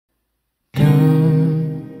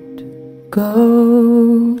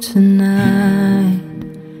go tonight.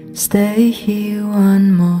 Stay here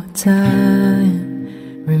one more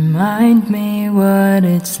time. Remind me what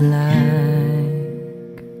it's like,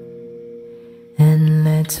 and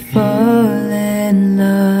let's fall in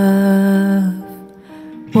love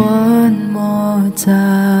one more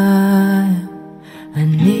time. I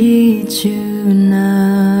need you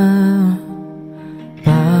now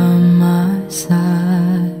by my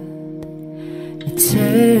side. It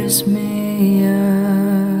tears me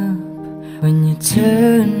up when you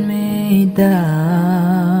turn me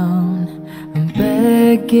down. I'm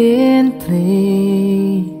begging,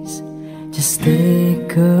 please, just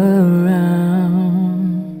stick around.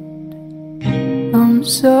 I'm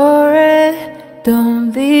sorry,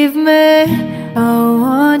 don't leave me. I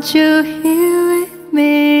want you here with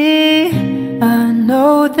me. I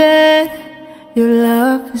know that your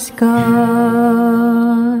love is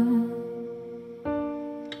gone.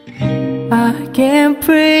 I can't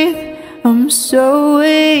breathe, I'm so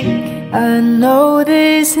weak. I know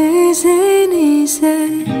this isn't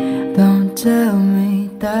easy. Don't tell me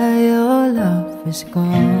that your love is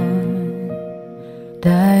gone,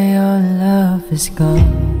 that your love is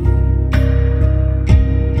gone.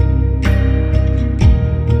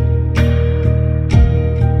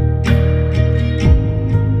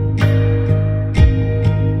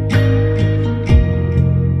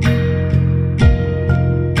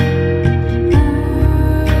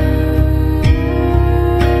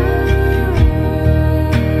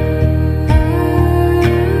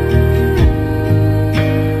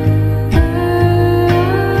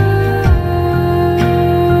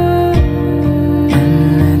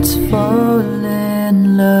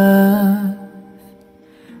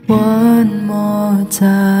 One more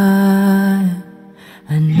time,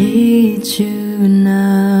 I need you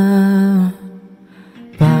now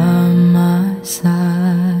by my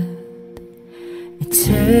side. It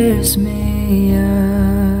tears me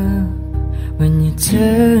up when you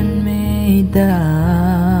turn me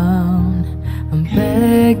down. I'm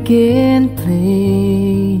begging,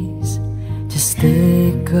 please, just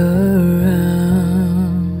stick around.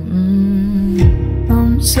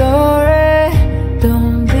 I'm sorry,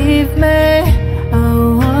 don't leave me. I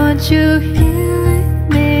want you here with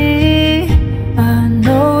me. I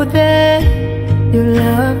know that your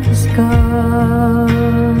love is gone.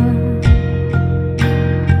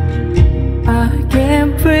 I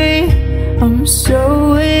can't breathe, I'm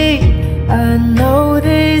so weak. I know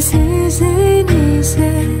this isn't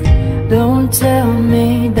easy. Don't tell me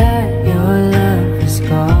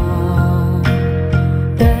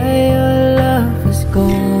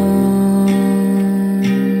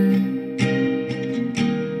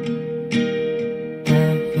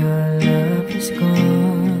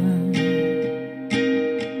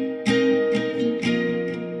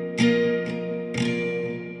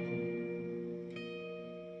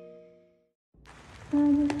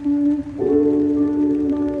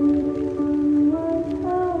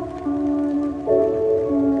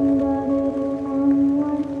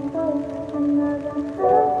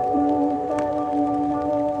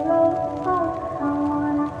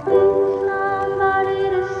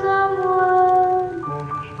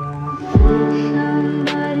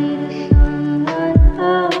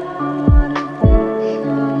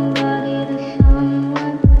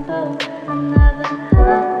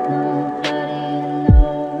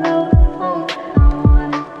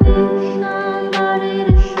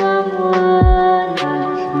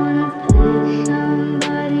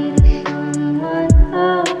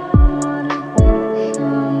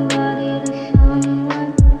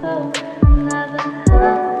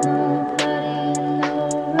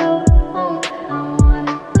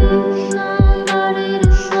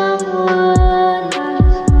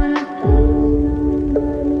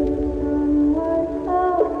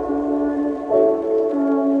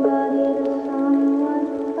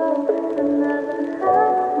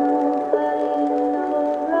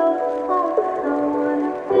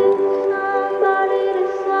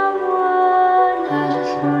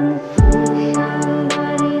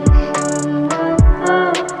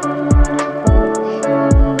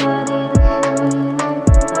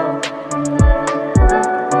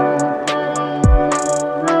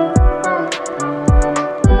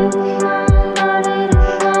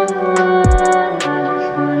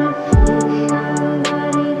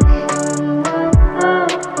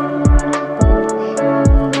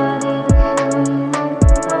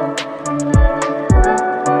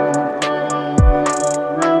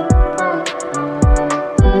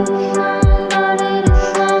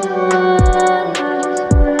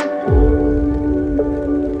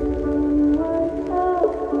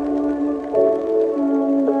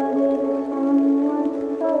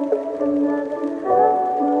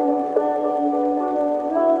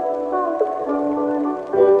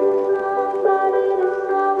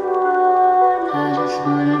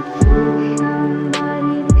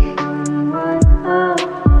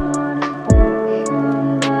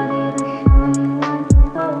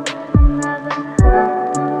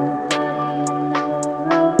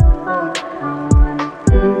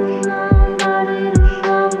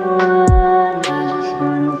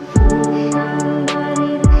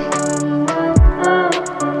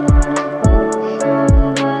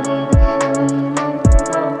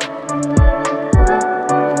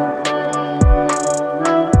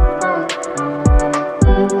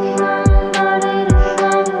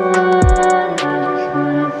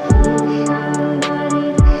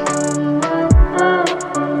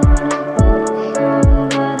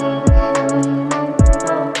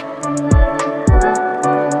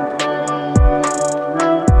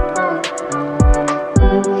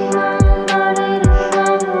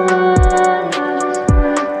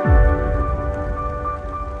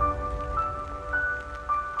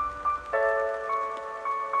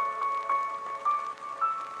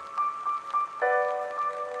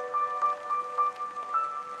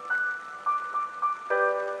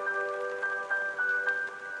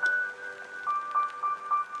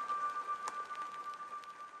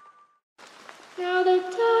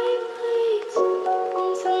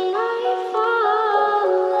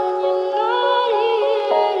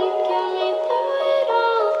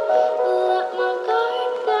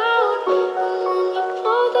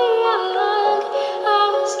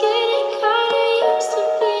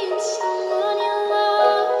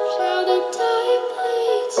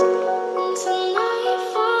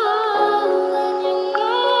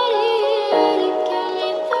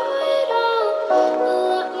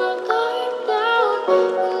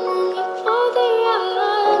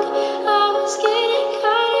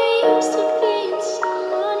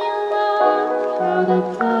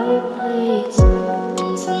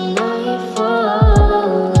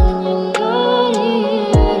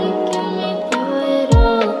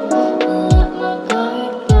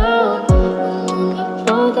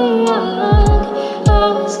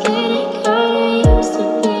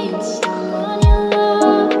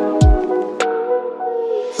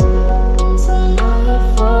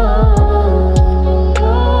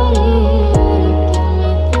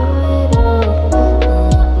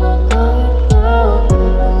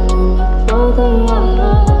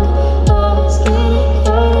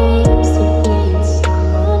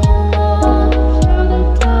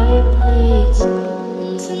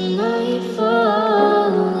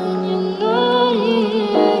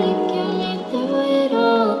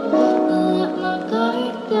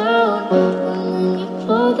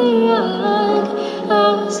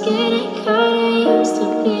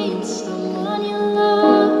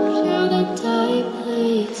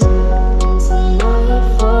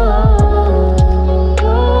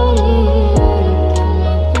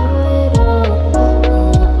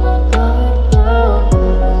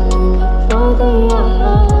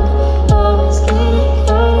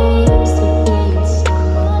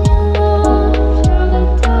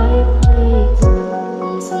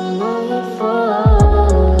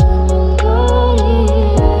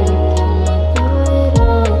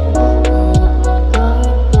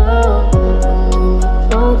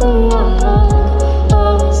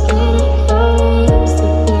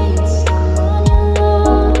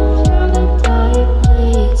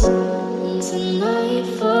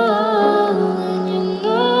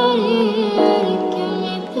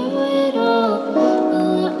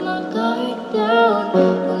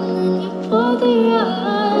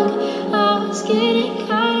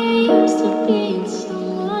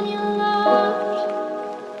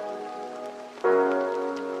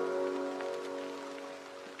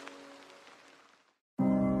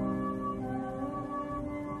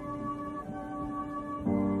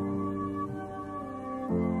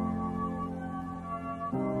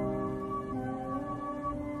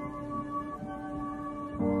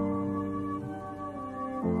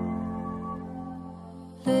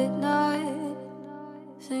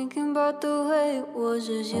Thinking about the way it was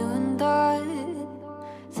as you and I.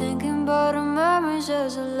 Thinking about our memories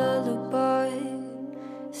as a lullaby.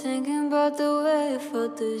 Thinking about the way it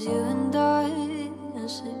felt as you and I. I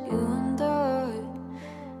said you and I.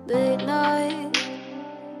 Late night,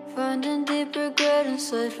 finding deep regret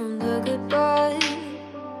inside from the goodbye.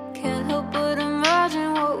 Can't help but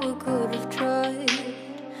imagine what we could have tried.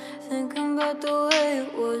 Thinking about the way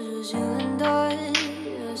it was as you and I.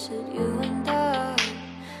 I said you and I.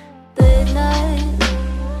 Late night,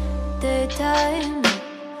 daytime,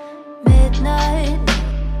 midnight.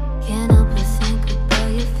 Can't help but think about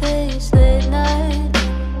your face. Late night,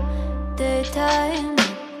 daytime,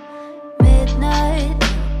 midnight.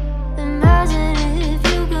 Imagine if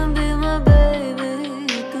you can be my baby.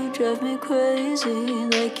 You could drive me crazy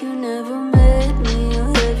like you never met me.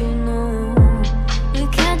 I'll have you know we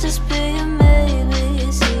can't just be a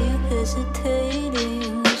maybe. See you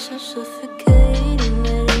hesitating, it's so suffocating,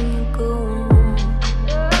 letting you go.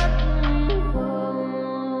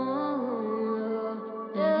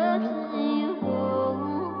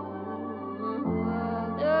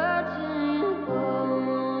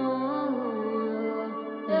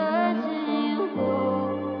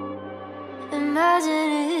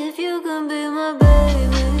 Imagine if you can be my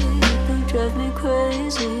baby. You could drive me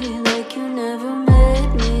crazy like you never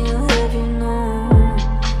met me. I'll have you know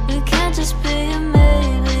we can't just be a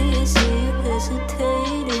maybe. See you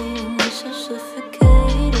hesitating, it's so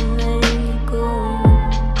suffocating, letting you go.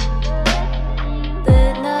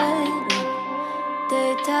 Late night,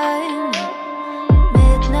 daytime,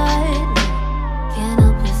 midnight. Can't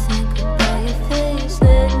help but think about your face.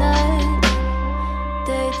 Late night,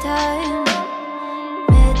 daytime,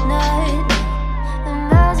 midnight.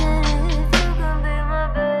 Imagine if you can be my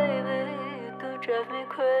baby. You could drive me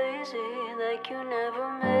crazy like you never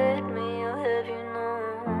met me. I'll have you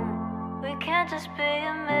know we can't just be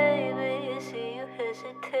a maybe. See you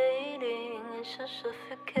hesitating, it's so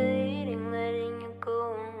suffocating, letting you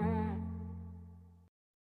go.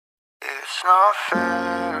 It's not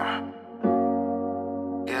fair,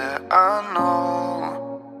 yeah, I know.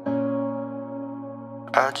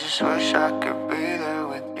 I just wish I could be there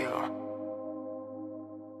with you.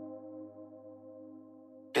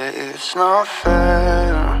 Yeah, it's not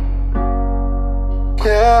fair,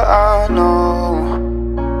 yeah, I know.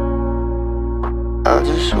 I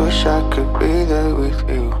just wish I could be there with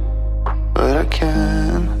you, but I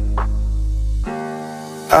can't.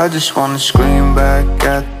 I just wanna scream back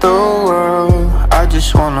at the world. I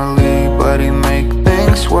just wanna leave, but he make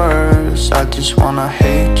things worse. I just wanna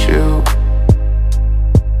hate you,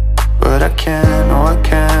 but I can't, no I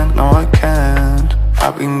can't, no I can't.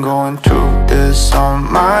 I've been going through this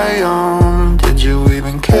on my own. Did you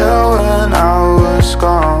even care when I was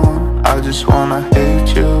gone? I just wanna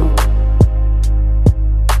hate you,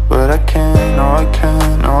 but I can't, no I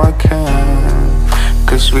can't, no I can't.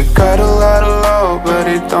 Cause we got a lot of love, but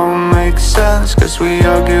it don't make sense. Cause we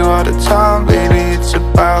argue all the time, baby, it's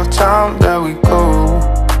about time that we go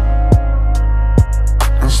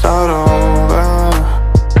and start over.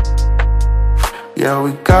 Yeah,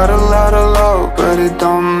 we got a lot of love, but it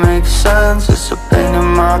don't make sense. It's a pain in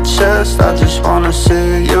my chest, I just wanna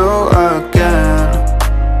see you again.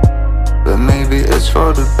 But maybe it's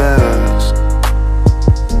for the best.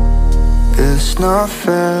 It's not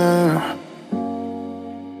fair,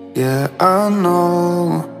 yeah, I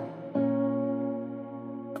know.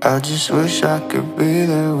 I just wish I could be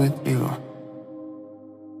there with you.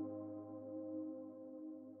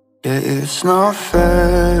 Yeah, it's not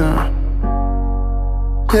fair,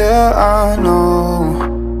 yeah, I know.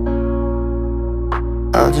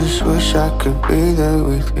 I just wish I could be there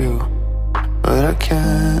with you, but I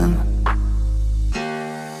can't.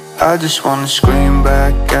 I just wanna scream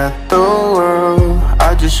back at the world.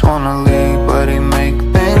 I just wanna leave, but he make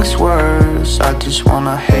things worse. I just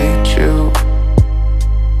wanna hate you,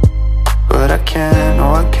 but I can't,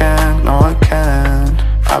 no I can't, no I can't.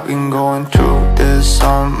 I've been going through this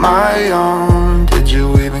on my own. Did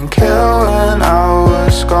you even care when I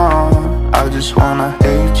was gone? I just wanna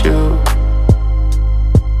hate you,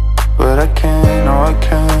 but I can't, no I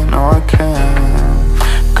can't, no I can't.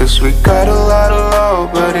 Cause we got a lot of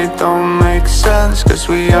love, but it don't make sense. Cause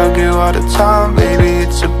we argue all the time, baby,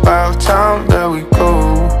 it's about time that we go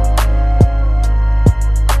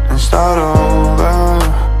and start over.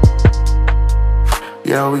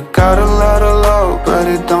 Yeah, we got a lot of love, but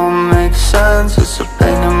it don't make sense. It's a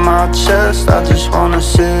pain in my chest, I just wanna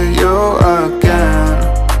see you again.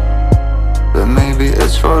 But maybe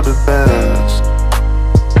it's for the best.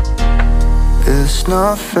 It's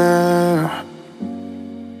not fair,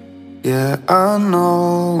 yeah, I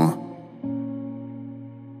know.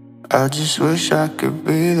 I just wish I could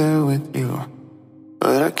be there with you,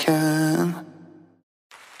 but I can't.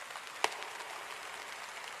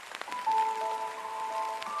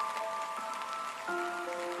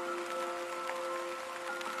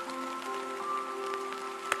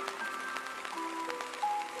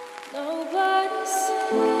 Nobody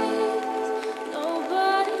sees,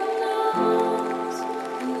 nobody knows.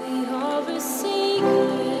 We have a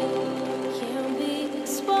secret, can't be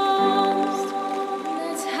exposed.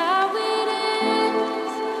 That's how it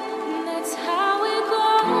is, that's how it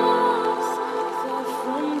goes.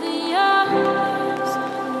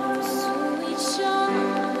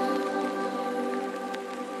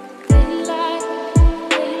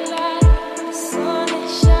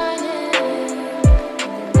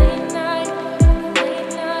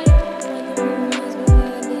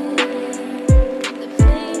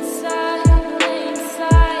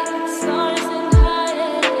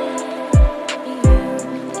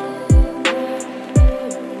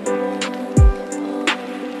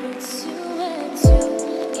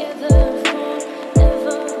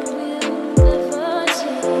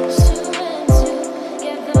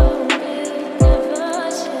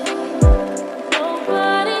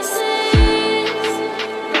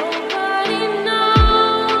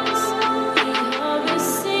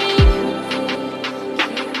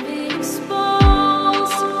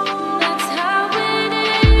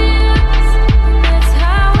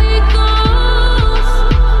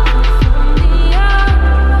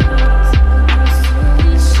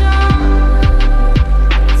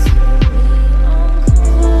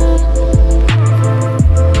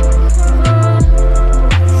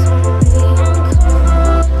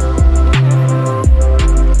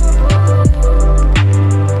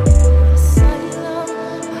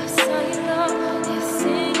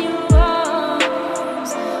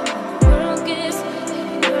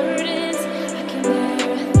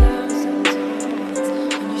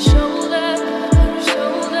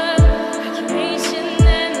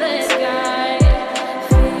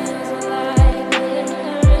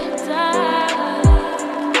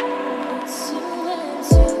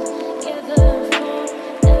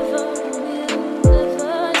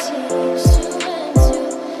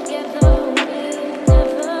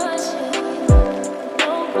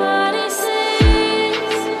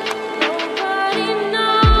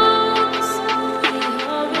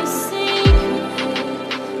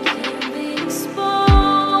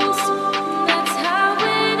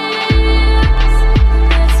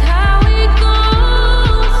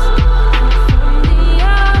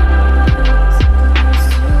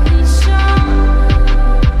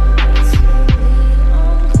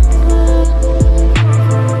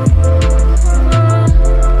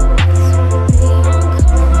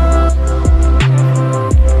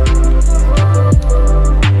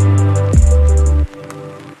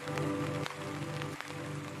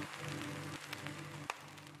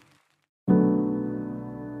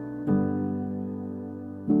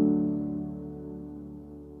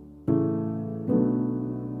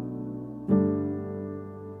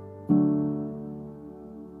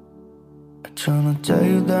 tryna tell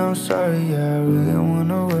you that I'm sorry, yeah, I really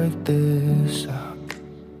wanna work this out.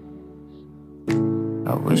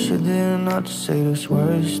 I wish I didn't have to say those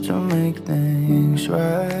words to make things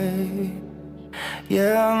right.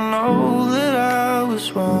 Yeah, I know that I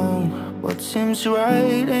was wrong. What seems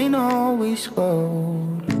right ain't always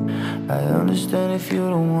gold. I understand if you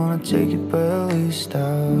don't wanna take it, but at least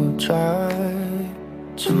I'll try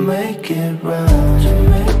to make it right, to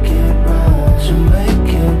make it right, to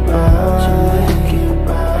make it right, to make it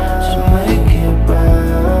right, to make it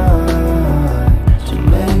right, to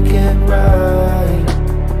make it right.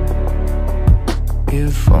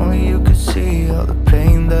 If only you could see all the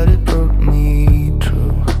pain that it broke me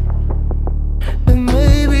through, then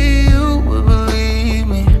maybe you would believe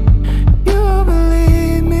me, you'll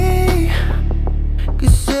believe me.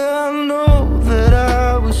 'Cause yeah, I know that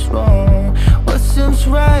I was wrong. What seems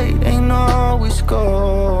right ain't always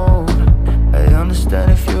gold. I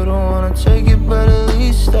understand if you don't wanna take it, but at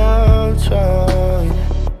least I'll try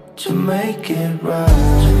to make it right,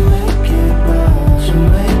 to make it right, to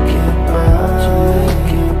make it right, to make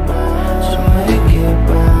it right, to make it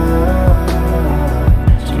right,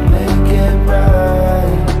 to make it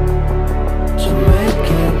right, to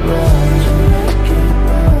make it right, to make it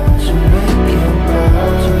right, to make it right, to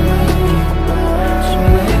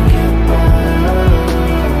make it right,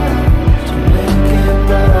 to make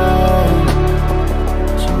it right,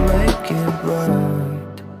 to make it right,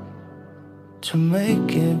 to make it right, to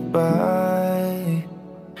make it right,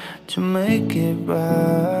 to make it right,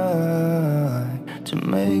 to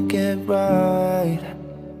make it right.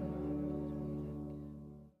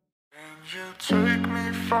 Can you take me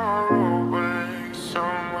far away,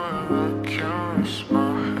 somewhere I can rest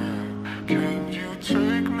my hand? Can you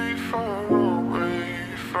take me far away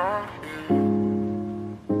from here?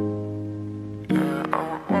 Yeah, I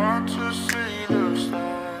want to see the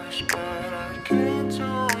stars, but I can't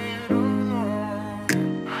do it alone.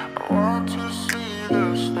 I want to see the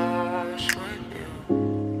stars with you.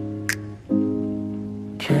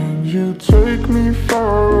 Can you take me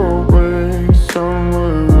far away,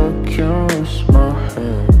 somewhere I can rest my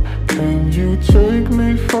head? Can you take me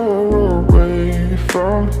far away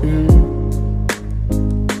from here?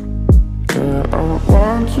 Yeah, I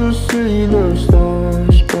want to see the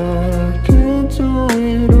stars, but I can't do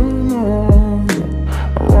it alone.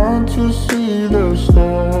 I want to see the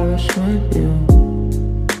stars with you.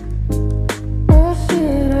 I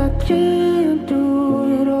said I can't do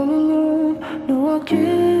it all alone. No, I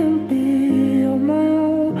can't be on my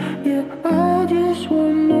own. Yeah, I just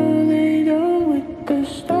wanna lay down with the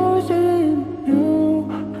stars and you.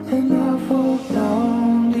 And I fall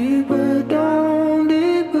down deeper, down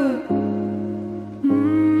deeper.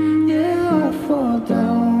 Yeah, I fall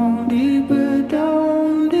down deeper,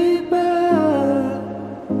 down deeper.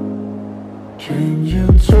 Can you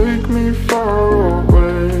take me far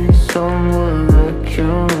away, somewhere I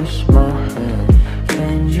can rest my head?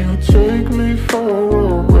 Can you take me far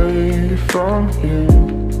away from here?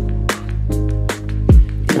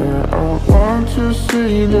 Yeah, I want to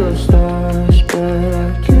see the stars, but I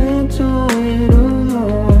can't do it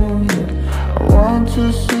alone. Yeah, I want to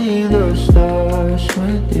see the stars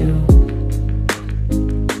with you.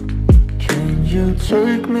 Can you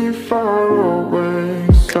take me far away,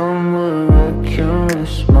 somewhere I can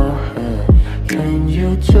rest my head? Can you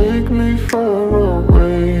take me far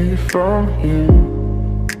away from here?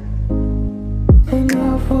 And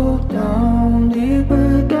I fall down deeper,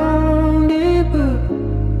 down deeper.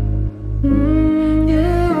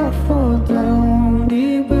 Yeah, I fall down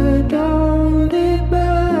deeper, down deeper.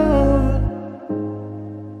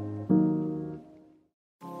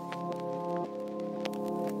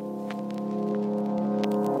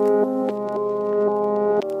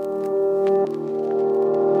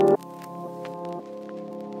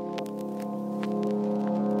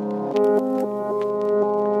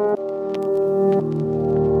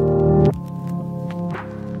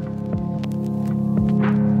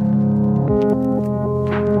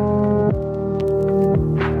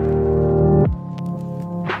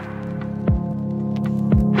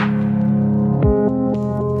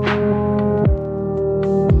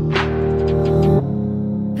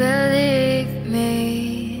 Believe me,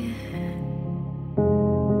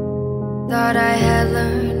 thought I had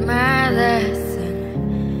learned my lesson.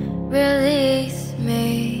 Release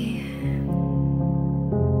me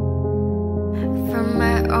from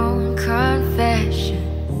my own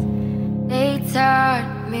confessions. They taught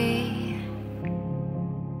me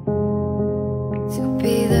to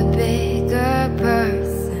be the bigger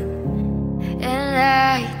person,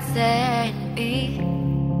 enlighten me.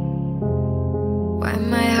 Why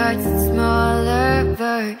my heart's a smaller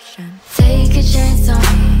version? Take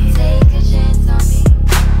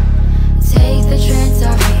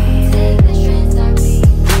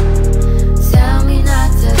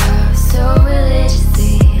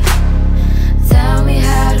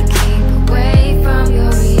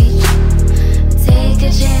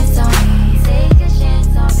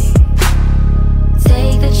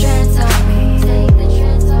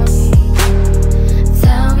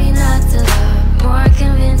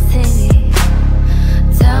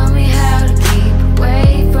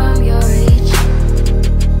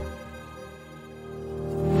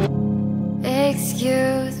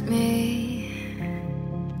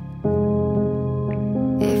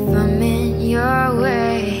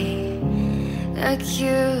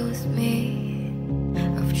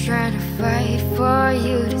right for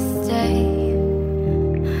you to stay.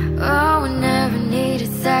 Oh, I never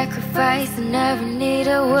needed sacrifice, I never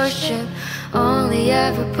needed worship. Only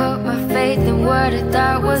ever put my faith in what I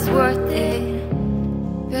thought was worth it.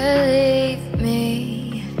 Believe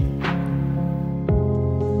me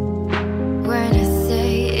when I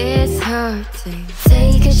say it's hurting.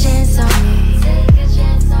 Take a chance on me. Take a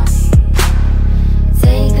chance on me.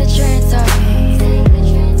 Take the chance on me. Take the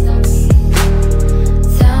chance on me.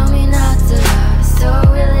 Tell me not to love so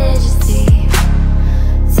religiously.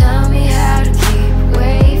 Tell me how to keep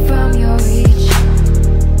away from your reach.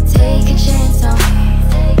 Take a chance on me.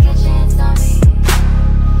 Take a chance on me.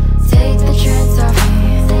 Take the chance on me.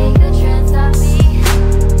 Take the chance on me.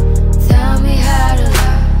 Tell me how to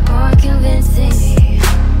love more convincingly.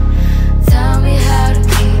 Tell me how to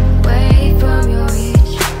keep away from your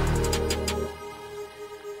reach.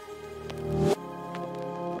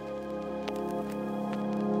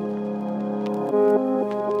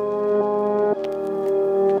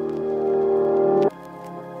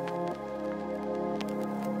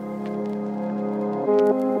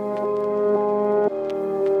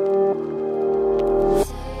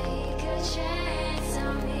 Take a chance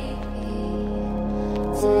on me.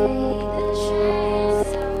 Take the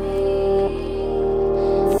chance on me.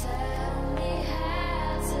 Tell me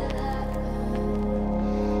how to love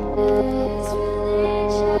as religiously.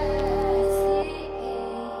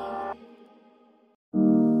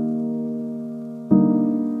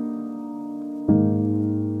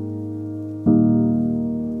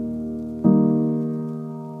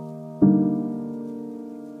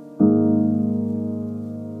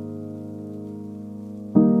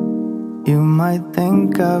 You might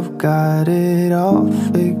think I've got it all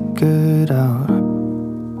figured out,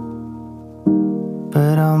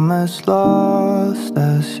 but I'm as lost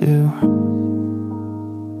as you.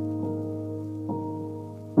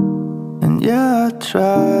 And yeah, I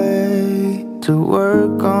try to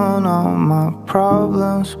work on all my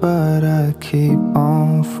problems, but I keep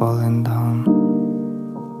on falling down.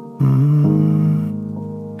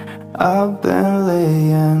 I've been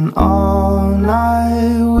laying all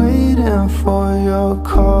night waiting for your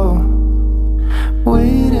call,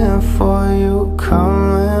 waiting for you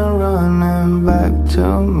coming running back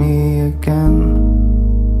to me again.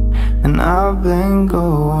 And I've been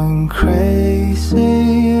going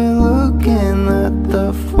crazy looking at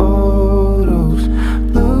the photos,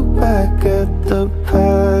 look back at the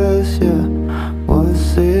past, yeah.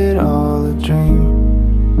 Was it all a dream?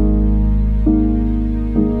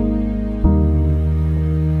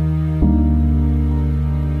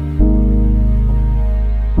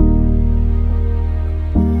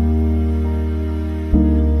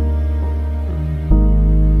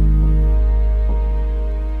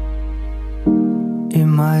 It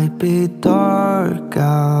might be dark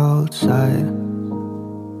outside,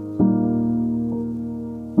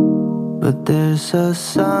 but there's a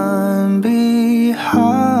sun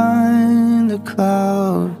behind the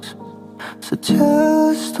clouds. So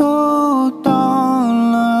just hold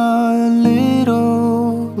on a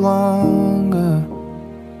little longer.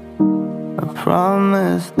 I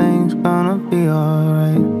promise things gonna be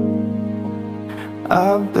alright.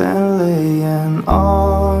 I've been laying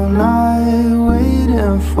all night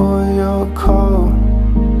waiting for your call,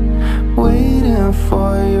 waiting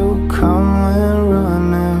for you coming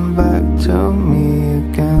running back to me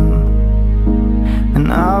again. And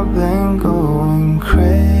I've been going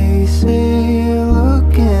crazy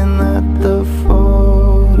looking at the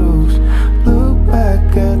photos, look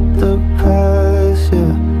back at the past,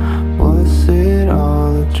 yeah. Was it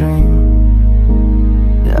all a dream?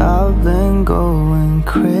 I've been going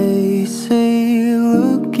crazy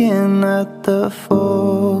looking at the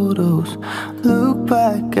photos, look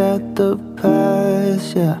back at the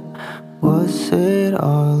past, yeah. Was it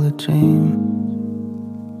all a dream?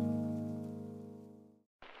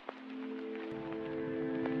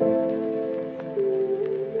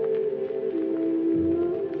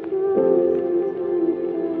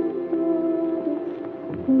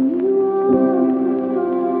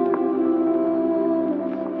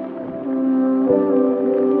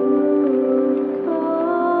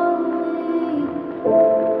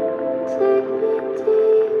 Take me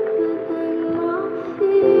deeper than my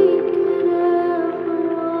feet could ever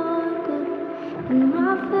wander.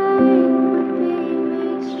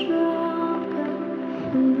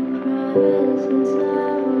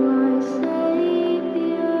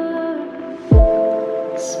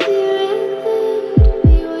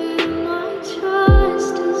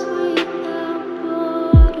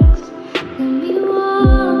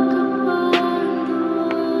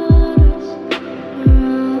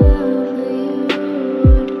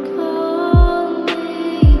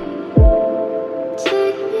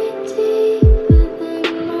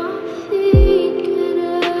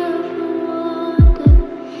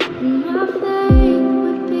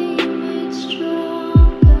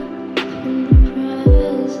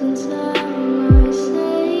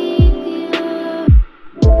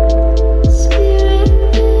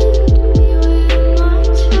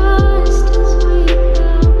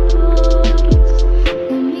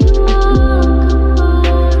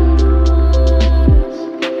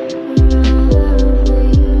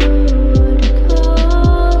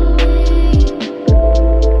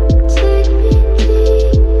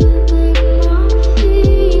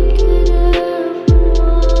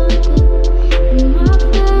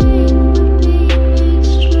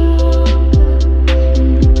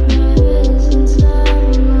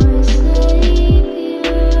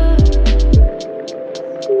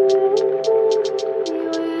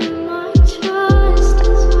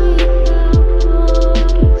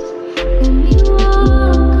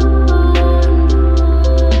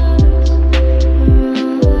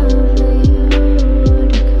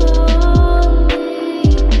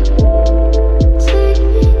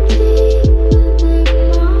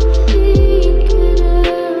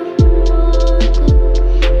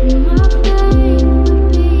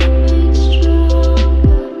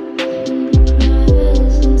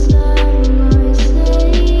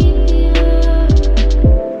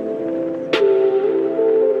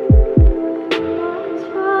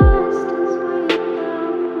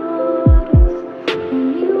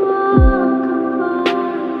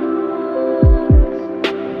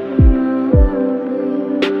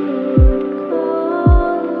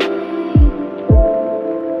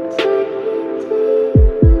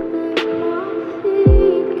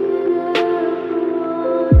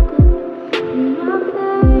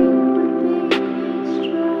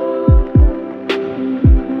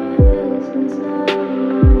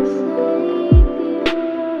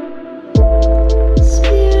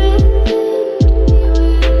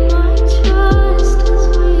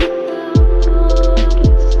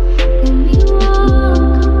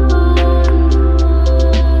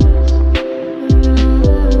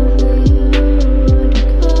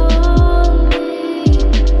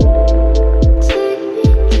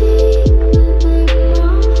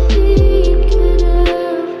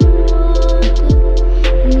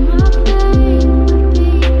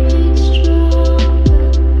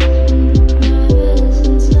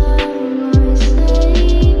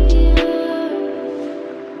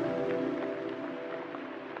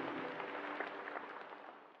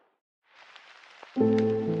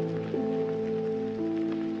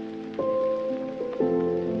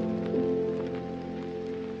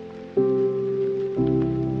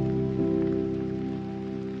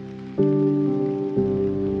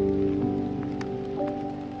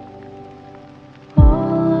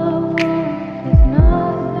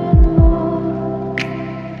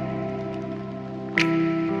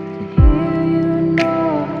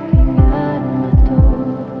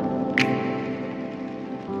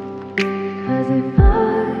 if I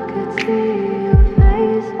could see your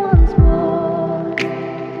face once more,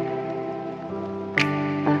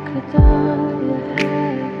 I could die a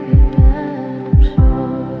happy man, I'm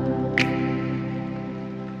sure.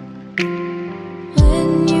 When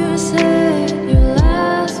you said your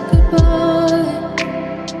last goodbye,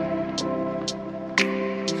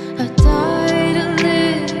 I died a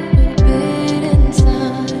little bit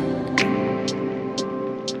inside.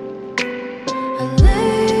 I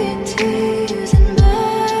lay in tears in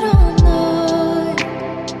bed all night,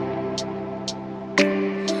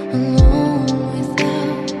 alone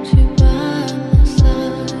without you by my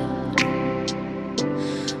side.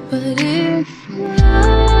 But if you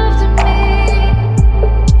loved me,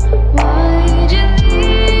 why'd you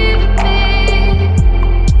leave me?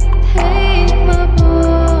 Take my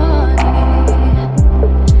body,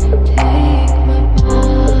 take my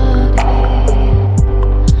body.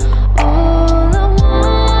 All I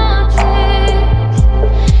want is,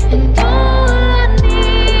 and all I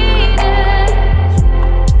need is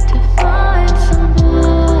to find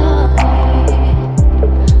somebody.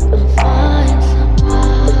 I'll find somebody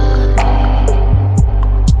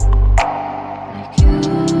like you.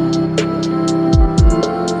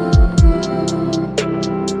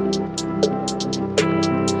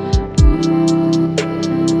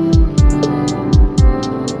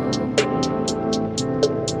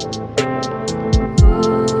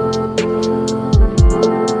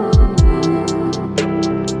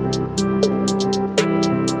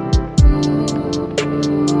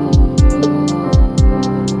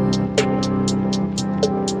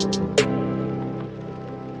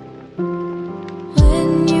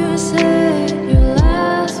 When you said your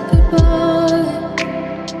last goodbye,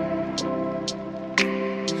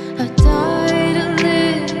 I died a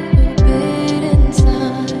little bit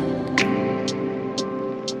inside.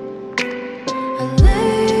 I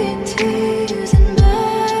lay in tears in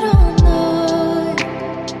bed all night,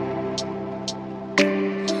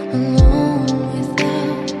 alone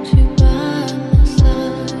without you by my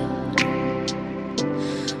side.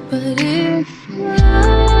 But if you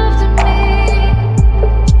loved me,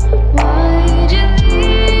 why'd you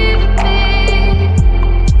leave me?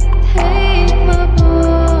 Take my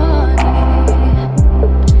body,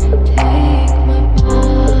 take my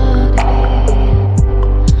body.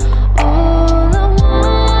 All I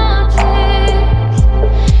want is,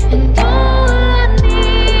 and all I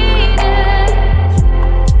need is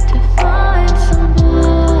to find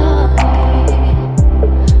somebody.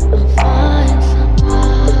 I'll find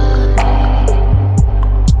somebody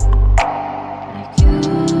like you.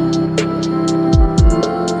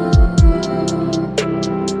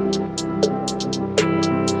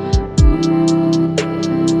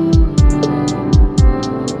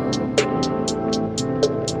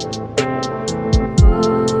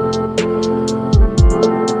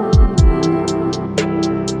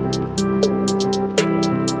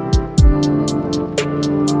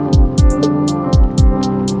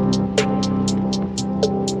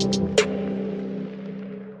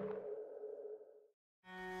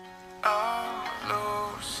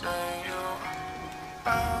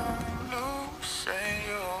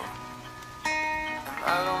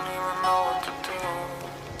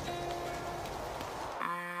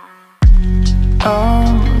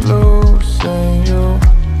 I'm losing you,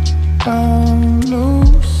 I'm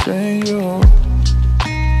losing you,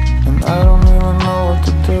 and I don't even know what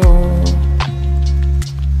to do.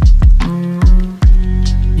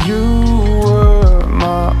 You were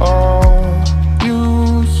my all, you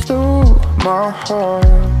stole my heart.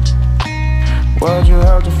 Why'd you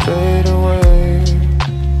have to fade away?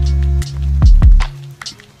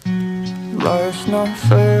 Life's not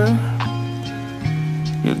fair,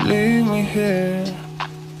 you leave me here.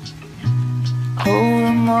 Who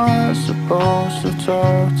am I supposed to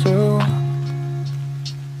talk to?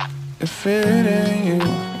 If it ain't you,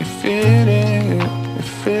 if it ain't you,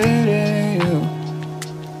 if it ain't you.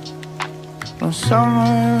 No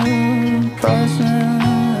summer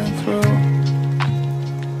passing through,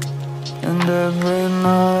 and every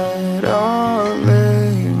night I'll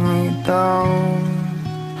lay me down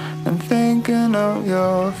and thinking of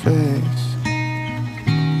your face,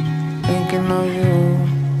 thinking of you.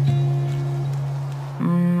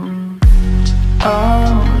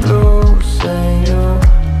 I'm losing you,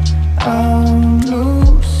 I'm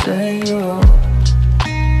losing you,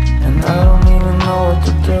 and I don't even know what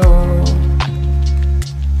to do.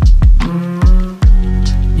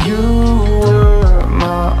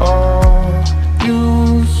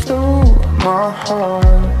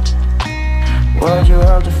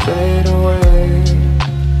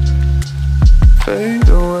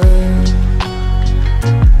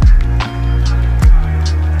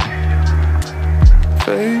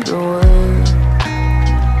 fade away.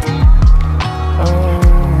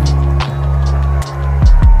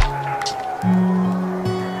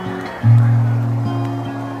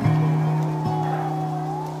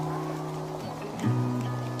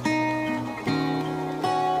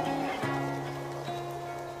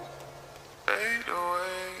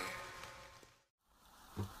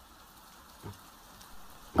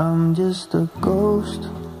 I'm just a ghost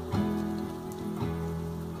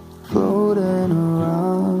floating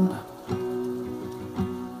around.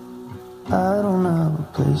 I don't have a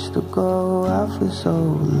place to go. I feel so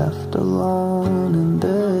left alone in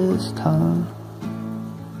this town.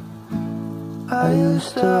 I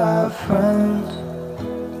used to have friends,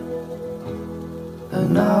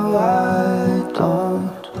 and now I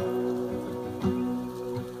don't.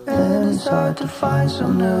 And it's hard to find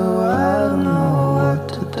some new. I don't know what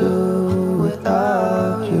to do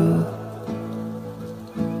without you.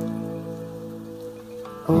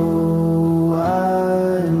 Oh,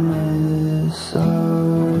 I miss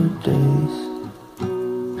our days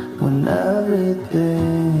when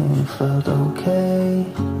everything felt okay,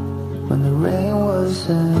 when the rain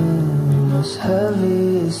wasn't as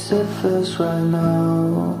heavy as it feels right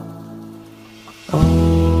now. Oh,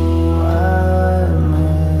 I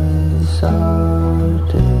miss our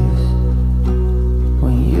days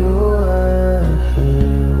when you were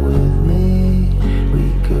here with me. We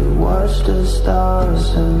could watch the stars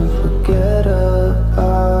and forget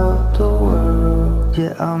about the world.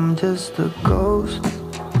 Yeah, I'm just a ghost,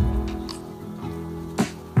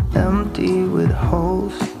 empty with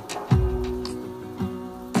holes,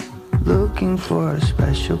 looking for a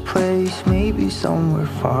special place, maybe somewhere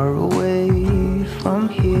far away from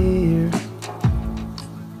here.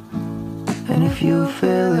 And if you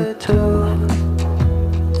feel it too,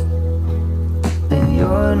 then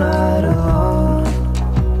you're not alone.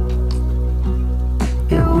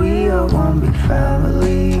 Yeah, we are one big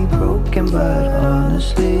family, broken but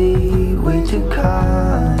honestly way too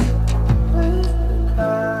kind.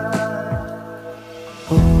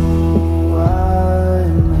 Oh, I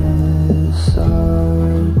miss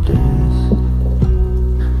our days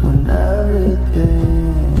when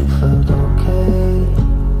everything felt okay,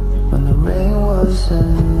 when the rain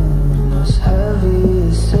wasn't as heavy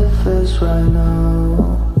as it feels right now.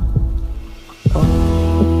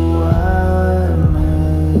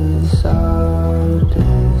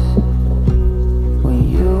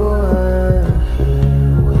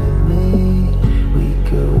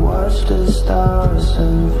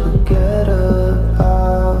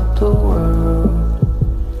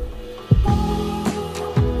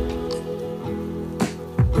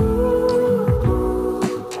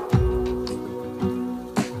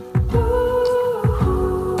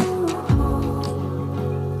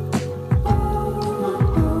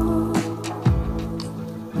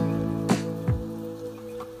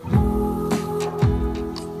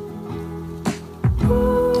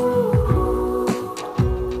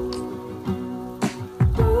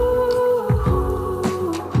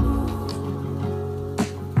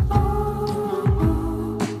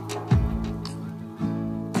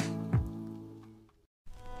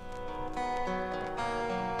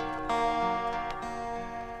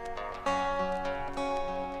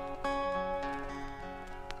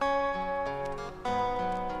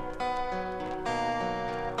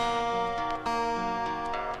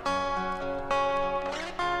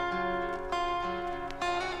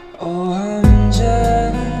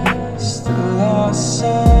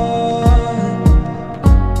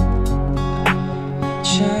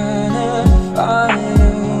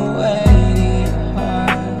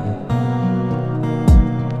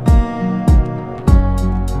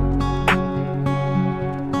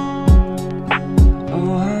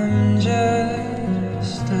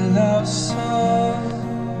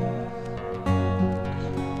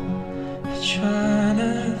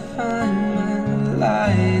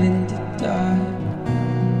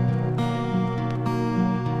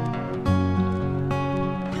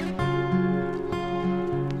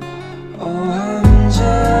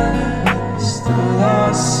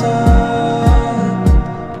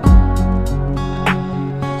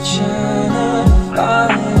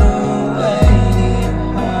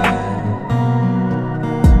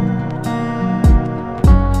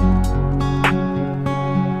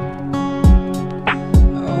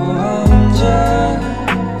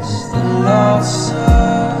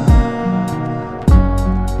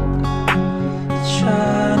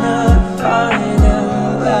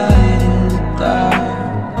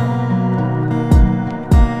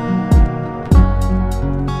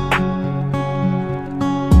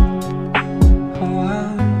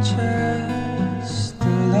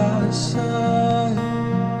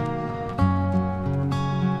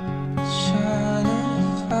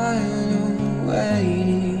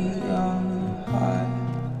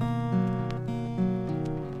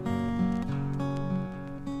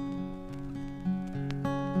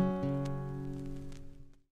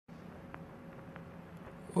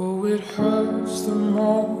 Oh, it hurts the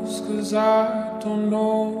most 'cause I don't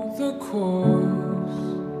know the cause.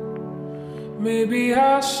 Maybe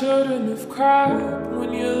I shouldn't have cried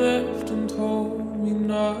when you left and told me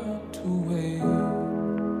not to wait.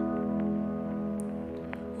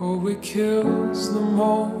 Oh, it kills the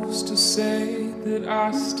most to say that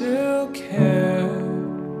I still care.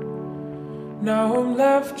 Now I'm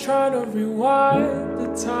left trying to rewind the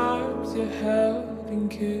times you held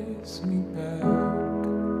and kissed me back.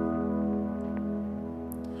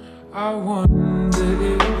 I wonder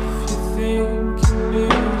if you think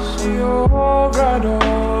is you're right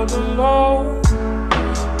all alone.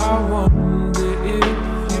 I wonder if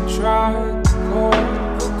you tried to call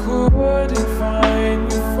but couldn't find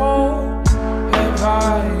your phone. Have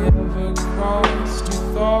I ever crossed your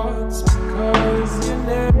thoughts because your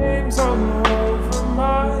name's all over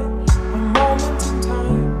mine? A moment in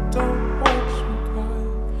time, don't watch me cry.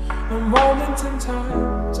 A moment in time,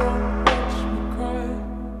 don't watch me cry.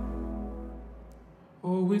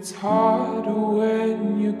 Oh, it's harder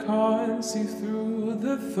when you can't see through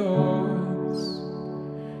the thoughts.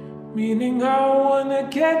 Meaning I wanna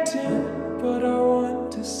get in, but I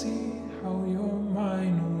want to see how your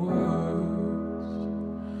mind works.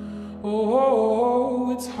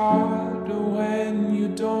 Oh, it's harder when you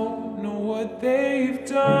don't know what they've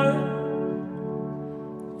done.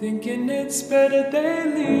 Thinking it's better they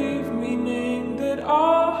leave, meaning that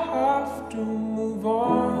I'll have to move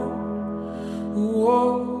on.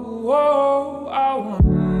 Whoa, whoa, I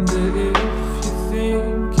wonder if you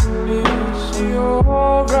think is you're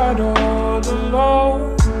right all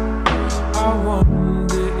alone. I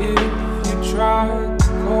wonder if you tried to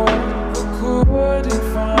call but couldn't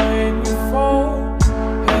find your phone.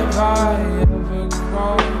 Have I ever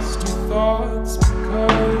crossed your thoughts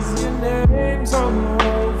because your name's all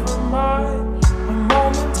over mine? A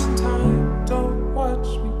moment in time, don't watch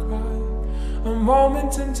me cry. A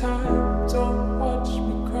moment in time, don't watch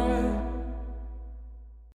me cry.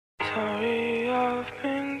 Sorry, I've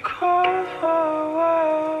been cold for a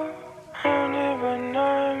while. Haunted by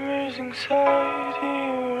nightmares, anxiety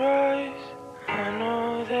rise. I know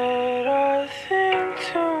that I think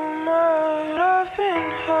too much. I've been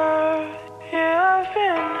hurt, yeah, I've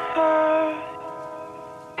been hurt.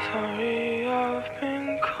 Sorry, I've been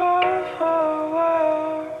cold for a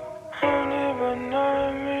while. Haunted by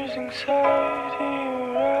nightmares, anxiety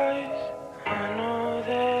rise. I know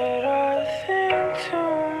that I think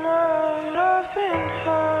too much. I've been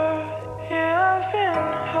hurt, yeah, I've been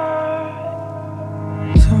hurt.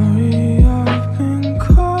 Sorry, I've been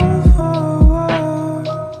cold for a while.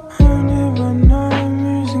 Haunted by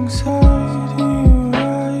nightmares, anxiety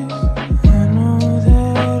rise. I know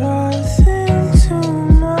that I think too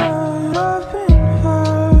much. I've been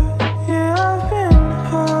hurt, yeah, I've been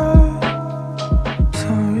hurt.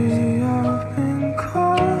 Sorry, I've been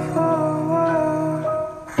cold for a while.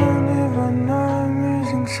 Haunted by nightmares,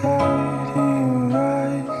 anxiety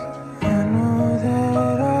rise. I know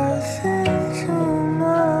that I think too much.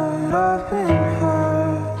 I've been hurt,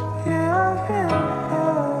 yeah, I've been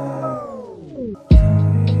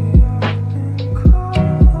hurt.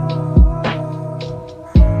 Sorry, I've been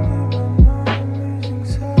cold for a while.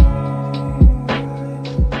 Haunted by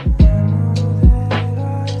nightmares, anxiety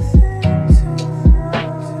rise. I know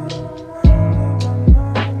that I think too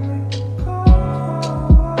much. Haunted by nightmares,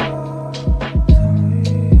 cold for a while. Sorry, I've been cold for a while.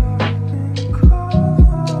 Haunted by nightmares, cold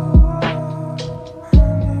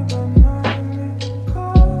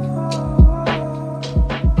for a while.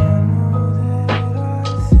 I know that I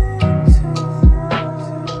think too much. Haunted by nightmares,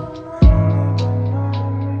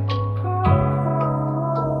 cold for a while.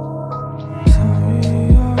 Sorry,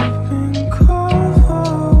 I've been cold for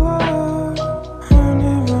a while.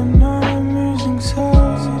 Haunted by nightmares,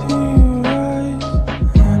 anxiety rise.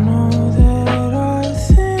 I know that I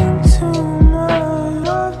think too much.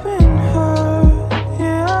 I've been hurt,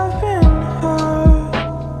 yeah, I've been hurt.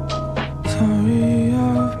 Sorry,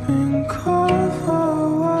 I've been cold for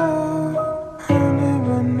a while. Haunted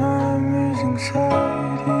by nightmares,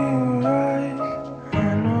 anxiety rise.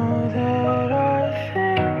 I know that I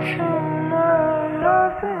think too much.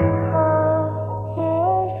 I've been hurt,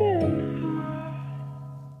 yeah, I've been hurt.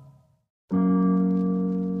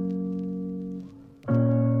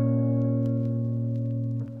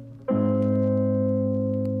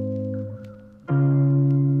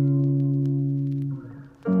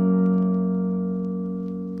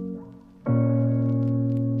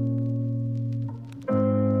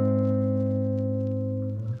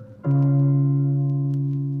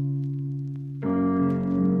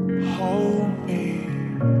 Hold me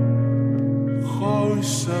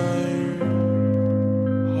closer,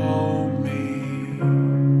 hold me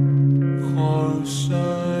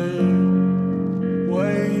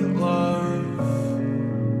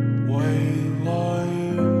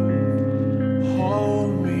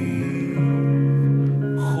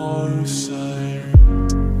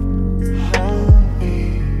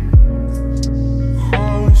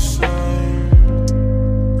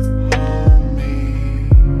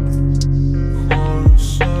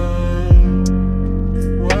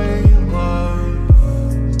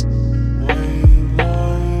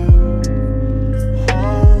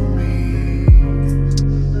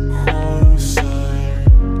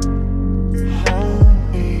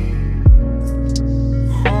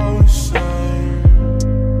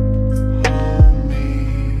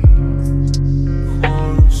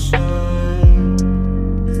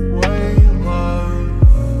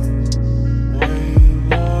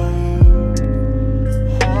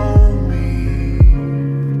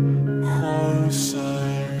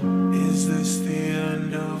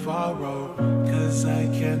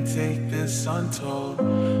untold.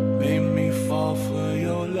 Made me fall for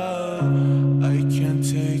your love. I can't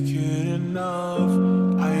take it enough.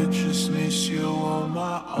 I just miss you on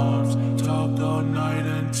my arms. Talked all night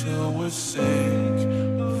until we're sick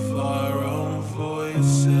of our own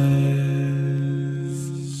voices.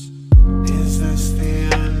 Is this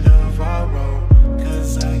the end of our road?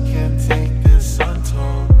 'Cause I can't take this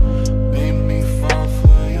untold. Made me fall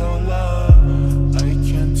for your love. I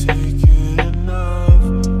can't take it enough.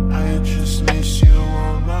 I just miss you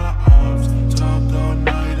on my arms. Talked all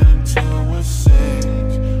night until we're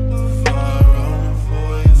sick of our own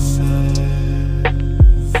voices.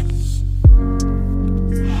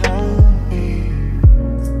 Hold me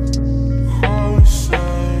closer.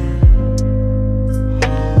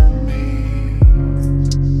 Hold me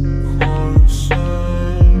closer.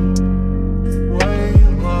 Wait,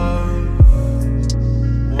 love.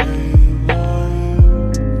 Wait, love.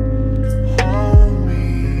 Hold me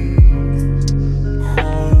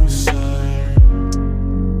closer.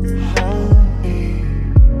 Hold me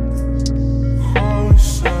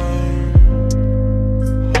closer.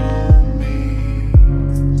 Hold me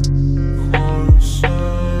closer.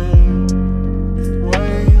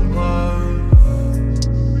 Wait, love.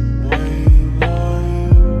 Wait, love.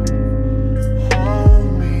 Hold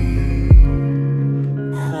me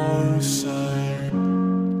closer.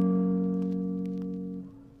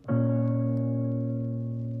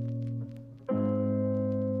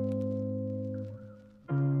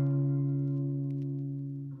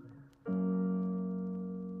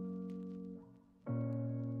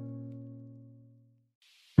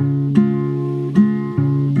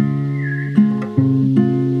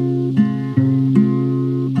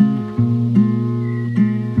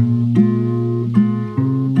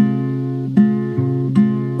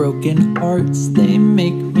 Broken hearts, they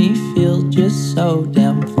make me feel just so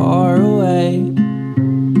damn far away.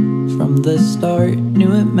 From the start,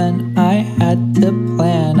 knew it meant I had to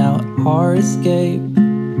plan out our escape.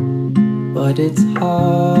 But it's hard.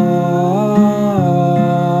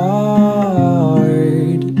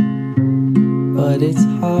 But it's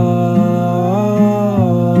hard.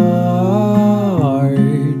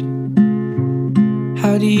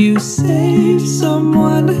 How do you save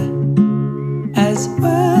someone as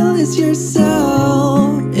well as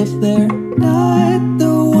yourself if they're not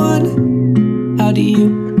the one? How do you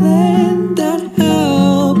lend that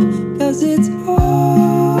help? 'Cause it's hard.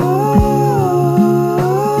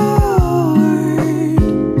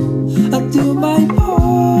 I'll do my part.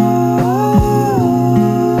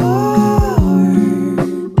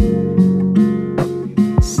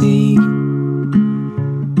 See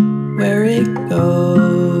where it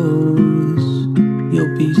goes.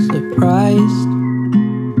 You'll be surprised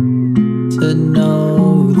to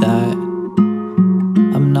know that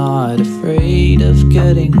I'm not afraid of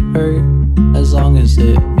getting hurt, as long as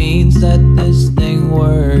it means that this thing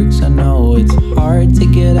works. I know it's hard to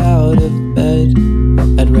get out of bed.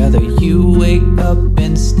 I'd rather you wake up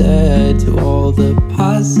instead to all the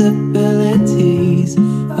possibilities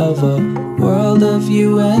of a world of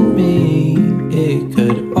you and me. It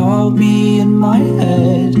could all be in my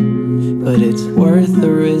head, but it's worth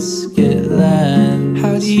the risk it lends.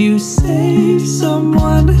 How do you save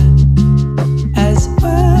someone as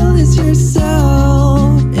well as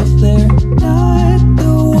yourself if they're not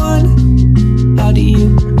the one? How do you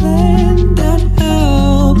lend that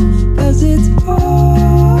help? 'Cause it's hard.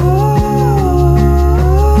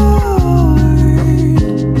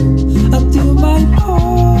 I'll do my part.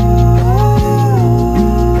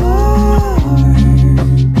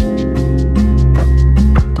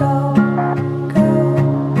 Don't go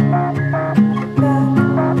back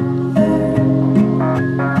there.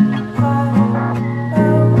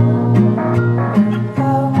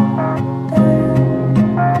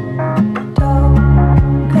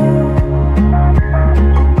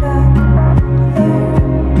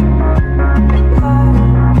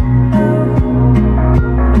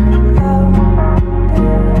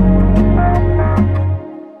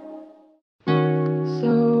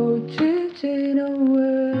 So drifting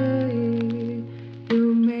away, you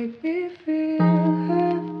make me feel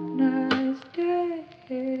have a nice day.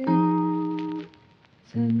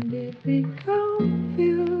 Suddenly be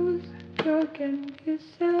confused, how can you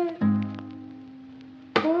say?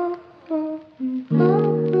 Oh, oh, oh,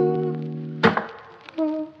 oh,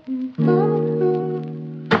 oh, oh.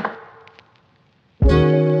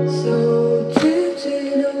 So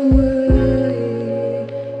drifting away,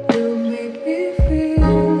 you make me feel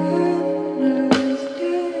have a nice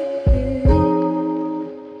day.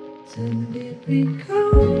 Suddenly be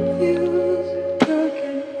confused, how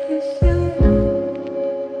can you say?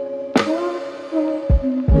 Oh, oh,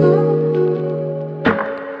 oh, oh.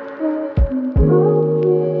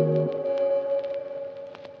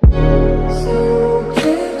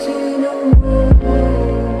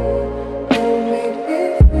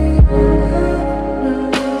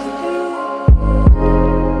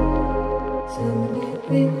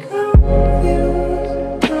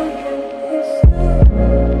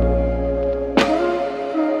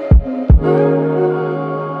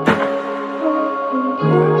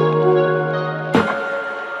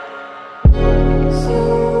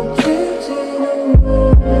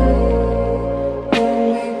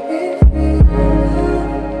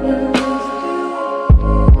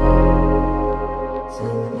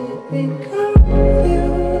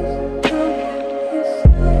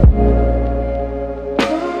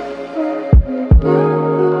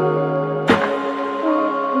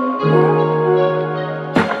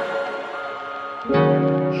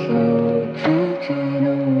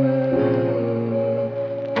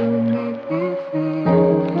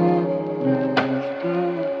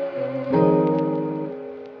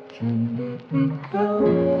 You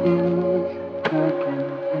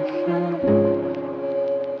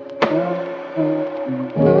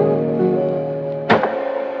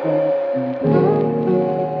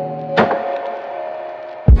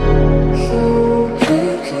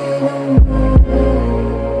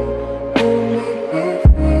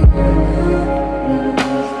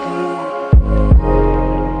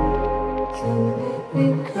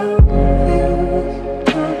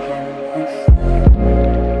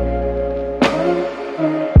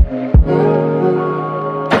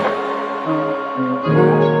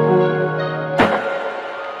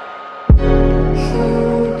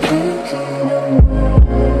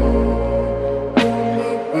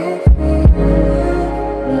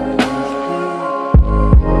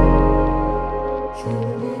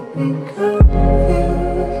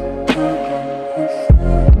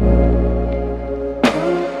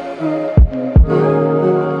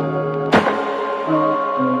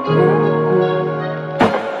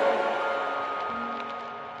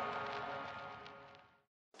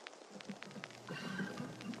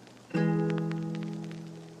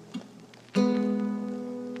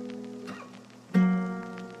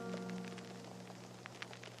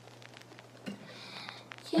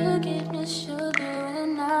gave me sugar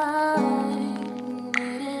and I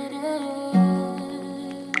needed it.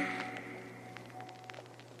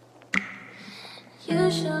 You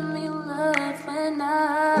showed me love when I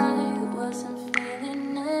wasn't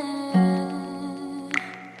feeling it.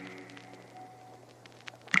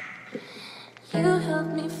 You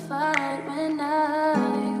helped me fight when I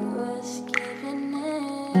was giving in.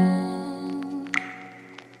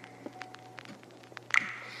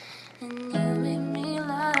 And you made me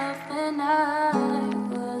laugh when I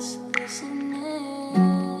was listening.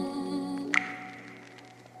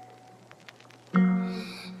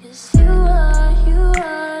 'Cause you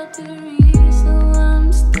are the reason I'm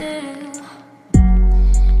still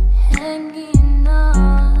hanging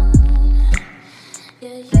on.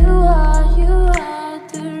 Yeah, you are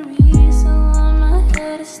the reason why my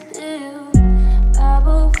head is still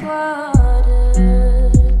above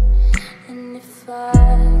water. And if I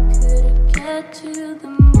could get to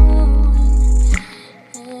the moon,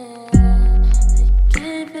 yeah, I'd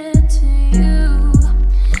give it to you.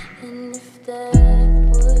 And if that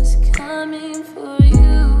was coming for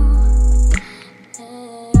you,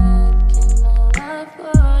 yeah, I'd give my life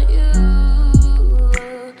for you.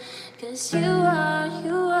 'Cause you are.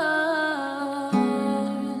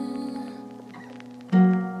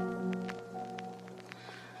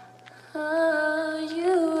 Oh,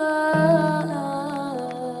 you are.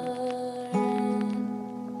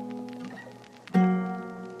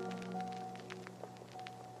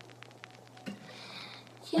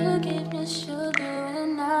 You gave me sugar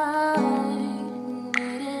and I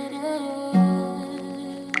needed it.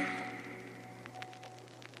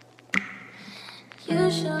 You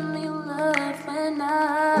showed me love when I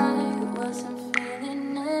wasn't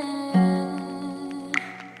feeling it.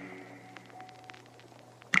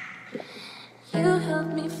 You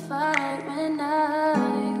helped me fight when I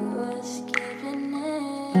was giving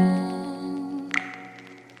in.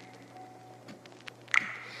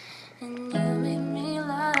 And you made me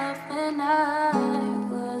laugh when I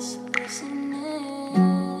was listening.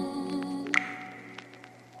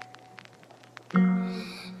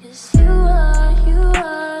 'Cause you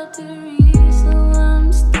are the reason I'm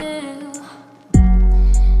still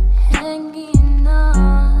hanging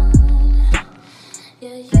on.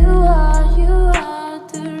 Yeah, you are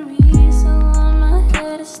the reason why my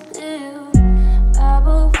head is still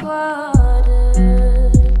above water.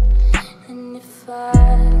 And if I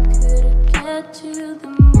could get to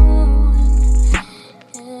the moon,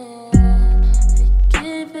 yeah, I'd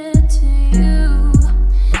give it to you.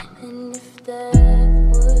 And if that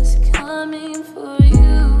was coming for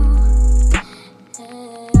you,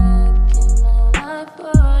 yeah, I'd give my life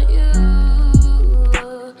for you.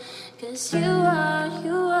 'Cause you are.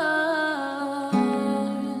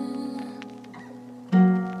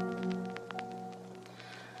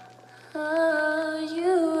 Oh,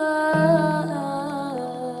 you are.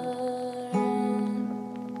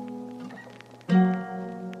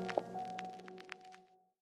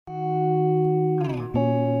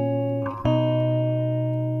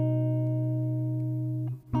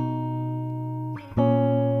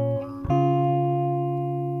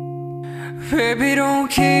 Baby, don't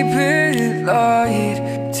keep it light.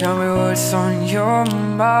 Tell me what's on your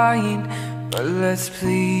mind. But let's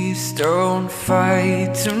please don't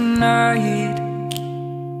fight tonight.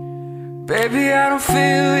 Baby, I don't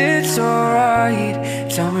feel it's alright.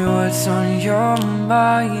 Tell me what's on your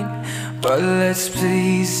mind. but let's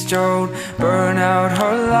please don't burn out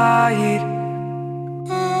her light.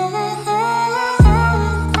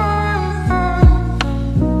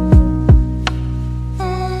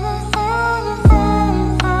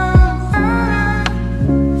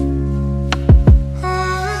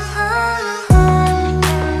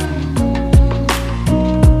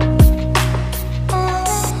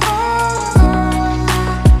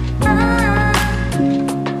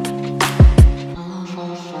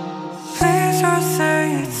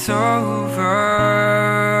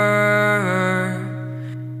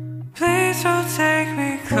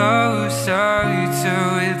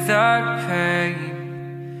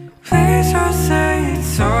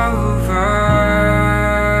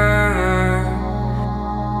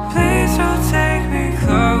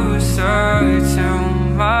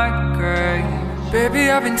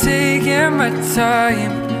 I've been taking my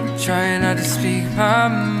time, trying not to speak my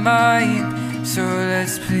mind. So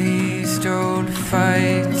let's please don't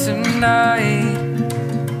fight tonight.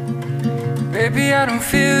 Baby, I don't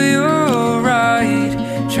feel you're right,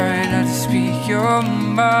 trying not to speak your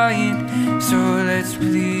mind. So let's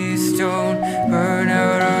please don't burn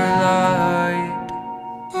out our light.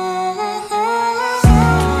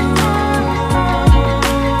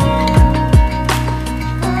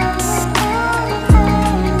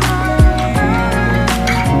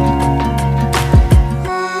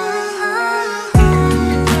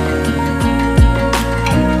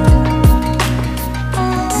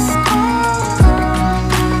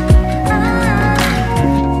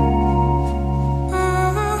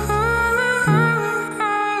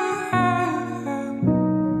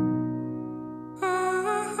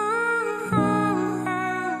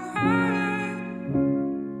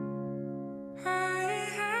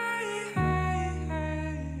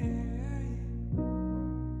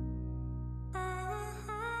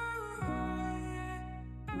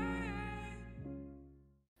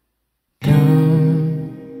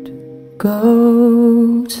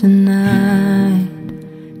 Go tonight,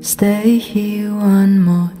 stay here one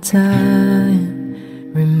more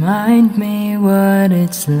time. Remind me what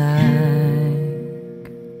it's like,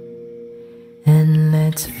 and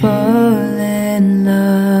let's fall in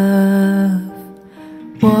love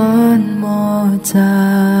one more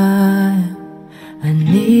time. I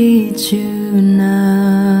need you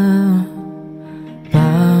now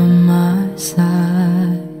by my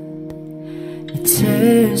side. It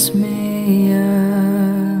tears me up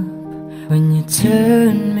when you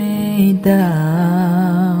turn me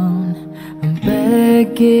down. I'm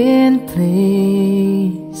begging,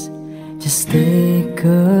 please, just stick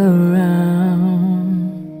around.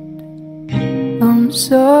 I'm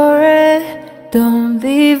sorry, don't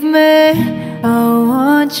leave me. I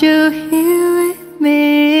want you here with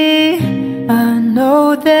me. I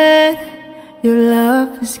know that your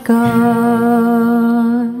love is gone.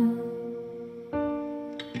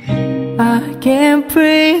 I can't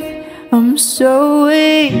breathe, I'm so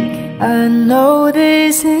weak. I know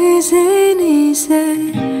this isn't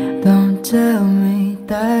easy. Don't tell me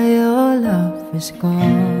that your love is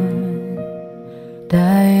gone,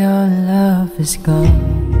 that your love is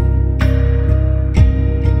gone.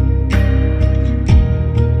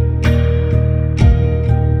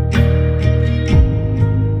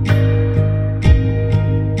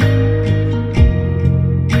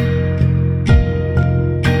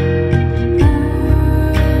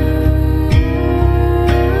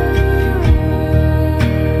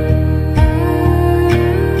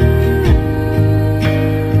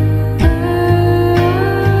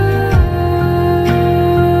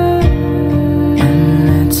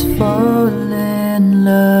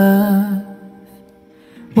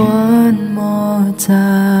 One more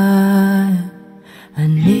time, I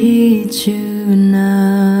need you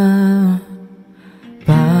now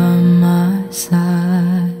by my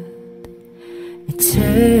side. It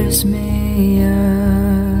tears me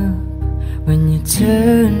up when you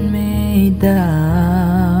turn me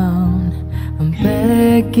down. I'm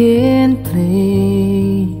begging,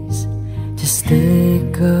 please, just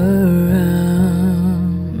stick around.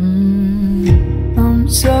 I'm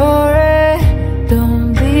sorry,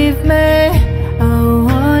 don't leave me. I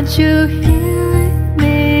want you here with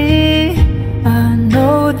me. I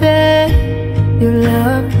know that your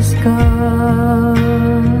love is gone.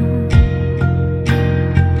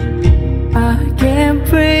 I can't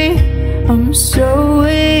breathe, I'm so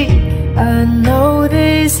weak. I know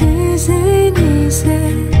this isn't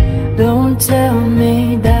easy. Don't tell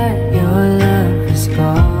me that your love is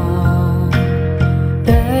gone,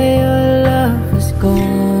 that your love is gone.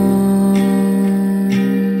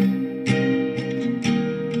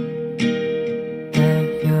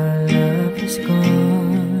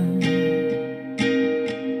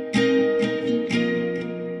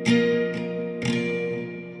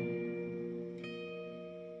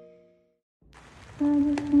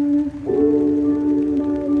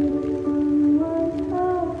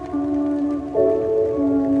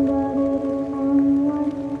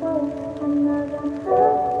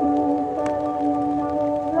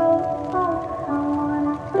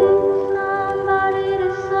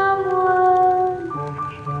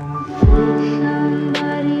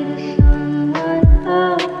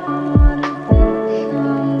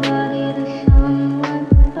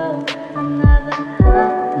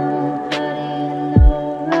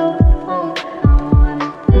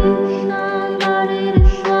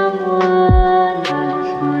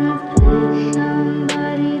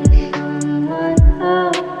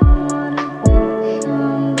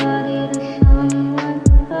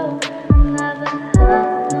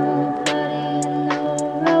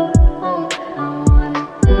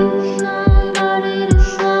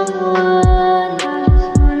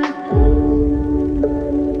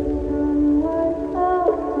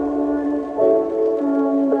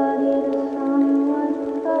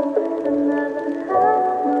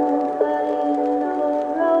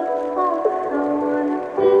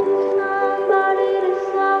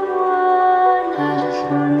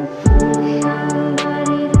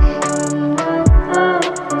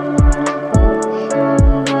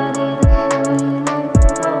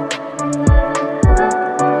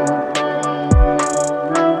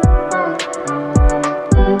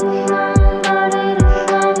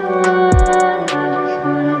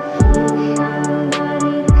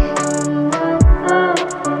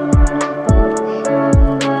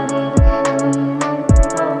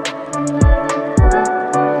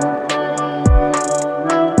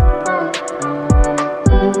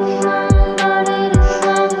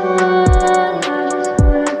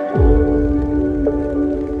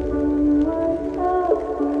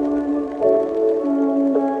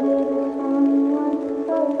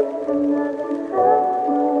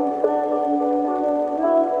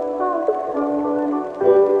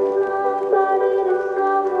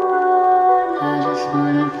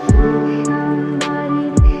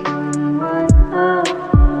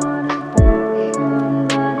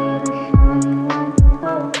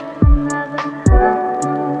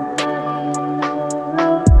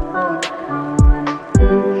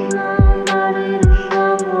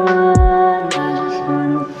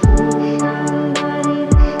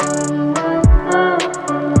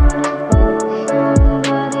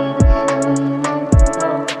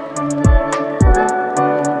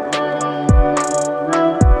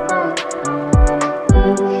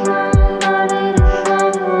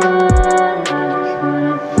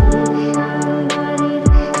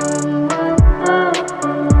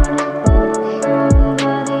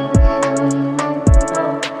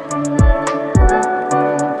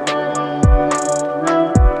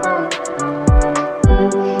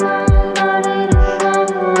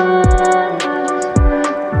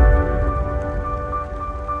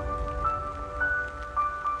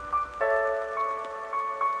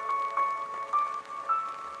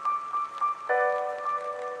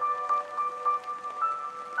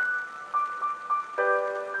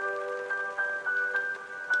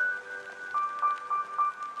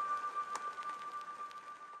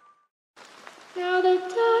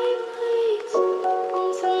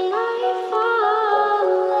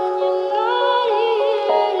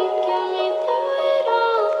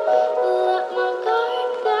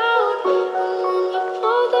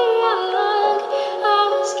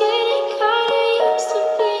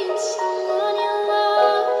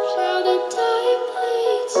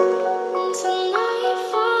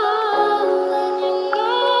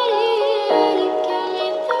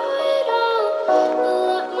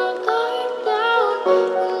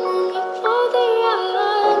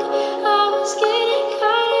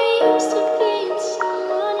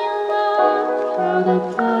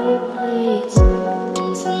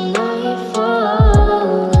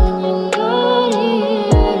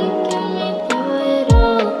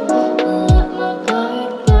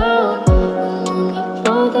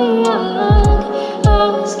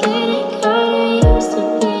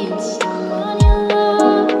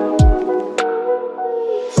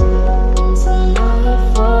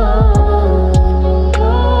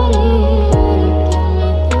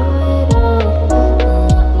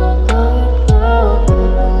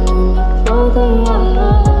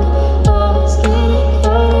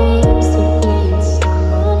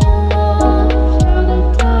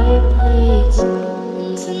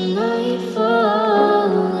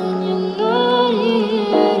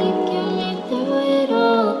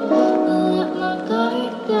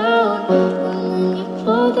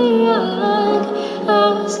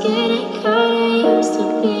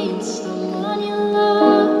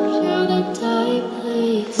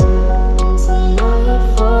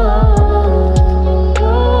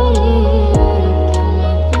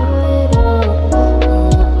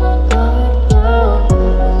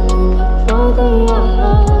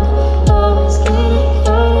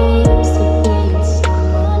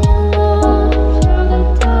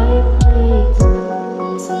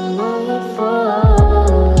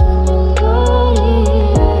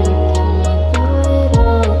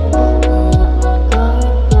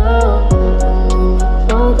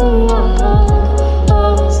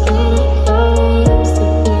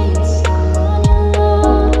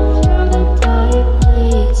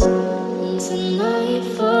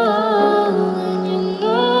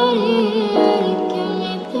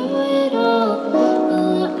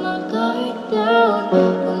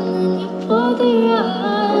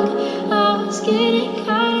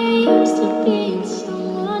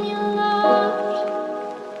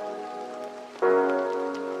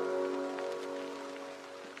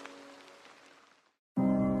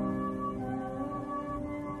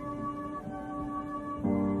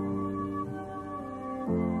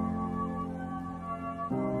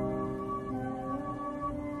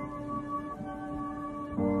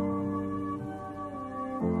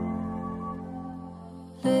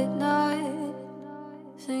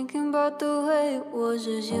 about the way it was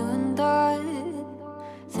as you and I,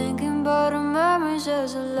 thinking about our memories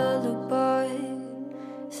as a lullaby,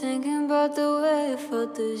 thinking about the way it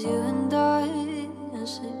felt as you and I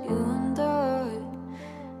said you and I.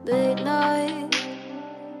 Late night,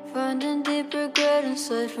 finding deep regret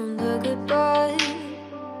inside from the goodbye.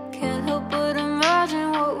 Can't help but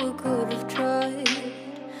imagine what we could have tried,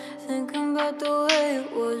 thinking about the way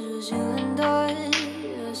it was as you and I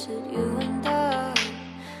said you and I.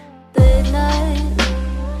 Late night,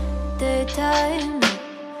 daytime,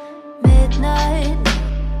 midnight,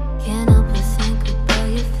 can't help but think about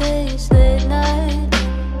your face. Late night,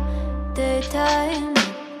 daytime,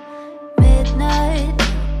 midnight,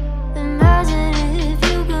 imagine if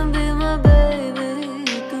you can be my baby.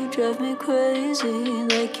 You could drive me crazy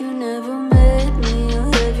like you never made me.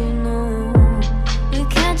 I'll have you know we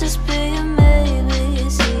can't just be a maybe.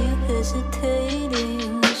 See you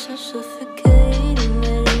hesitating, it's so suffocating,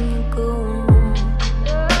 letting you go.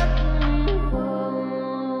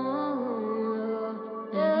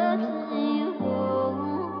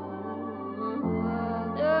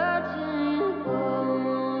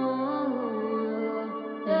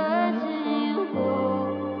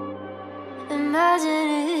 Imagine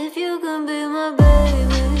if you can be my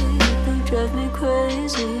baby. You could drive me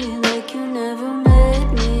crazy like you never made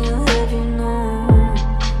me. I'll have you know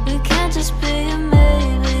we can't just be a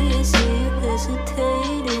maybe. See you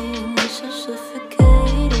hesitating, it's so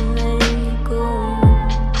suffocating, letting you go.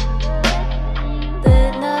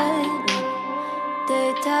 Late night,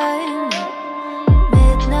 daytime,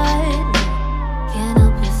 midnight, can't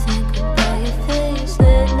help but think about your face.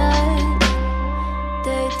 Late night,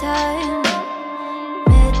 daytime,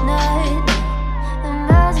 midnight,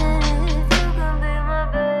 imagine if you can be my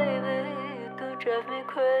baby. You could drive me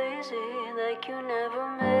crazy like you never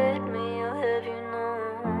made me. I'll have you know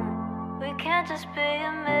we can't just be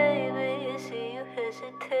a maybe. See you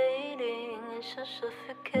hesitating, it's so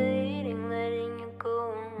suffocating, letting you go.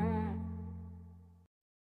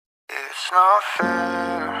 It's not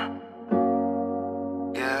fair,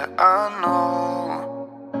 yeah, I know.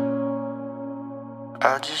 I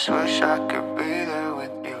just wish I could be there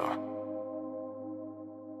with you.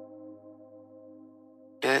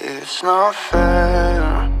 Yeah, it's not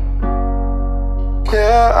fair,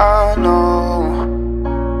 yeah, I know.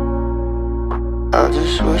 I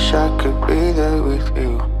just wish I could be there with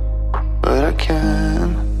you, but I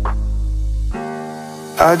can't.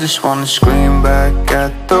 I just wanna scream back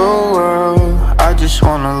at the world. I just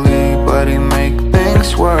wanna leave, but he make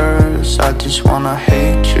things worse. I just wanna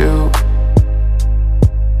hate you,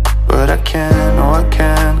 but I can't, no I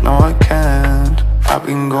can't, no I can't. I've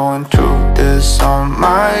been going through this on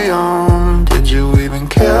my own. Did you even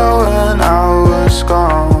care when I was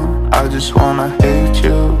gone? I just wanna hate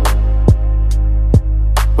you,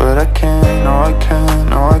 but I can't, no I can't,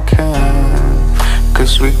 no I can't.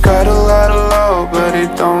 Cause we got a lot of love, but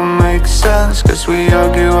it don't make sense. Cause we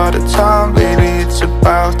argue all the time, baby, it's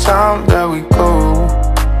about time that we go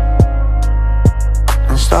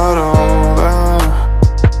and start over.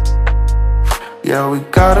 Yeah, we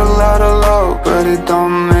got a lot of love, but it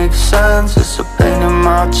don't make sense. It's a pain in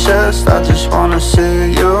my chest, I just wanna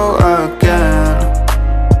see you again.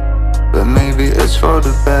 But maybe it's for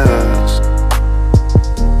the best.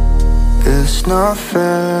 It's not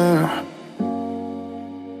fair,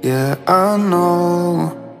 yeah, I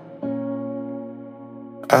know.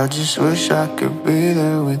 I just wish I could be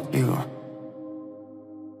there with you.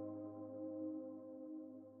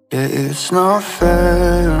 Yeah, it's not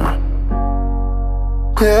fair,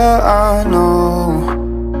 yeah, I know.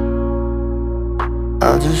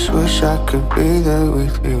 I just wish I could be there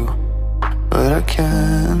with you, but I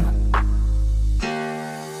can't.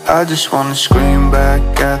 I just wanna scream back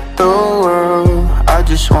at the world. I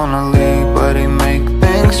just wanna leave, but he make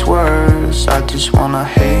things worse. I just wanna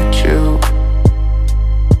hate you,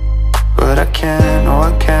 but I can't, no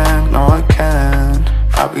I can't, no I can't.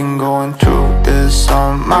 I've been going through this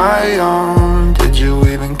on my own. Did you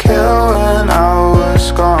even care when I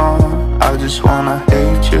was gone? I just wanna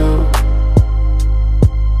hate you,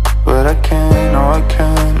 but I can't, no I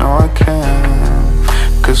can't, no I can't.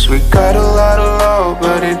 Cause we got a lot of love,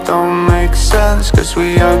 but it don't make sense. Cause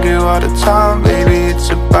we argue all the time, baby, it's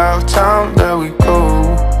about time that we go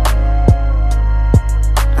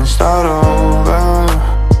and start over.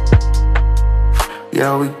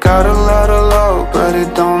 Yeah, we got a lot of love, but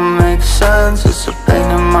it don't make sense. It's a pain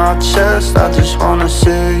in my chest, I just wanna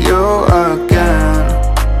see you again.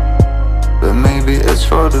 But maybe it's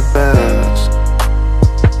for the best.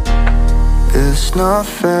 It's not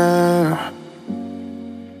fair,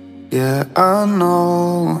 yeah, I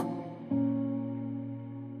know.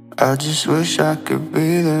 I just wish I could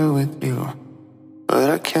be there with you,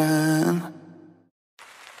 but I can't.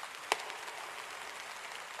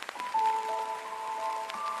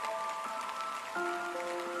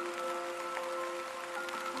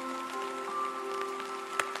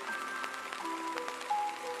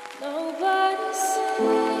 Nobody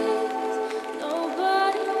sees,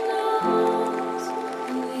 nobody knows.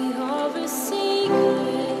 We are a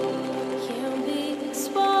secret, can't be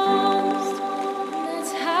exposed.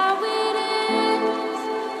 That's how it is,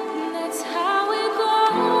 that's how it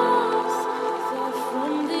goes. Far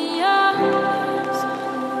from the others,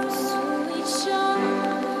 close to each other.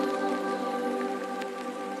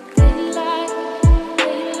 Daylight,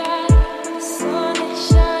 daylight, the sun is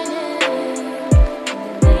shining.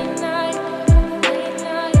 Late night,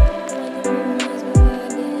 when the moon is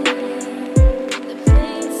burning. The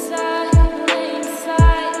plain sight,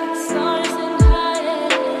 stars and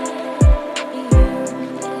hiding.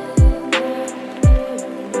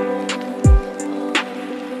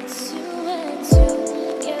 You and two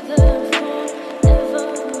together forever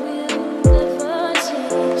will never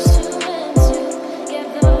change. Two and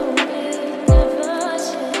together will never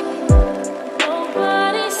change.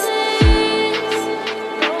 Nobody sees,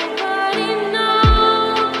 nobody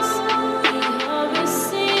knows. We are a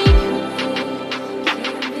secret,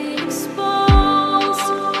 can't be exposed.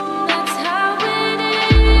 That's how it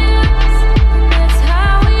is, that's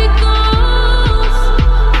how it goes.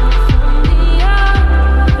 From the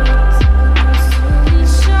others, close to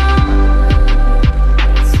each other.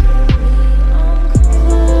 It's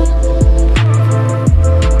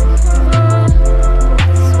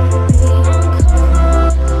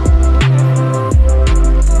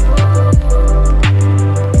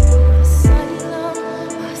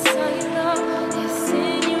asylum is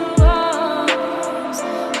in your arms.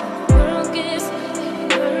 The world gives you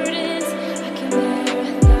burdens I can bear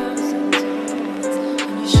 1,000 times.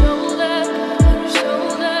 On your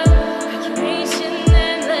shoulder, I can reach an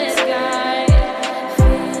endless sky.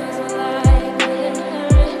 Feels like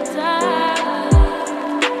paradise.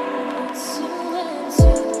 Two and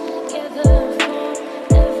together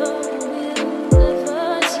forever will never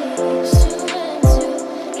change. Two and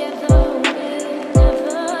together will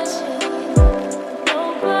never change.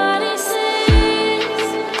 Nobody sees,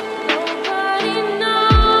 nobody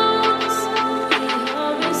knows. We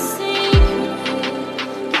are a secret,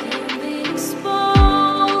 can't be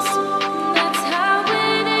exposed. That's how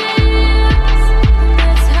it is,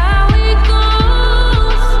 that's how it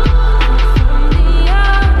goes. From the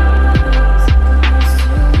others, close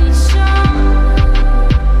to each other.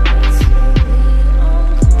 It's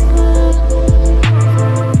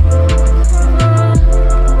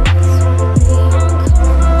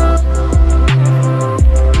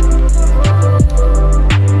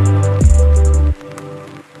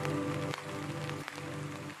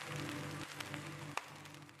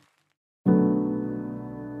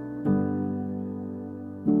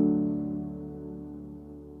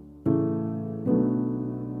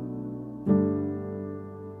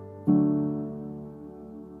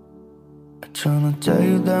Tryna tell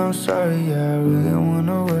you that I'm sorry, yeah, I really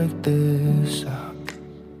wanna work this out.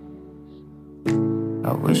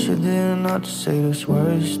 I wish I didn't have to say those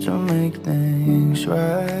words to make things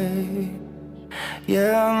right.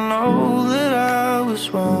 Yeah, I know that I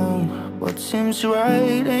was wrong. What seems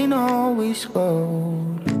right ain't always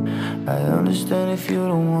gold. I understand if you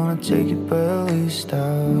don't wanna take it, but at least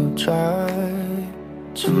I'll try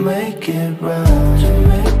to make it right, to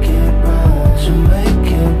make it right, to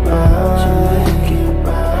make it right, to make it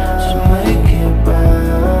right, to make it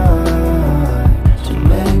right, to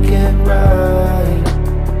make it right.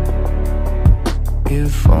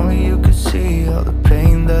 If only you could see all the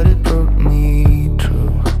pain that it broke me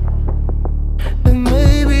through, then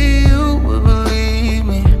maybe you would believe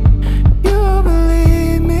me, you would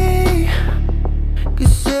believe me.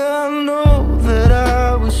 'Cause yeah, I know that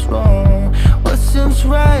I was wrong. What seems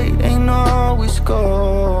right ain't always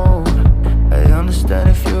gold. I understand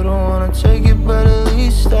if you don't wanna take it, but at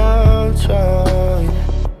least I'll try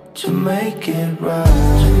to make it right,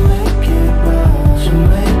 to make it right, to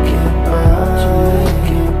make it right, to make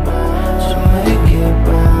it right, to make it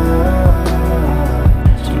right,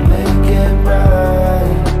 to make it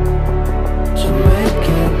right, to make it right, to make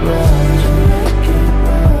it right,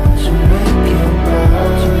 to make it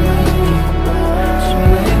right, to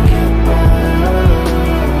make it right,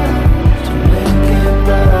 to make it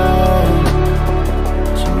right,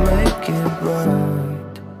 to make it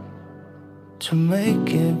right, to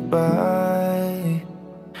make it right, to make it right,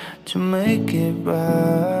 to make it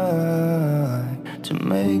right, to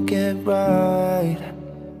make it right.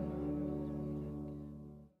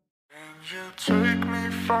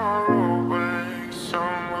 far away,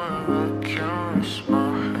 somewhere I can rest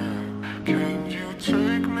my hand. Can you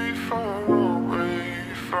take me far away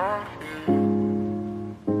from here?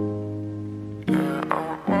 Yeah, I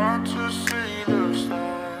want to see the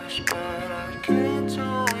stars, but I can't do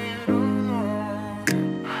it alone.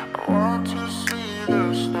 I want to see the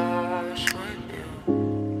stars with you.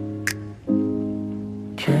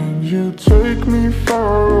 Can you take me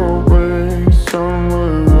far away,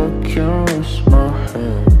 somewhere I can rest my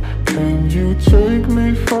head? Can you take me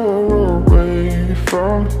far away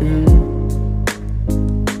from here?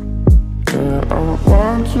 Yeah, I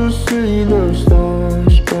want to see the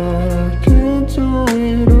stars, but I can't do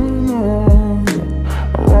it alone.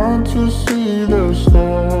 I want to see the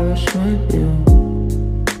stars with you.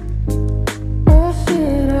 I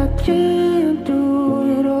said I can't do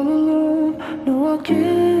it all alone. No, I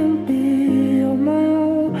can't be on my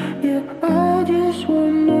own. Yeah, I just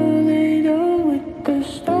wanna lay down with the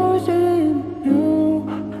stars and you.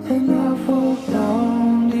 And I fall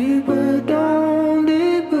down deeper,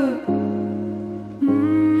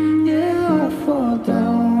 yeah, I fall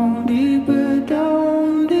down deeper,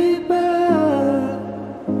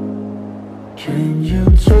 Can you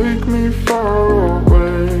take me far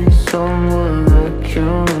away, somewhere I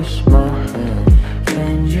can rest my head?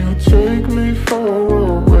 Can you take me far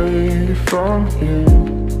away from here?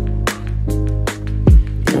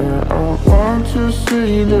 Yeah, I want to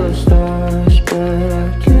see the stars, but I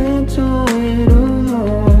can't do it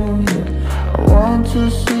alone. Yeah, I want to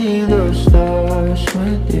see the stars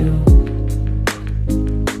with you.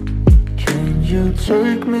 Can you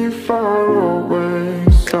take me far away,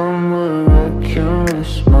 somewhere I can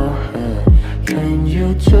rest my head? Can you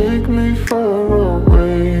take me far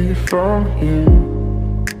away from here?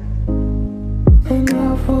 And I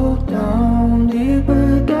fall down deeper,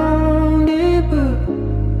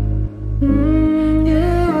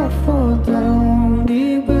 yeah, I fall down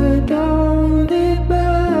deeper,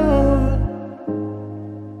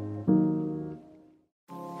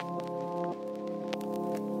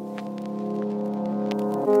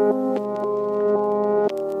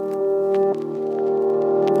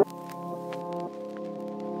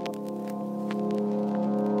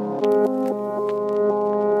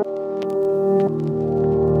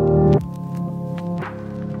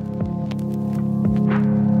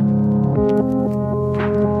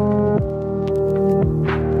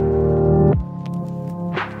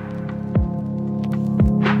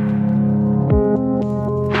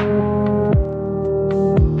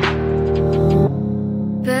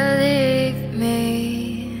 Believe me,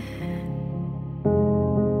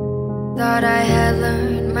 thought I had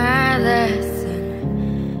learned my lesson.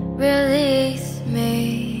 Release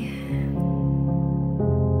me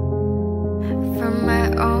from my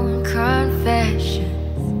own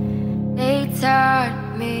confessions. They taught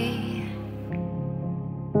me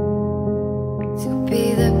to be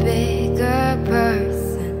the bigger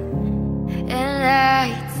person,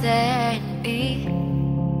 enlighten me.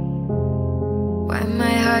 Why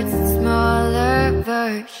my heart's a smaller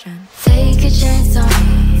version. Take a chance on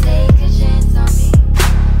me. Take a chance on me.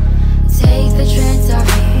 Take the chance on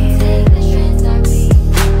me. Take the chance on me.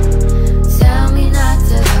 Tell me not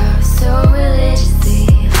to love so religiously.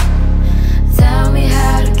 Tell me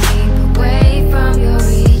how to keep away from your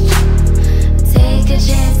reach. Take a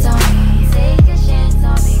chance on me. Take a chance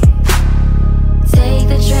on me. Take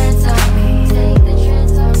the chance on me. Take the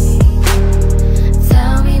chance on me.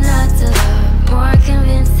 Tell me not to love more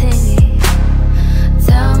convincingly.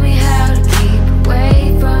 Tell me how to keep away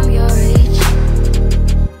from your reach.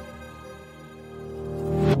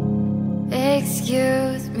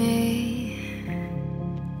 Excuse me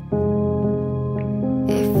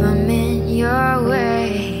if I'm in your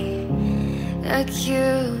way.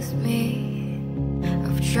 Accuse me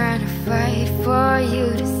of trying to fight for you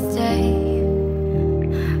to stay.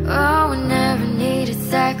 Oh, I never needed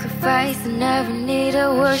sacrifice, I never needed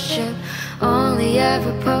worship. Only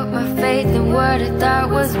ever put my faith in what I thought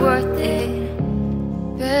was worth it.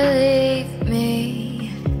 Believe me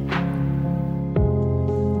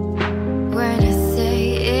when I say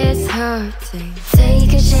it's hurting.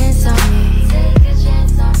 Take a chance on me. Take a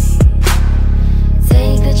chance on me.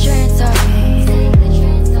 Take the chance on me. Take the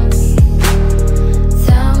chance on me.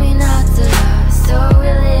 Tell me not to love so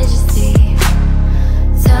religiously.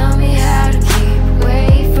 Tell me how to keep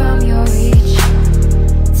away from your reach.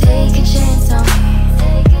 Take a chance on me.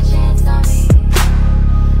 Take a chance on me.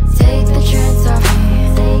 Take the chance on me.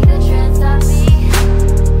 Take the chance on me.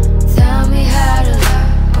 Tell me how to love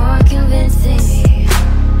more convincingly.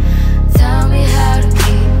 Tell me how to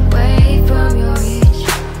keep away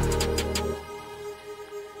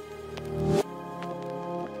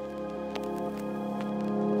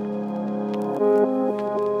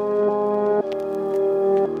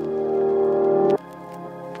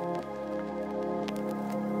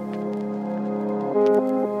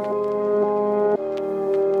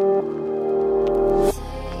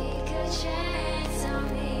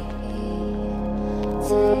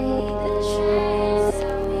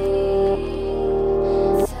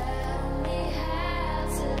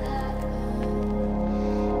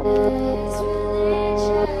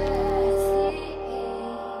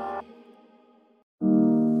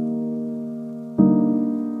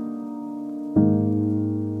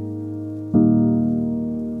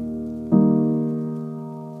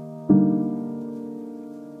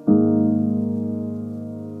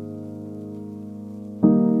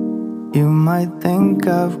think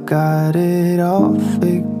I've got it all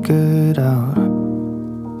figured out,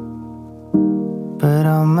 but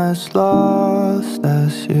I'm as lost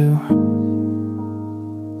as you.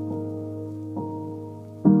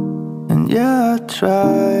 And yeah, I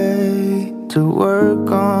try to work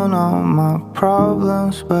on all my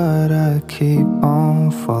problems, but I keep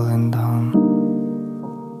on falling down.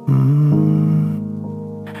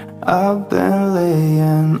 I've been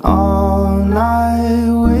laying all night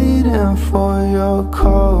waiting for your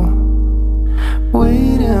call,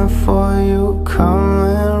 waiting for you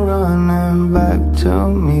coming running back to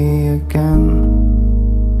me again.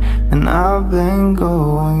 And I've been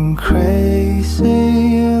going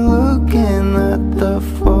crazy looking at the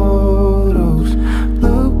photos,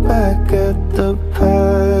 look back at the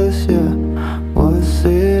past, yeah. Was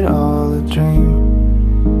it all a dream?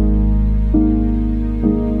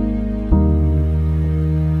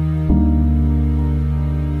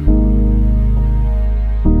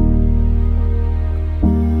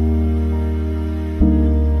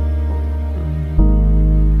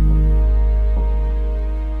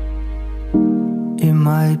 It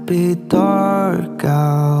might be dark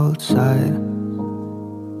outside,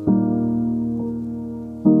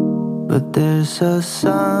 but there's a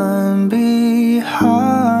sun behind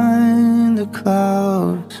the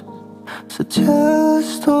clouds. So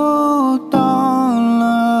just hold on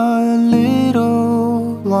a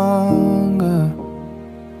little longer.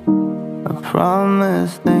 I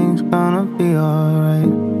promise things gonna be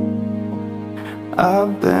alright.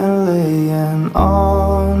 I've been laying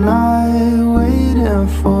all night waiting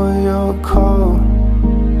for your call,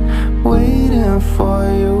 waiting for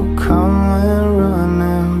you coming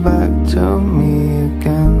running back to me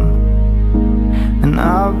again. And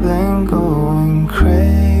I've been going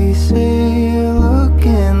crazy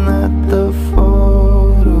looking at the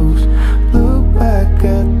photos, look back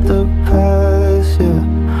at the past, yeah.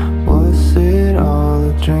 Was it all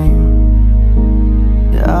a dream?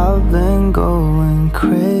 Yeah, I've been going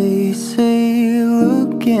crazy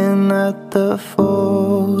looking at the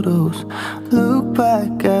photos, look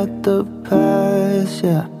back at the past,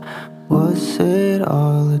 yeah. Was it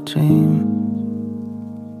all a dream?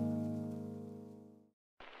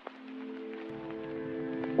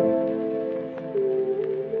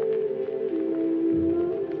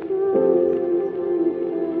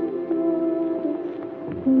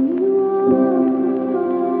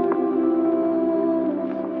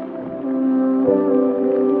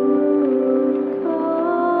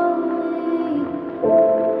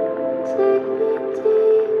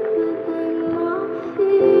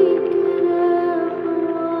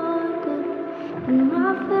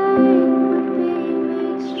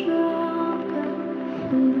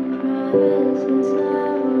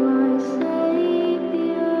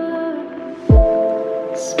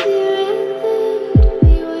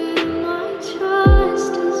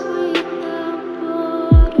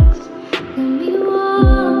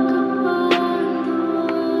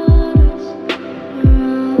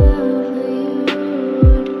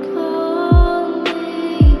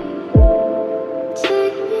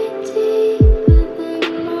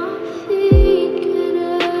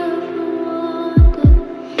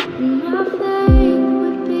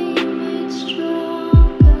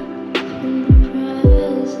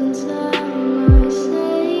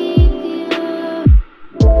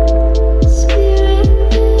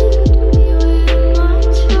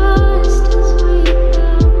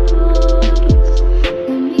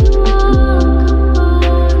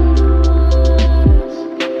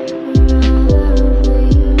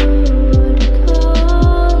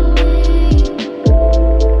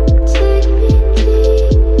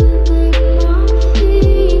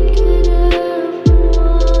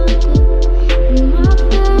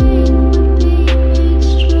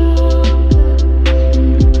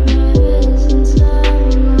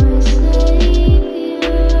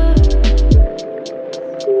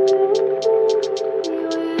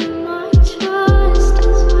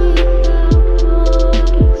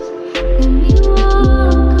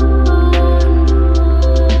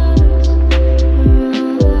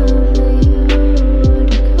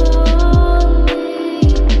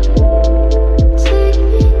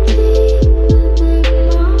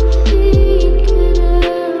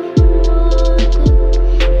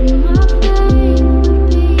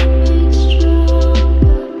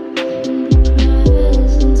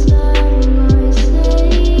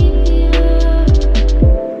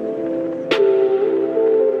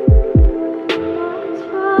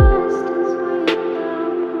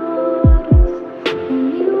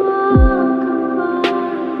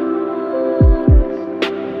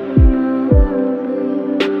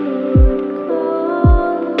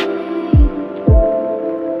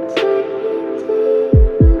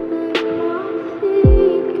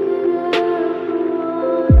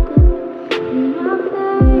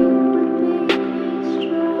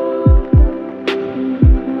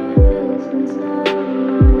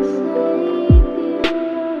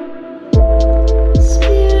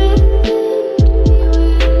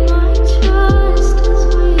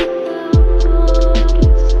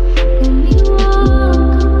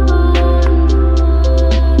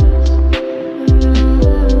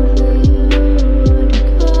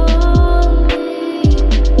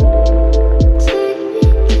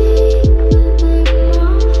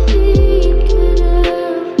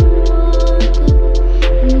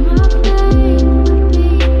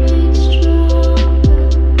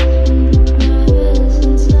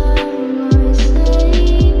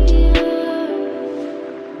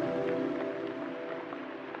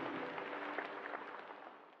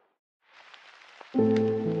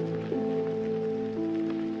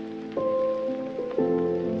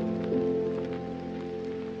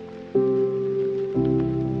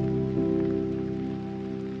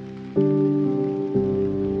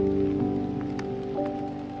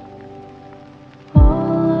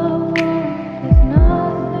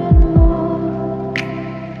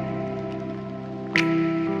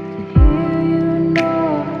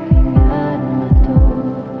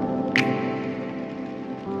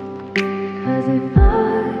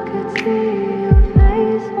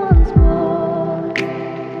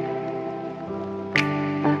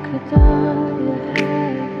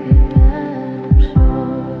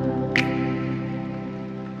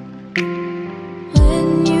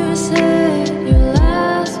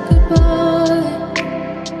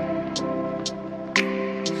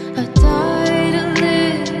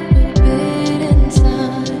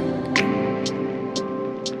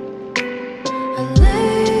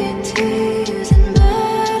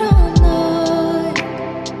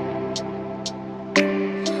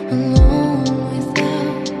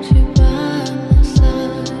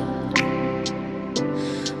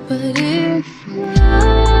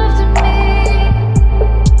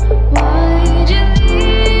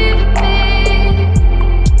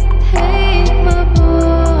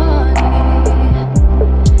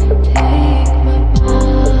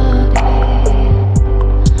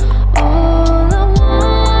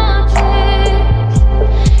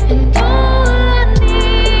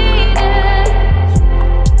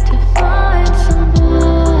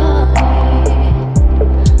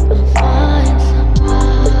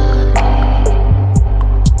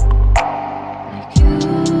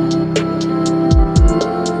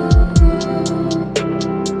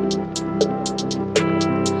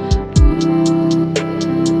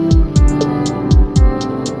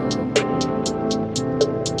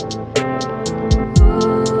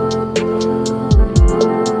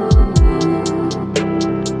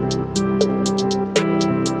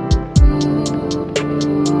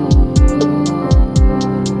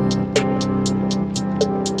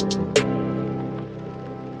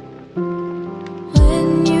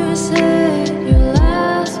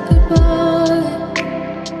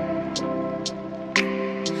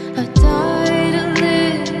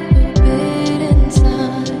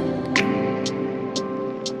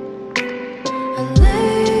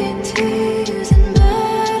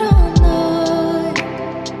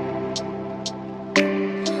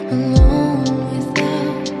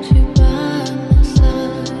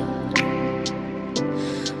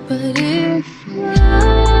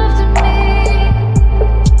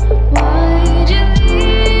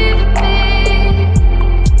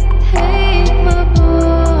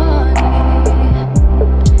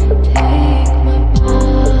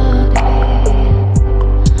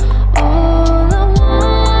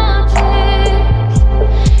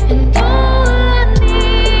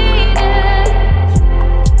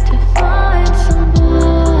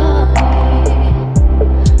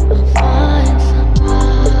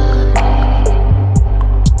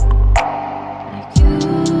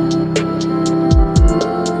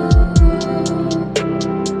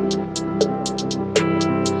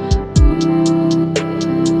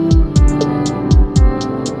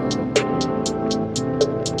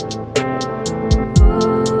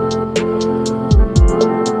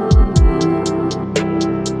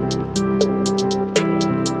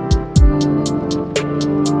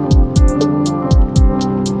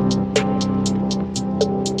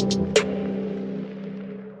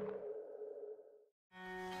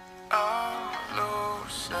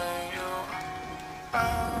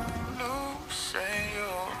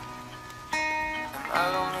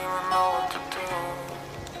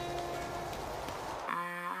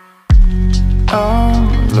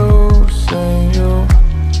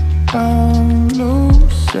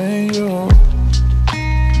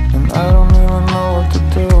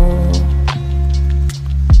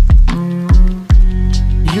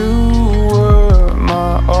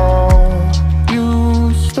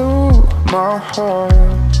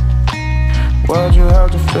 Why'd you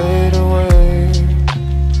have to fade away?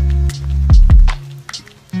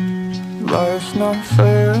 Life's not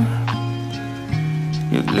fair,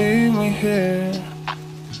 you leave me here.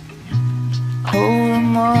 Who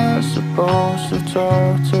am I supposed to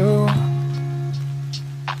talk to?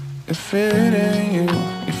 If it ain't you,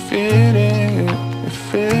 if it ain't you,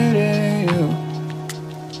 if it ain't you.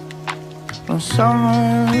 No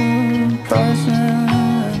summer passing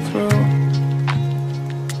through,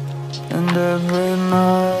 and every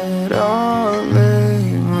night I'll lay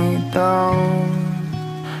me down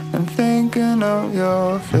and thinking of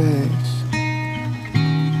your face,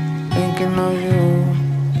 thinking of you.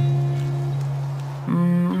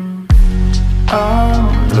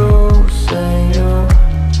 I'm losing you,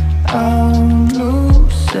 I'm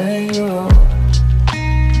losing you,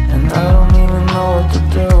 and I don't even know what to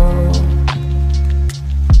do.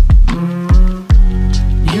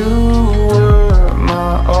 You were my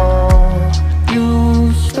all, you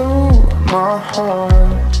stole my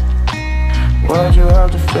heart. Why'd you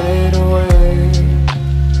have to fade away?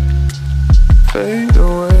 Fade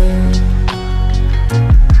away.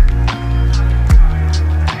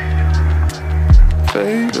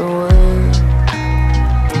 Fade away.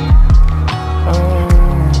 Oh.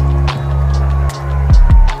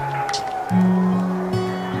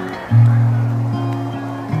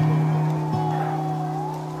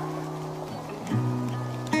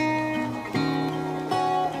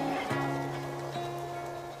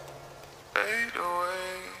 Fade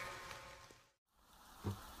away.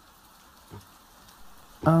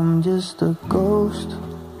 I'm just a ghost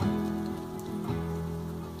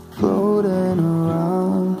floating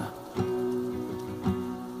around.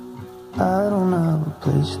 I don't have a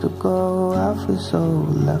place to go. I feel so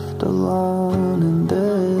left alone in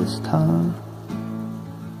this town.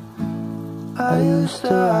 I used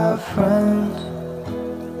to have friends,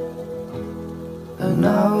 and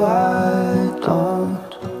now I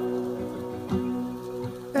don't.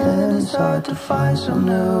 And it's hard to find some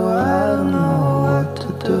new. I don't know what to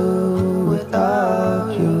do without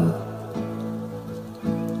you.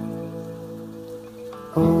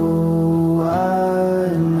 Oh,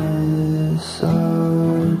 I miss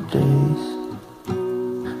our days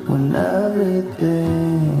when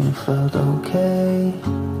everything felt okay,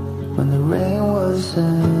 when the rain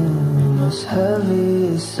wasn't as heavy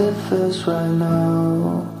as it feels right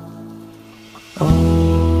now.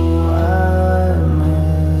 Oh, I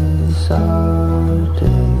miss our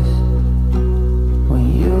days when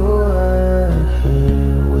you were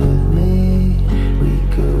here with me. We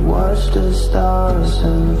could watch the stars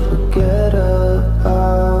and forget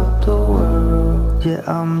about the world. Yeah,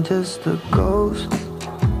 I'm just a ghost,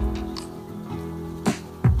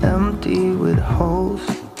 empty with holes,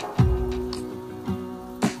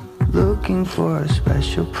 looking for a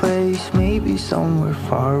special place, maybe somewhere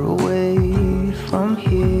far away from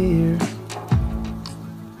here.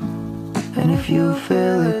 And if you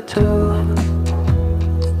feel it too,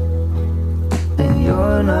 then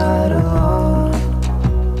you're not alone.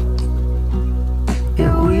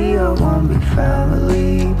 Yeah, we are one big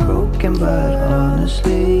family, broken but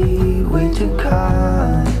honestly way too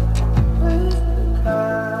kind.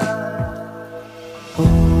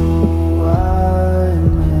 Oh, I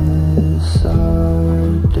miss our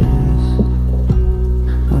days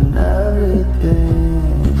when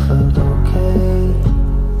everything felt okay,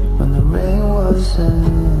 when the rain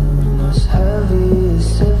wasn't as heavy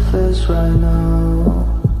as it feels right now.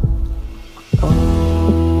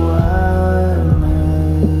 Oh, I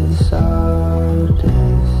miss our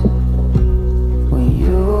days when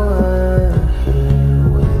you were here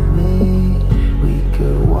with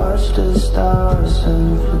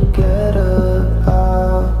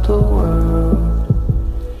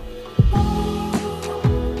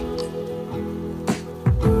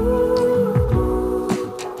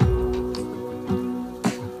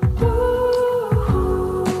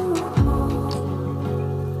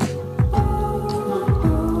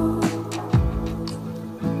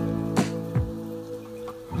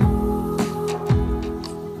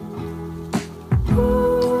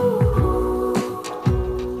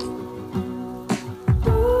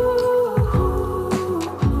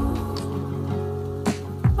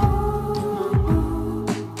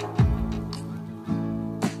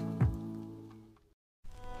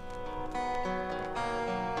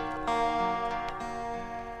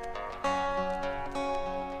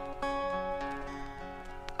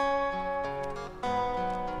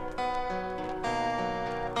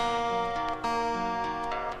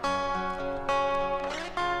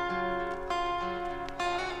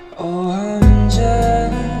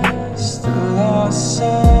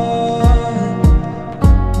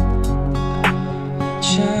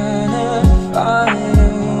trying to find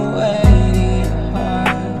a way to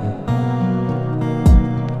hide.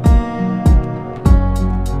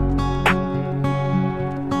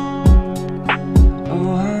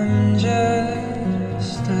 Oh, I'm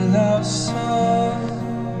just a lost soul,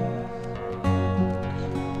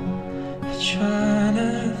 trying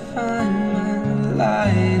to find my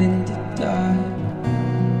light in the dark.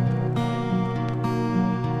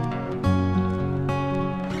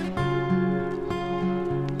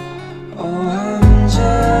 Oh, I'm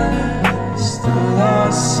just a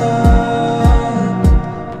lost soul,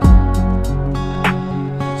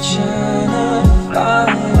 trying to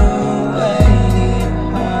find a way to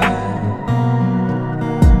hide.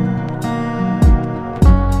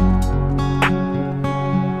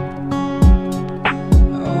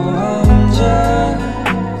 Oh, I'm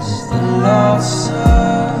just a lost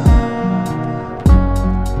soul,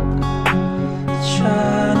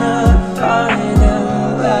 trying to find a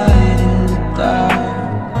light in the dark.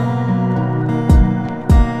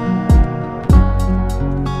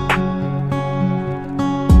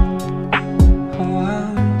 Oh,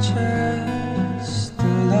 I'm just a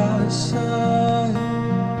lost soul,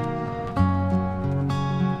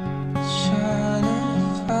 trying to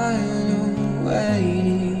find a way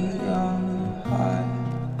to hide.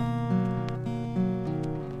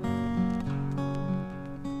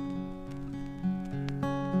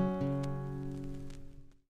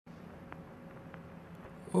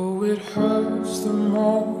 Oh, it hurts the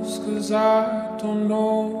most 'cause I don't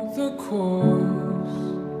know the cause.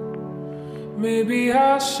 Maybe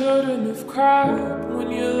I shouldn't have cried when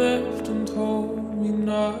you left and told me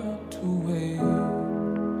not to wait.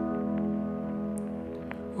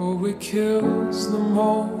 Oh, it kills the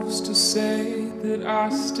most to say that I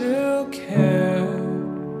still care.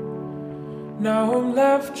 Now I'm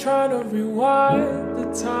left trying to rewind the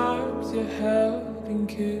times you held and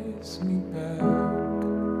kissed me back.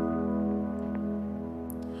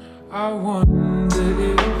 I wonder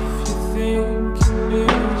if you think you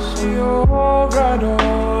miss you're right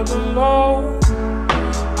all alone.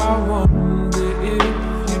 I wonder if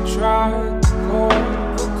you tried to call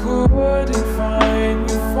but couldn't find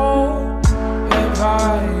your phone. Have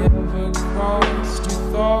I ever crossed your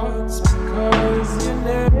thoughts because your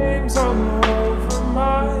name's all over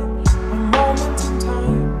mine? A moment in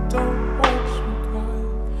time, don't watch me cry.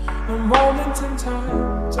 A moment in time,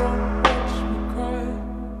 don't watch me cry.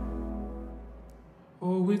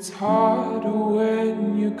 Oh, it's harder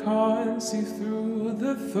when you can't see through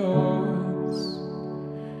the thoughts.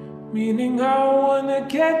 Meaning I wanna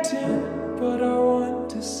get in, but I want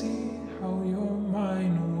to see how your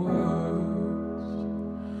mind works.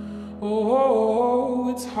 Oh,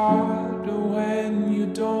 it's harder when you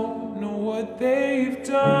don't know what they've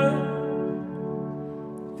done.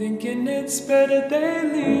 Thinking it's better they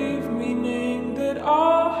leave, meaning that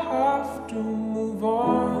I'll have to move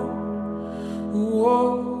on.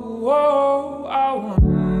 Whoa, whoa, I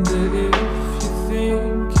wonder if you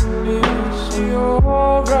think you miss you're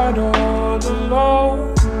right all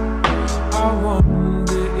alone. I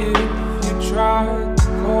wonder if you tried to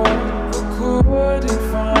call but couldn't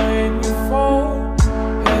find your phone.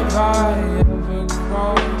 Have I ever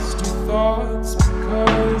crossed your thoughts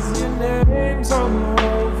because your name's all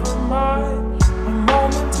over mine? A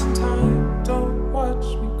moment in time, don't watch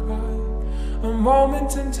me cry. A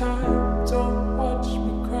moment in time, don't watch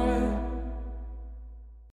me cry.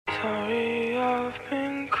 Sorry, I've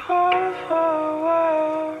been cold for a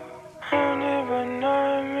while. Haunted by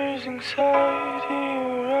nightmares, anxiety,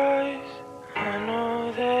 your eyes. I know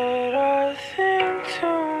that I think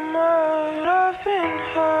too much. I've been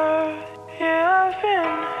hurt, yeah, I've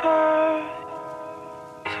been hurt.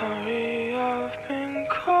 Sorry, I've been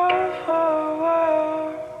cold for a while.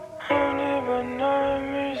 Haunted by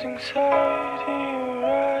nightmares, anxiety, your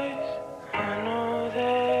eyes. I know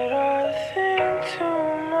that I think too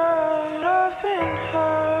much. I've been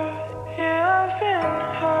hurt, yeah, I've been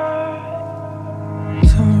hurt.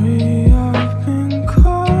 Sorry, I've been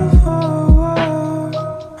cold for a while.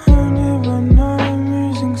 Haunted by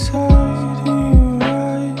nightmares, anxiety, your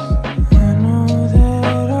eyes. I know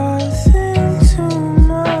that I think too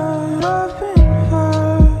much. I've been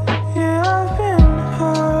hurt, yeah, I've been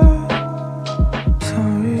hurt.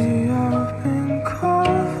 Sorry, I've been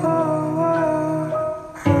cold for a while.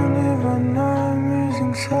 Haunted by nightmares,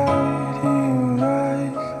 anxiety, your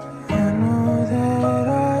eyes. I know that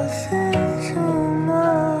I think too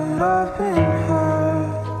much. I've been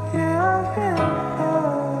hurt, yeah, I've been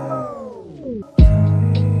hurt.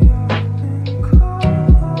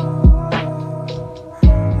 Sorry, I've been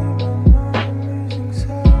cold for a while.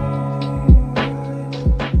 Haunted by nightmares,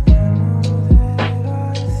 anxiety, your eyes. I know that I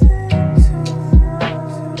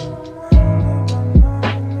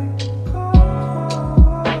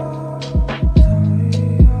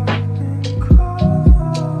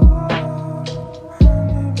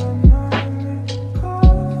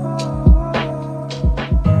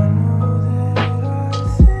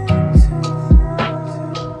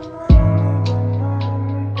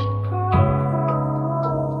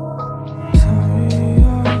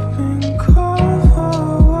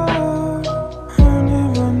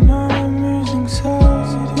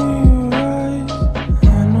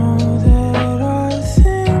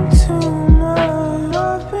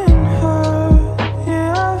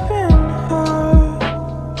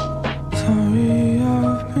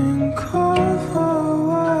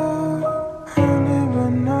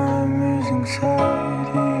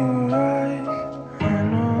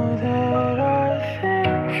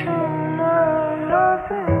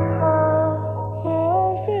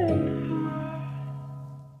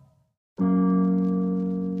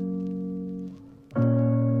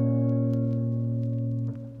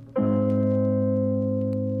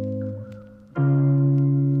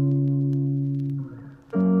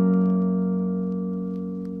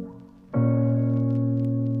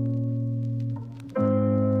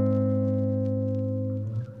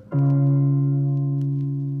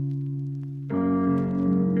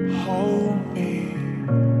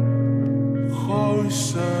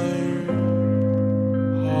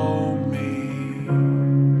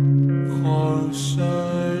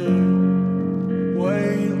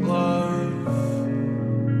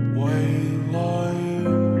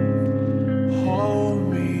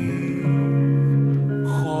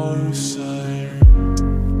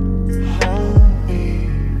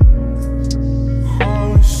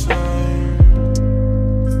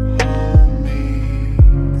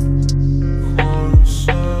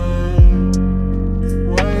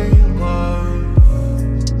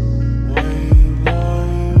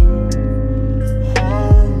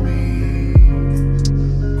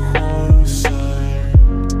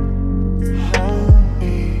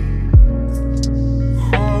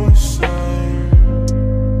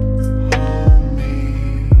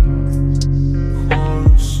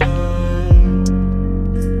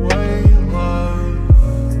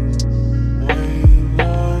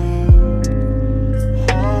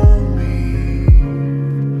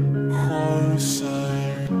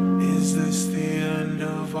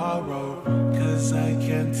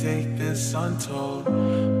untold.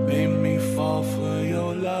 Made me fall for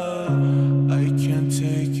your love. I can't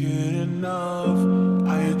take it enough.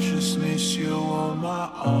 I just miss you on my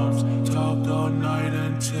arms. Talk all night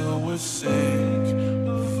until we're sick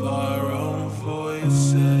of our own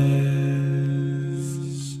voices.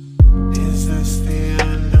 Is this the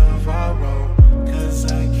end of our road? 'Cause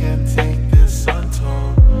I can't take this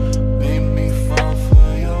untold. Made me fall for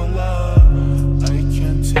your love. I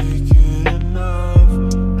can't take it enough.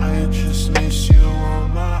 I just miss you on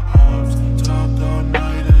my arms. Talk all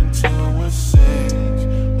night until we're sick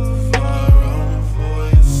of our own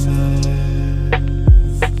voices.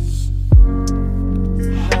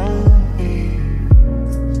 Hold me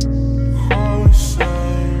closer.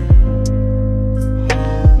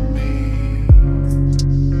 Hold me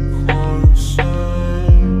closer.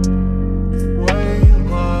 Wait,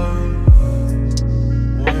 love.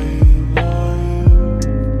 Wait, love.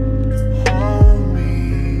 Hold me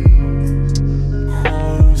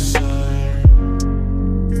closer.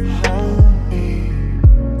 Hold me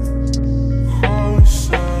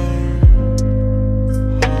closer.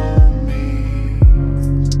 Hold me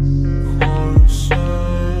closer.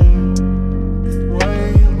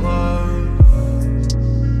 Wait, love.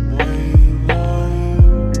 Wait, love.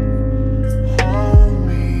 Hold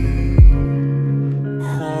me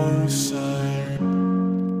closer.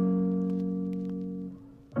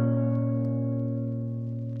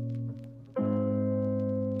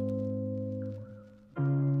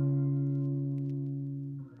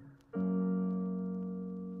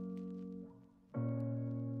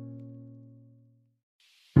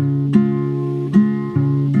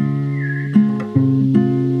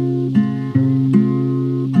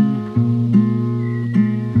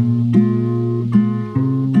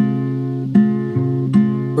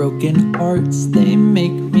 Broken hearts, they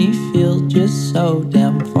make me feel just so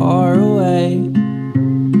damn far away.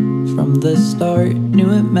 From the start, knew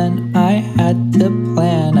it meant I had to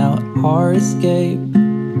plan out our escape.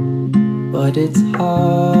 But it's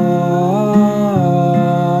hard.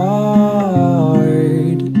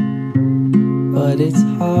 But it's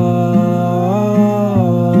hard.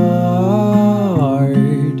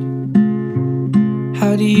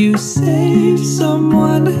 How do you save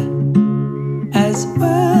someone as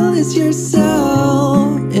well as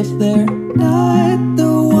yourself if they're not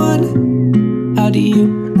the one? How do you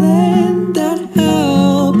lend that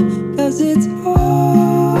help? 'Cause it's hard.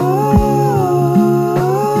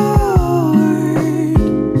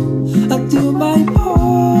 I'll do my part.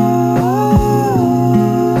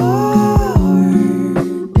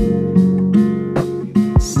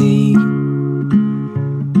 See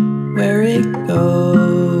where it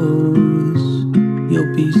goes.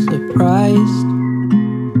 You'll be surprised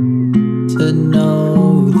to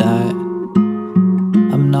know that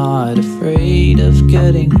I'm not afraid of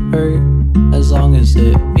getting hurt, as long as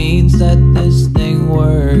it means that this thing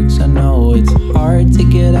works. I know it's hard to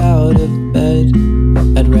get out of bed.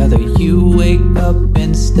 I'd rather you wake up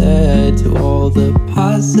instead to all the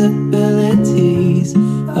possibilities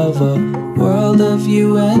of a world of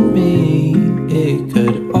you and me. It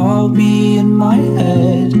could all be in my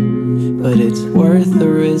head, but it's worth the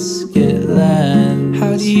risk it lends.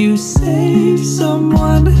 How do you save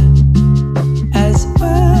someone as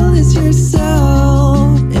well as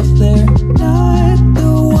yourself if they're not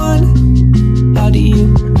the one? How do you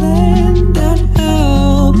lend that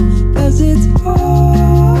help? 'Cause it's hard.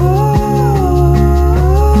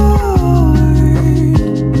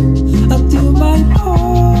 I'll do my part.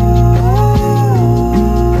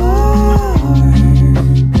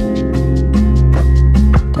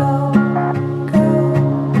 Don't go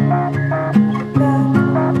back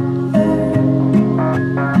there.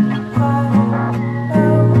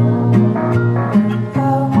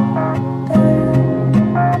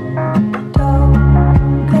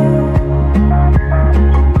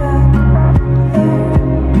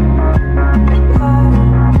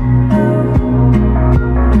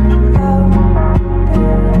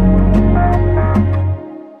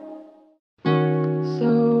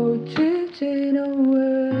 So drifting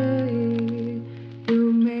away, you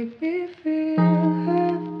make me feel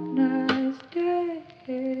have a nice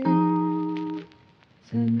day.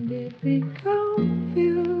 Suddenly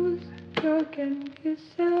confused, how can you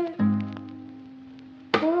say?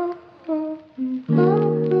 Oh, oh, oh,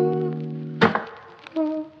 oh,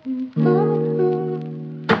 oh, oh.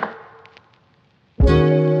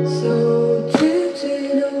 So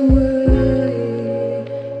drifting away,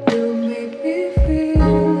 you make me feel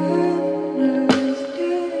have a nice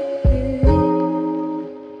day.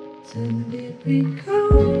 Suddenly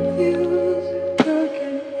confused, how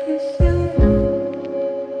can you say?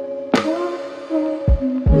 Oh,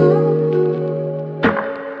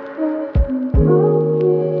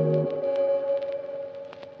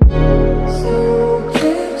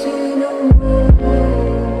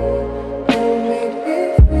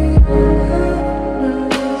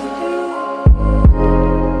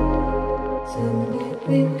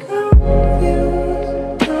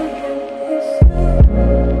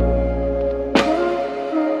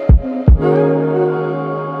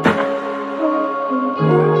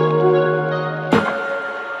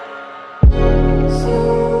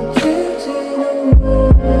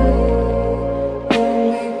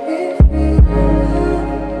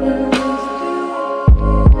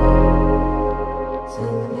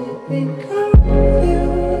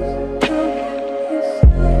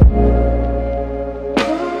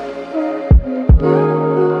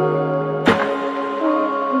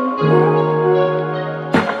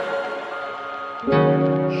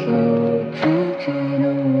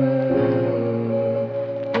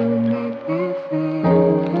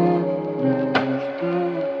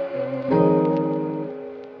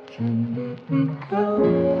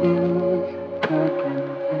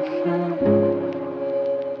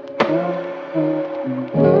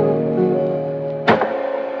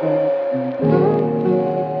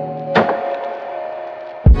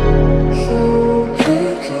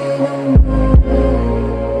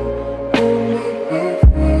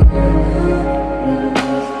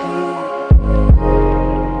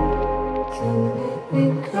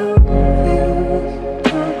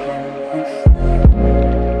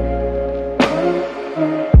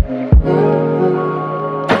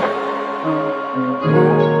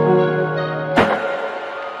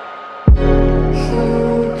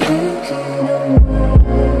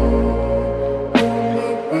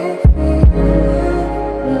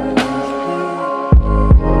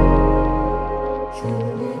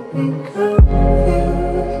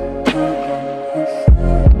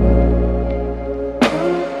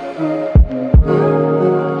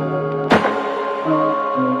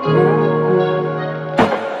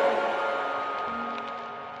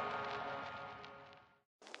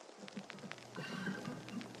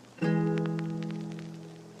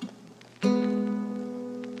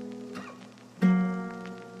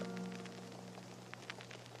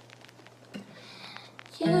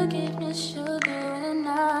 You gave me sugar and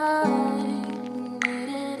I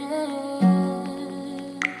needed it.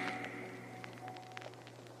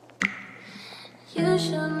 You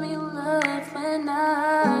showed me love when I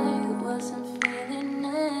wasn't feeling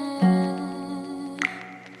it.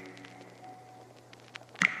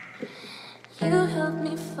 You helped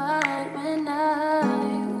me fight when I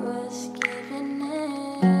was giving in.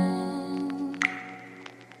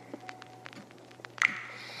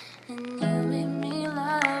 And you made me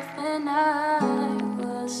laugh when I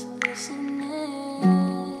was listening.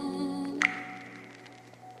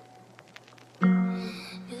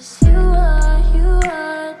 'Cause you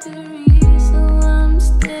are the reason I'm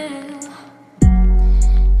still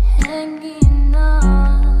hanging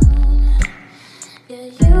on. Yeah,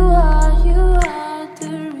 you are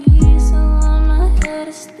the reason why my head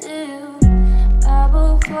is still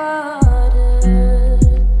above water.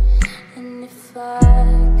 And if I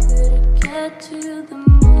could get to the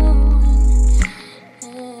moon,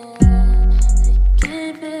 yeah, I'd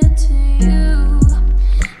give it to you.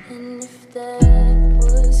 And if that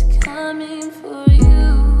was coming for you,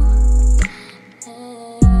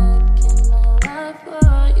 I'd give my life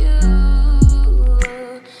for you.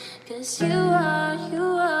 'Cause you are.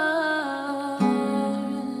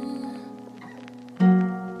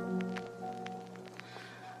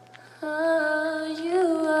 Oh, you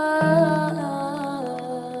are.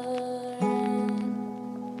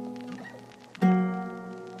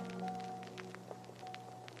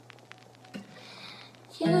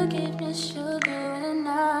 You gave me sugar and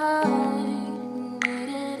I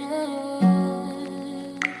needed it.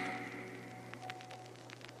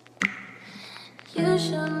 You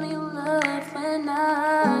showed me love when I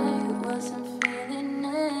wasn't feeling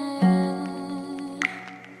it.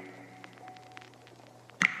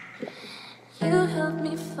 You helped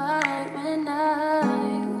me fight when I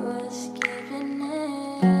was giving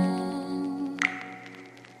in.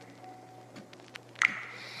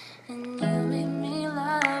 And you made me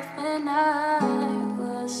laugh when I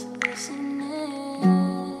was listening.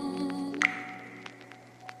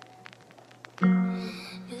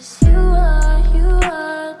 'Cause you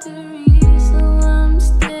are the reason I'm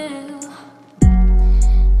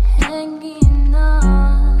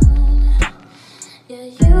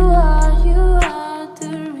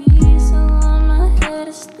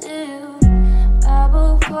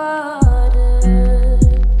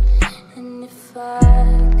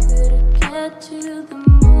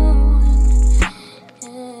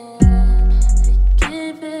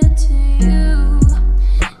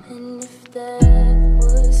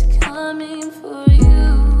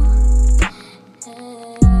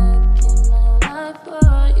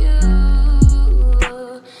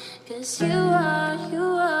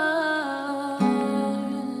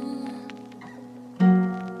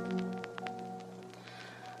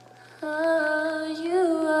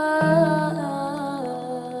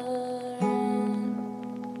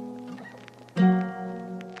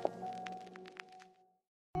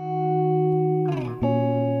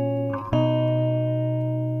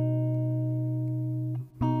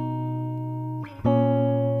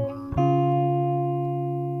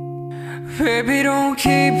Baby, don't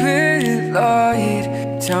keep it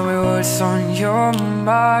light. Tell me what's on your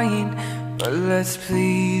mind, but let's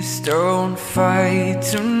please don't fight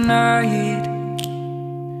tonight.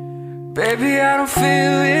 Baby, I don't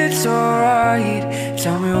feel it's alright.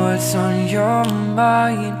 Tell me what's on your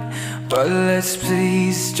mind, but let's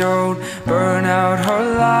please don't burn out our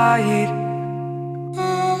light.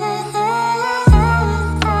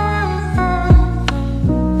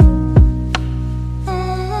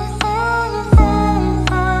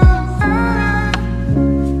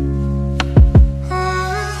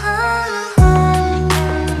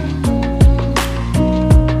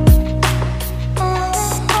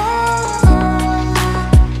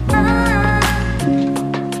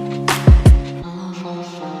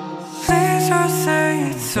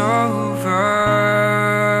 It's over.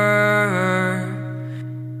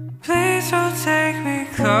 Please don't take me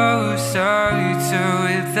closer to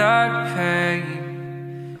without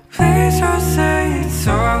pain. Please don't say it's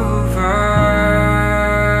over.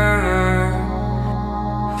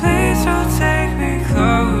 Please don't take me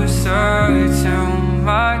closer to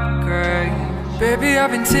my grave. Baby,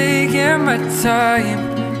 I've been taking my time,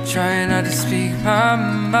 trying not to speak my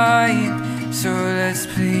mind. So let's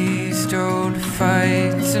please don't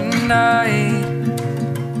fight tonight.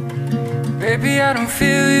 Baby, I don't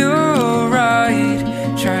feel you're right,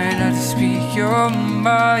 trying not to speak your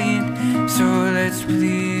mind. So let's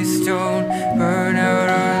please don't burn out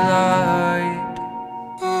our light.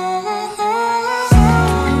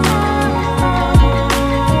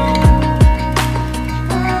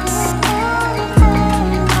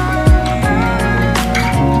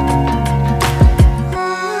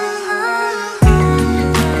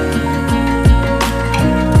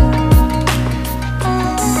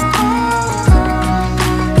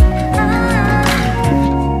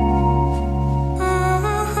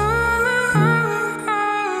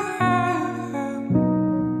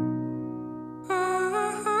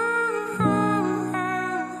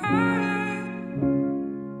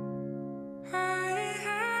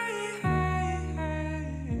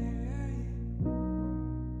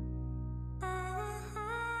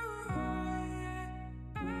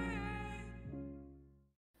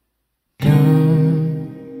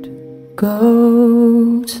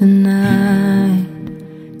 Go tonight,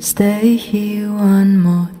 stay here one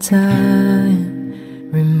more time.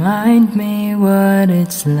 Remind me what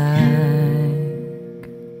it's like,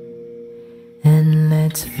 and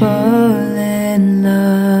let's fall in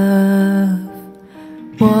love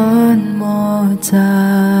one more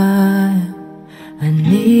time. I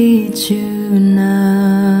need you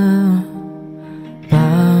now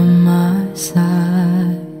by my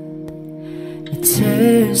side. It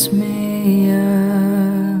tears me up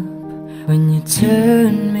when you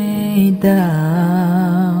turn me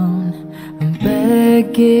down. I'm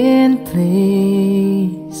begging,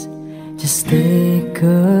 please, just stick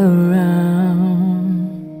around.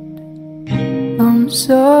 I'm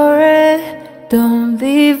sorry, don't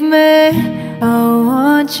leave me. I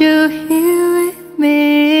want you here with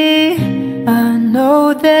me. I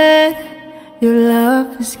know that your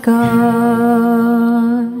love is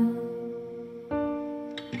gone.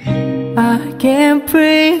 I can't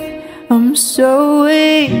breathe, I'm so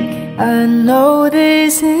weak. I know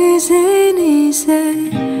this isn't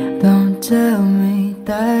easy. Don't tell me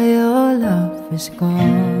that your love is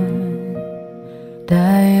gone,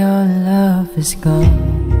 that your love is gone.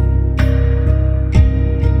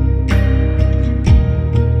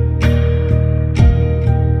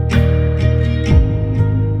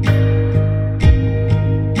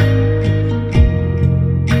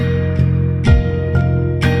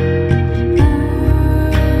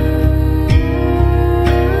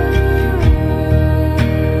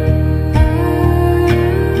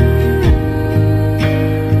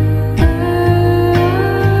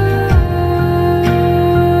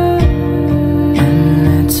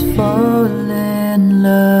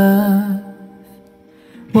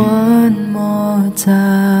 One more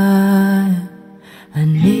time, I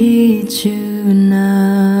need you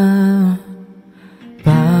now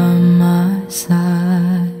by my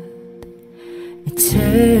side. It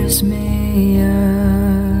tears me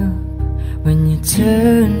up when you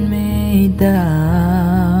turn me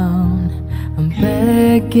down. I'm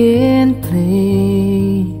begging,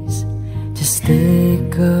 please, just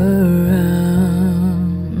stick around.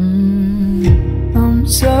 I'm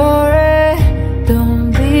sorry,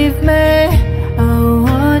 don't leave me. I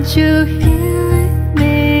want you here with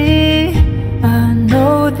me. I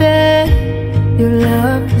know that your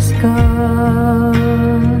love is gone.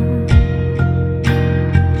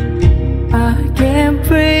 I can't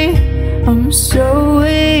breathe, I'm so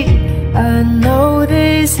weak. I know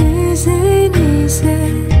this isn't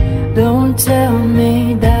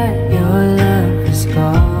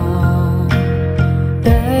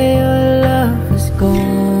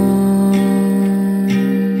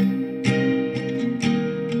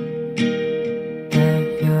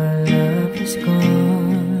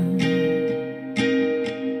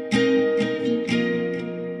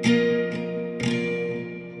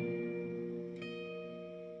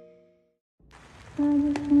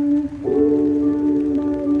Someone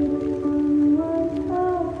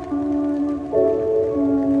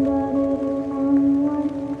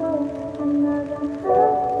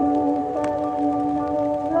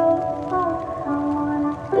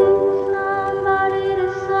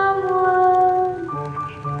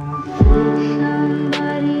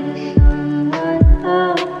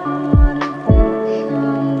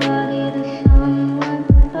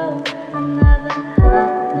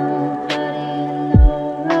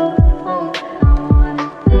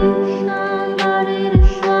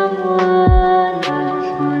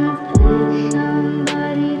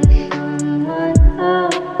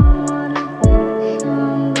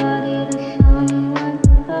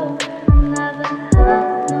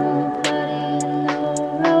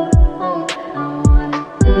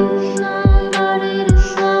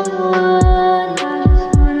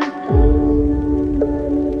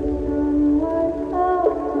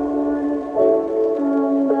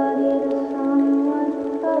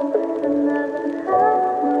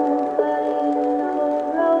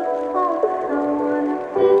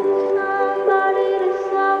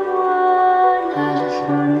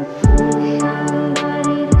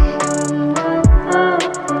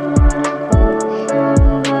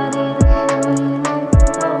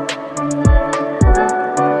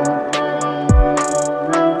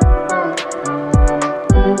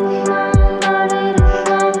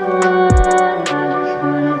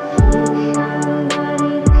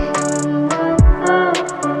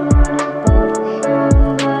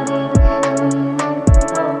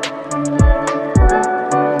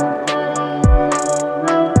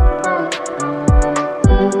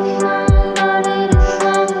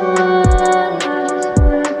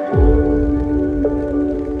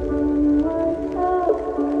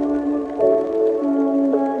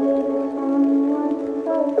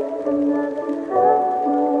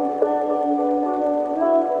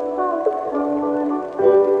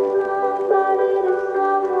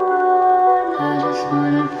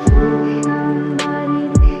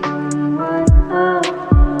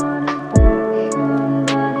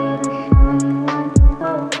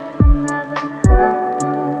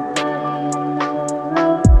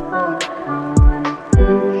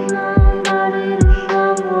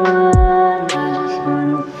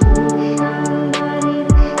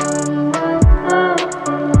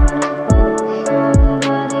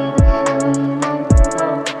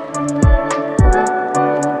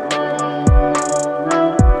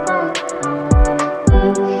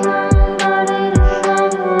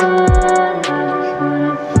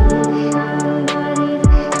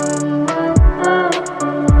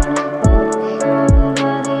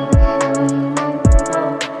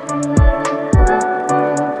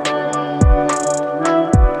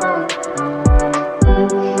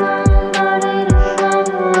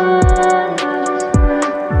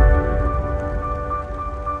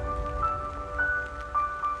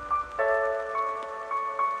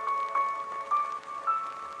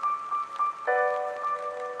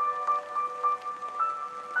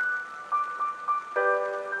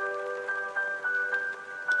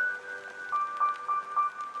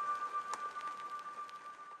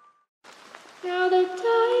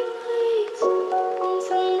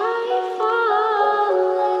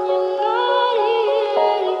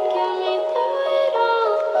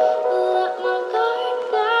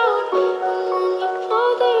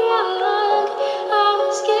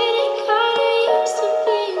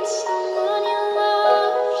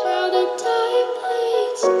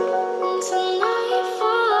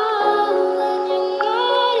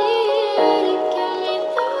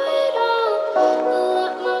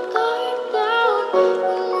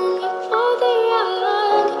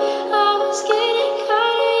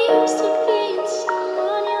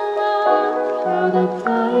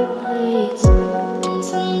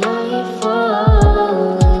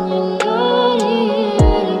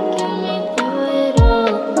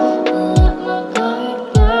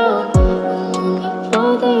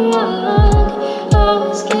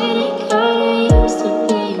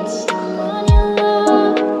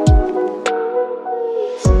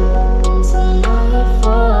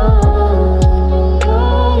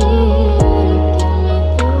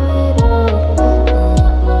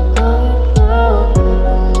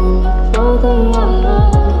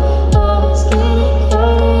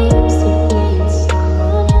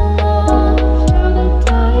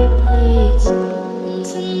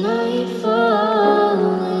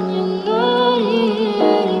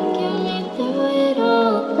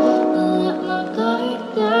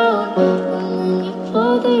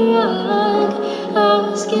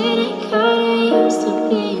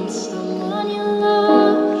you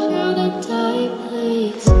love, now the tide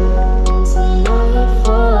plays. Tonight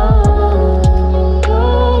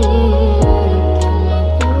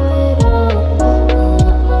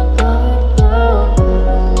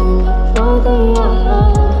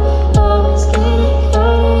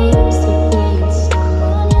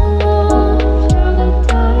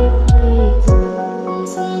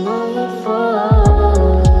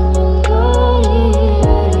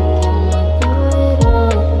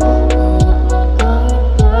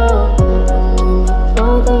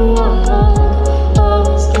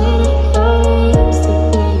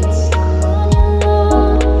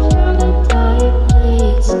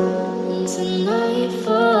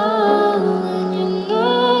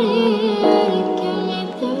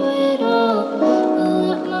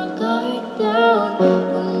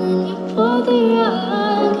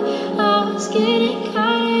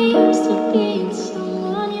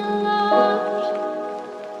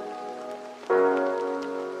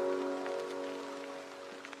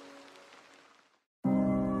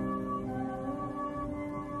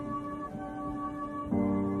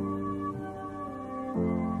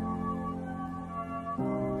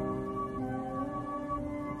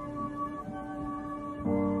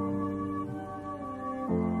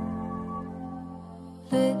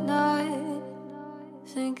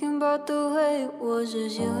Thinking about the way it was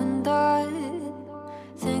as you and I.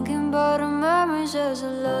 Thinking about our memories as a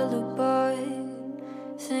lullaby.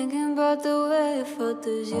 Thinking about the way it felt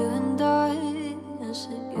as you and I. I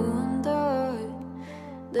said you and I.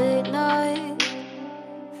 Late night,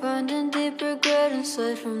 finding deep regret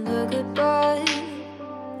inside from the goodbye.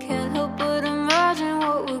 Can't help but imagine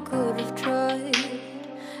what we could have tried.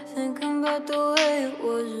 Thinking about the way it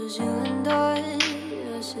was as you and I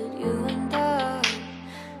said you and I.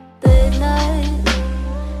 Late night,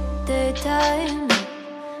 daytime,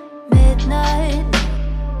 midnight.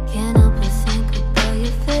 Can't help but think about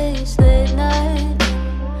your face. Late night,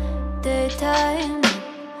 daytime,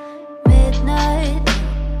 midnight.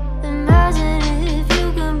 Imagine if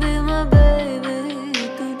you can be my baby. You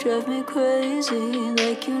could drive me crazy,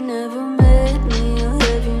 like you never made me. Or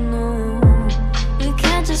have you known? We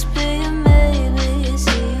can't just be a maybe.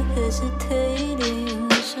 See you hesitating,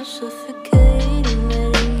 it's so suffocating,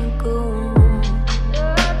 letting you go.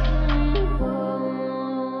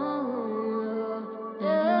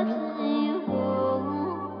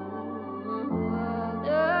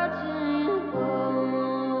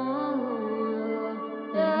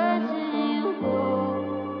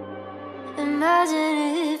 Imagine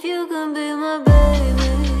if you can be my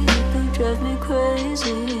baby. You could drive me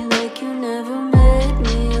crazy, like you never made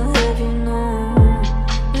me. Or have you known?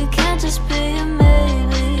 We can't just be a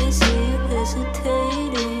maybe. See you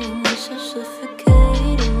hesitating, it's so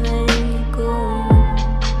suffocating, letting you go.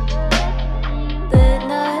 Late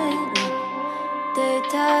night,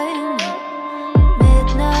 daytime,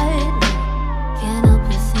 midnight. Can't help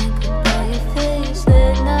but think about your face.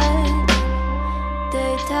 Late night,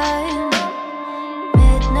 daytime,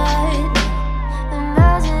 midnight.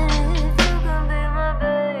 Imagine if you can be my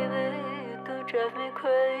baby. You could drive me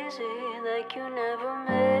crazy, like you never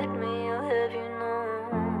made me. Or have you known?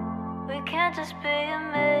 We can't just be a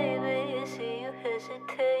maybe. See you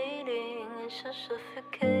hesitating, it's so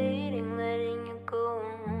suffocating, letting you go.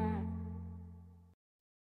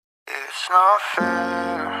 It's not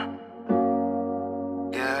fair,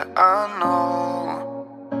 yeah, I know.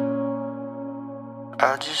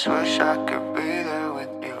 I just wish I could be there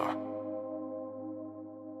with you.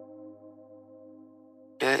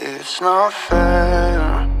 Yeah, it's not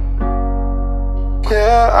fair,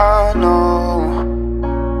 yeah, I know.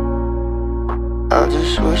 I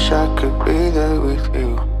just wish I could be there with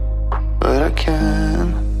you, but I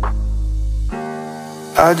can't.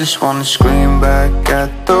 I just wanna scream back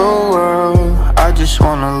at the world. I just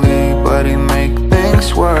wanna leave, but he make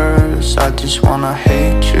things worse. I just wanna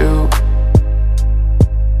hate you,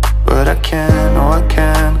 but I can't, no I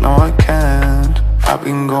can't, no I can't. I've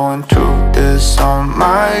been going through this on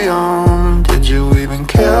my own. Did you even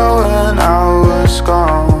care when I was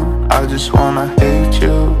gone? I just wanna hate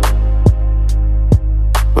you,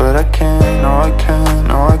 but I can't, no I can't,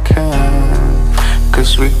 no I can't.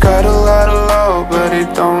 Cause we got a lot of love, but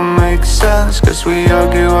it don't make sense. Cause we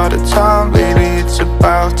argue all the time, baby, it's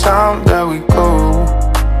about time that we go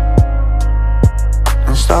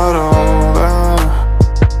and start over.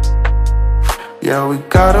 Yeah, we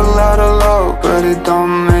got a lot of love, but it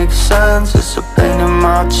don't make sense. It's a pain in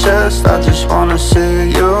my chest, I just wanna see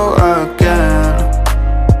you again.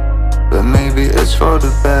 But maybe it's for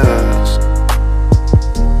the best.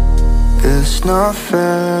 It's not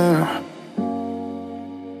fair,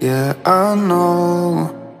 yeah, I know.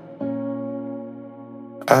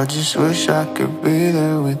 I just wish I could be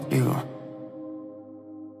there with you.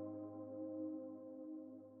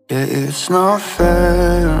 Yeah, it's not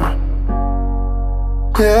fair,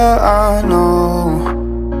 yeah, I know.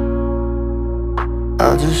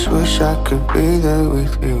 I just wish I could be there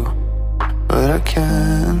with you, but I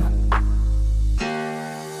can't.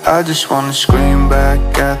 I just wanna scream back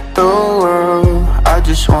at the world. I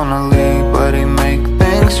just wanna leave, but he make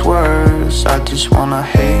things worse. I just wanna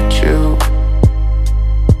hate you,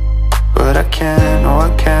 but I can't, no I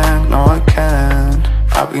can't, no I can't.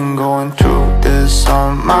 I've been going through this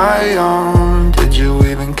on my own. Did you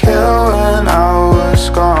even care when I was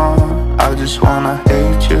gone? I just wanna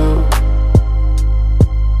hate you,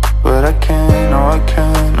 but I can't, no I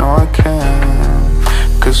can't, no I can't.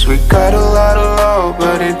 Cause we got a lot of love,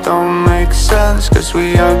 but it don't make sense. Cause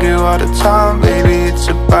we argue all the time, baby, it's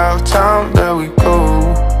about time that we go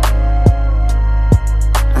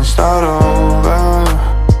and start over.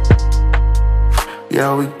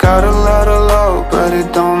 Yeah, we got a lot of love, but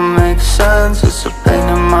it don't make sense. It's a pain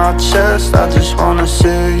in my chest, I just wanna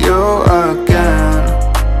see you again.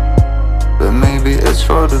 But maybe it's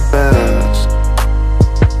for the best.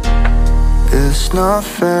 It's not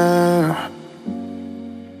fair,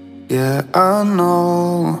 yeah, I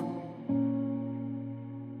know.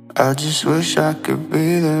 I just wish I could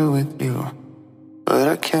be there with you, but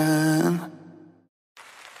I can't.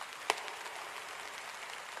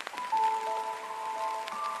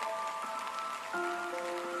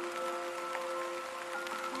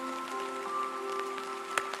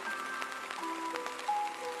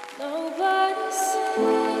 Nobody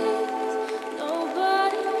sees,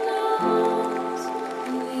 nobody knows.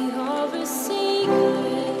 We are a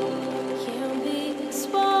secret, can't be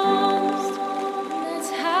exposed. That's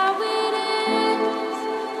how it is,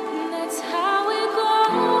 that's how it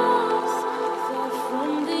goes. Far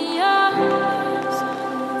from the others,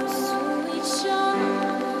 close to each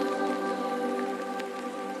other.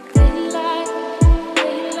 Daylight,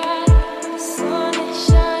 daylight, the sun is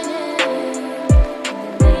shining.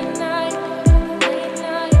 Late night, when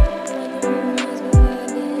the moon is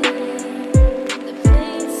blooded. The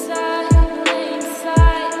plain sight,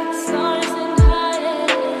 stars and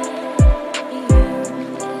hiding.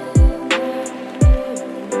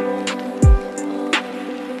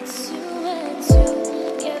 You and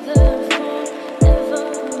two together forever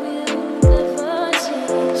will never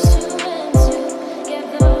change. Two and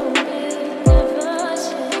together will never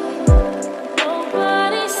change.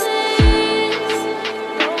 Nobody sees,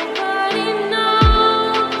 nobody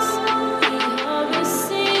knows. We are a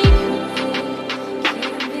secret,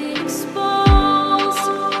 can't be exposed.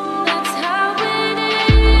 That's how it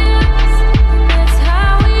is, that's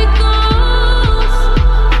how it goes.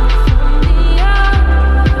 From the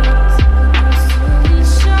others, close to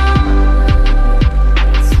each other.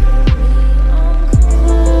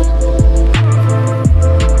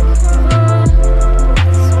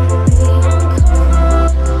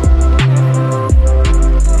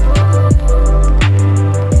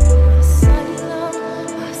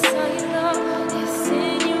 It's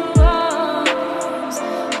in your arms.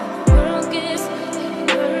 The world gives you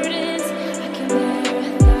burdens I can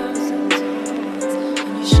bear 1,000 times.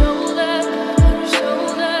 On your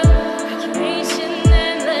shoulder, I can reach an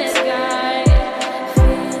endless sky.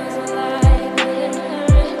 Feels like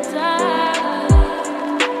paradise.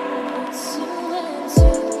 Two and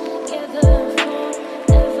together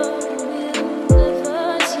forever will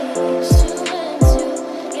never change. Two and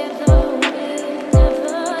together will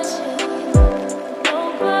never change.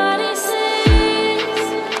 Nobody sees,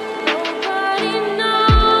 nobody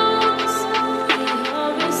knows. We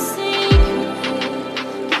are a secret,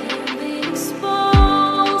 can't be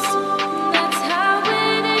exposed. That's how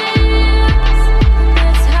it is,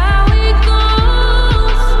 that's how it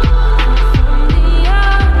goes. From the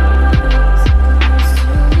others, close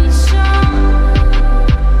to each other.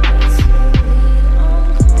 It's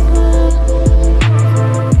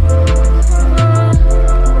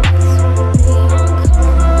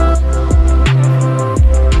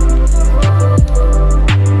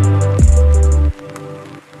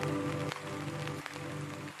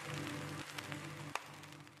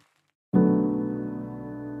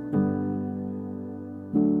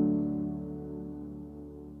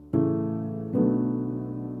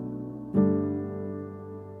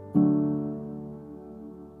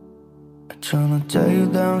Tryna tell you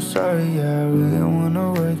that I'm sorry, yeah, I really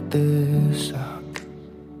wanna work this out.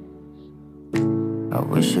 I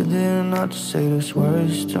wish I didn't have to say those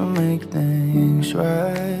words to make things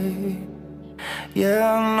right.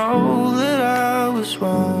 Yeah, I know that I was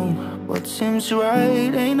wrong. What seems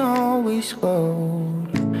right ain't always gold.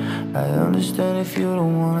 I understand if you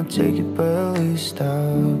don't wanna take it, but at least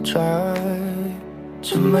I'll try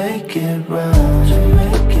to make it right, to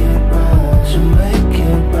make it right, to make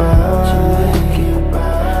it right, to make it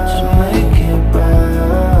right, to make it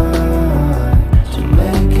right, to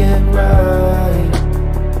make it right.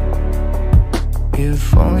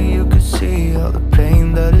 If only you could see all the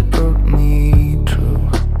pain that it brought me through,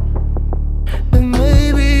 then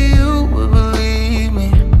maybe you would believe me,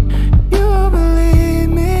 you would believe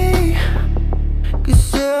me.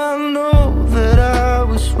 'Cause yeah, I know that I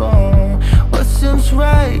was wrong. What seems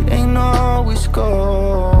right ain't always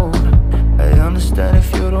gold. I understand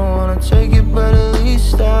if you don't wanna take it, but at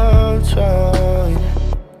least I'll try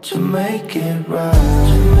to make it right,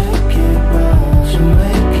 to make it right, to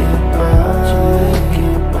make it right, to make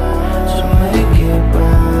it right, to make it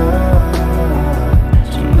right,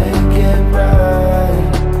 to make it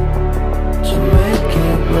right, to make it right, to make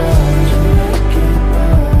it right,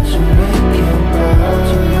 to make it right,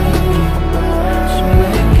 to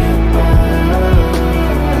make it right,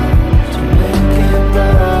 to make it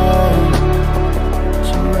right,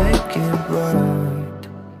 to make it right,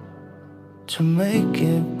 to make it right, to make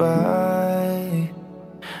it right,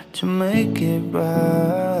 to make it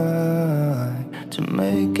right, to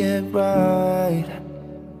make it right.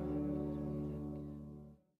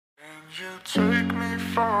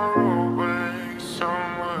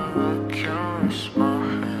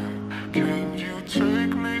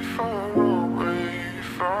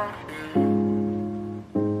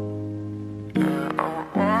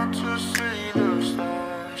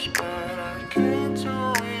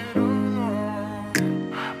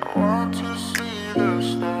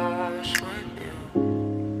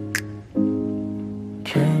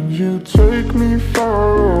 you take me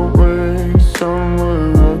far away,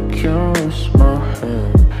 somewhere I can rest my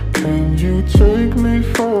head? Can you take me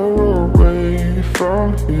far away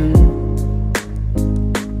from here?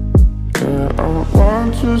 Yeah, I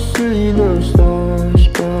want to see the stars,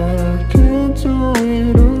 but I can't do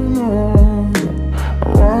it alone. I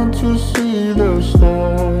want to see the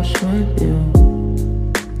stars with you.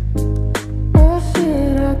 I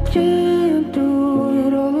said I can't do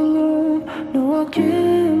it all alone. No, I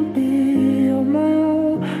can't be on my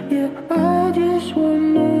own. Yeah, I just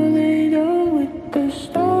wanna lay down with the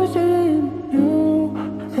stars and you.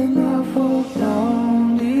 And I fall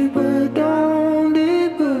down deeper, down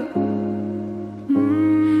deeper.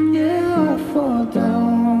 Yeah, I fall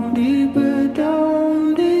down deeper,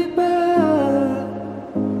 down deeper.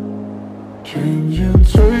 Can you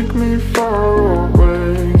take me far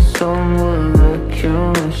away, somewhere I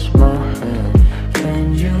can rest my head? Can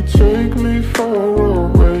you take me far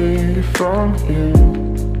away from here?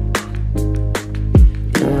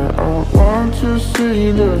 Yeah, I want to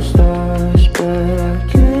see the stars, but I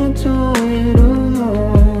can't do it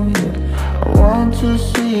alone. Yeah, I want to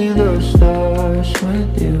see the stars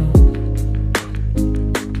with you.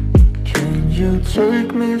 Can you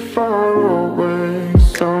take me far away,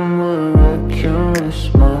 somewhere I can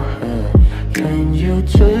rest my head? Can you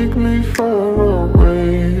take me far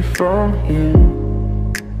away from here?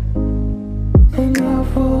 And I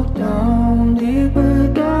fall down deeper,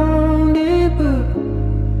 down deeper.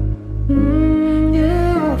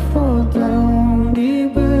 Yeah, I fall down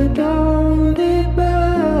deeper, down deeper.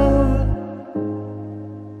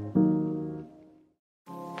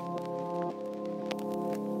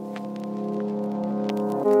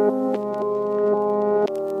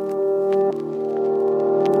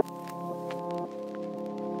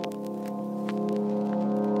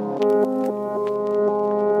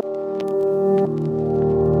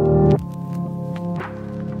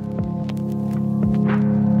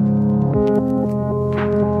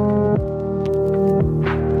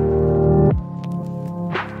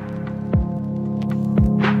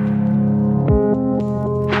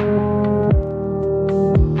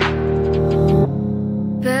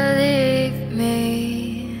 Believe me,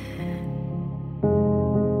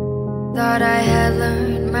 thought I had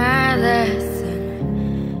learned my lesson.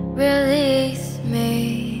 Release me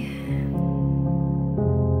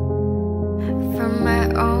from my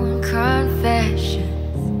own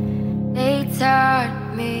confessions. They taught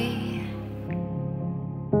me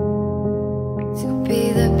to be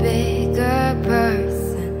the bigger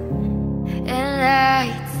person,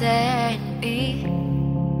 enlighten me.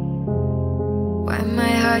 Why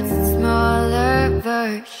my heart's a smaller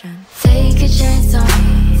version. Take a chance on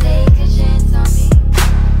me. Take a chance on me.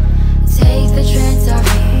 Take the chance on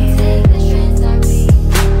me. Take the chance on me.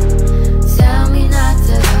 Tell me not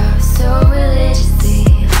to love so religiously.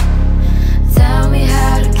 Tell me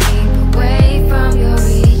how to keep away from your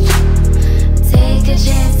reach. Take a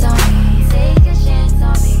chance on me. Take a chance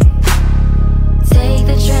on me. Take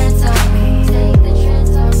the chance on me. Take the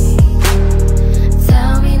chance on me.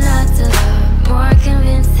 Tell me not to love more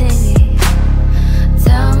convincingly.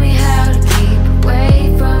 Tell me how to keep away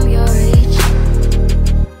from your reach.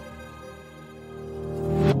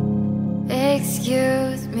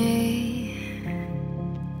 Excuse me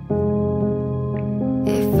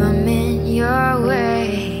if I'm in your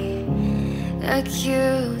way.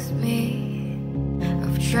 Accuse me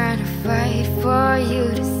of trying to fight for you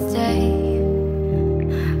to stay.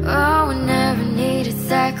 Oh, I never needed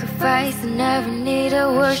sacrifice, I never needed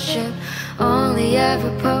worship. Only ever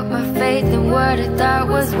put my faith in what I thought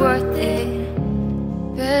was worth it.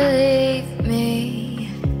 Believe me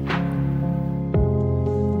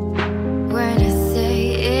when I say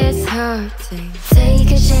it's hurting.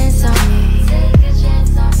 Take a chance on me. Take a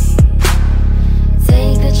chance on me.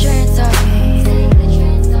 Take the chance on me. Take the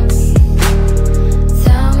chance on me.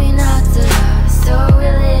 Tell me not to love so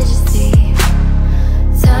religiously.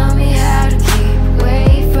 Tell me how to keep away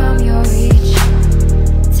from your reach.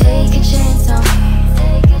 Take a chance on me.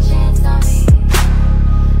 Take a chance on me.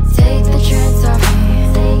 Take the chance on me.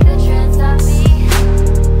 Take the chance on me.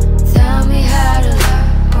 Tell me how to love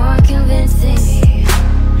more convincingly.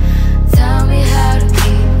 Tell me how to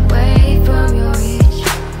keep away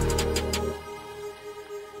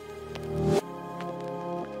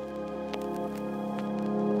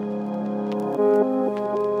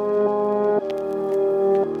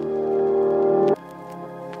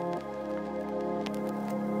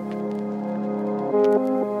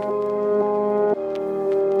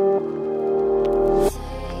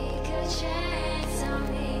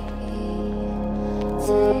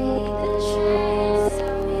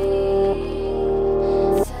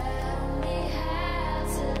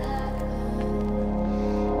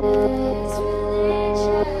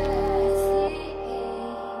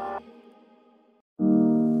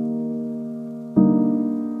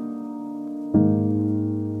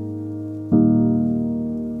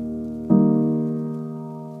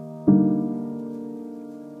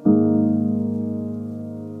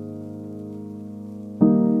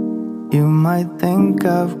might think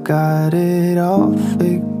I've got it all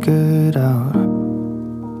figured out,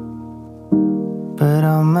 but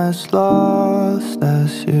I'm as lost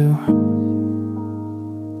as you.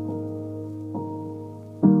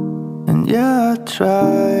 And yeah, I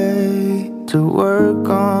try to work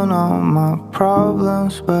on all my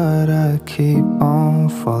problems, but I keep on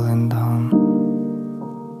falling down.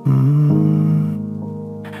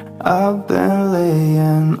 I've been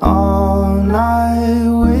laying all night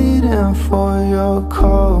waiting for your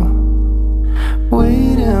call,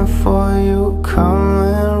 waiting for you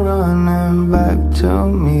coming running back to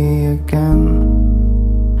me again.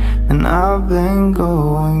 And I've been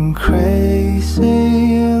going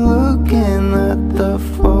crazy looking at the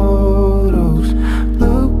photos,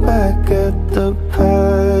 look back at the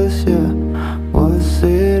past, yeah. Was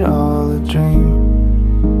it all a dream?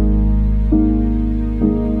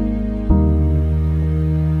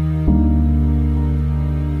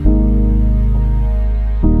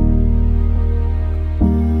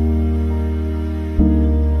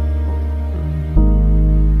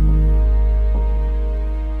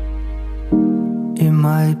 It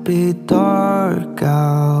might be dark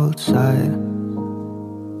outside,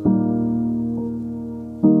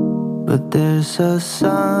 but there's a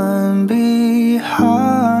sun behind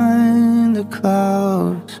the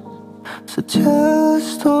clouds. So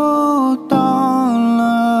just hold on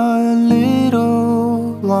a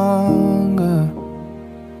little longer.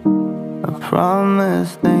 I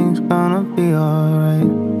promise things gonna be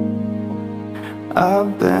alright.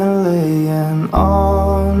 I've been laying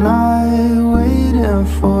all night waiting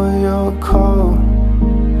for your call,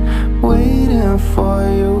 waiting for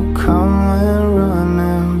you coming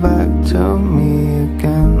running back to me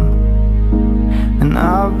again. And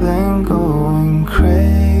I've been going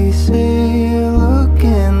crazy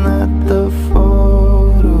looking at the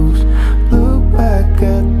photos, look back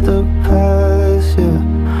at the past, yeah.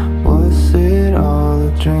 Was it all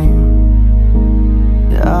a dream?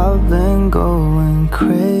 I've been going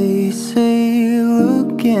crazy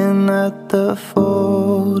looking at the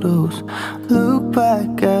photos, look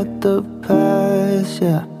back at the past,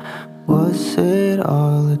 yeah. Was it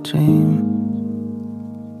all a dream?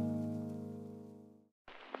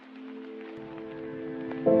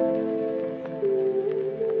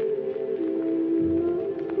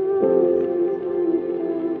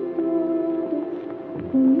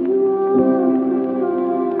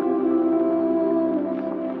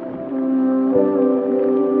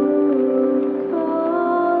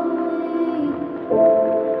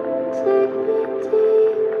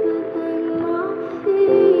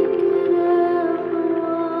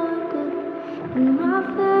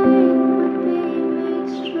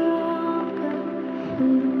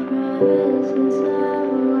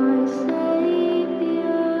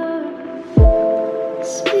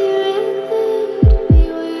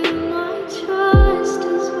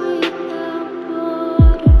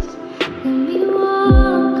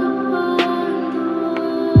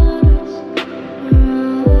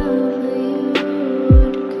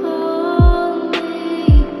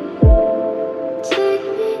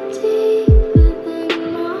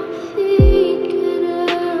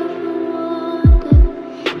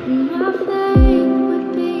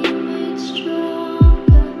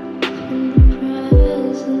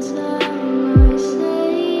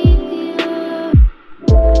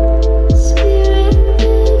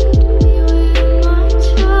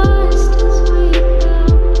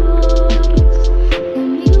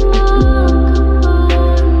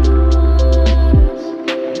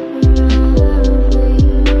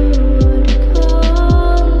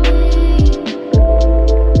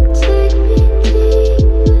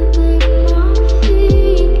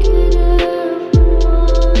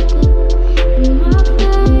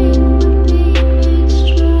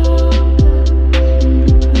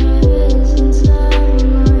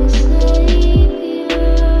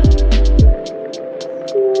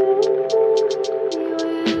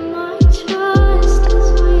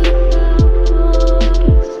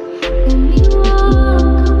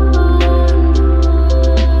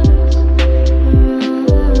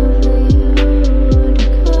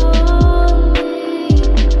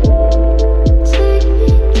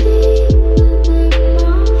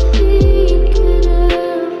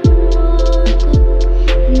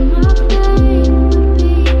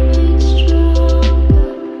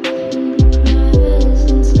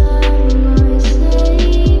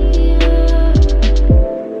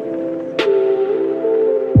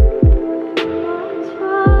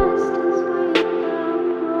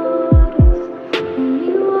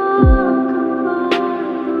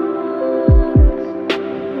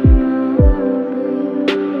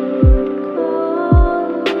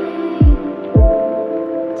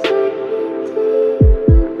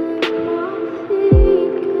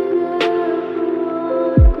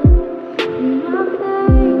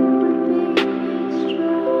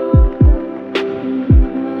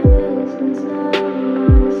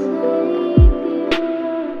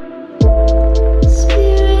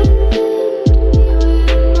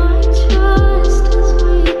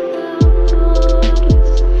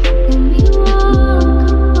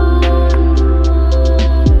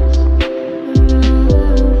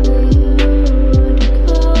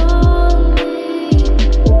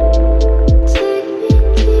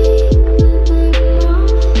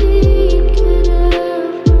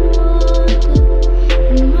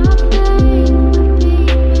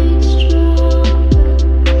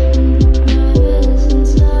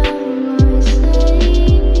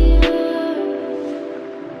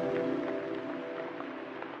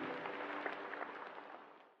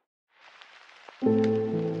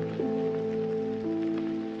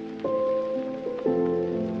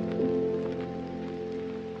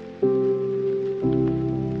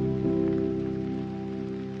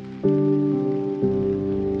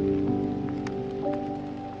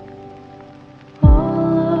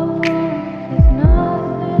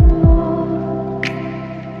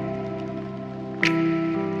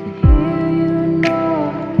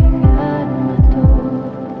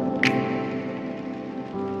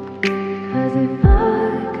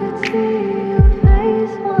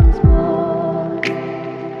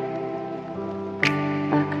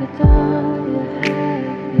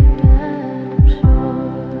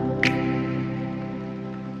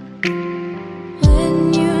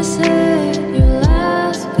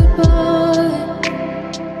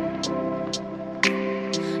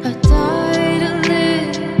 I died a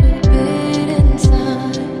little bit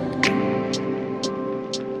inside.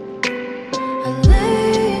 I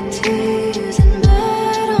lay in tears in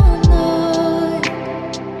bed all night,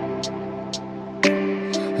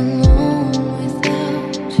 alone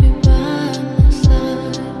without you by my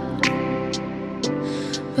side.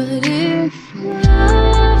 But if you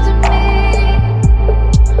loved me,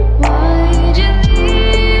 why'd you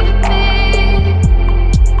leave me?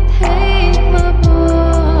 Take my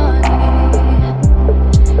body,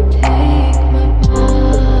 take my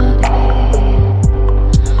body.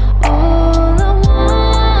 All I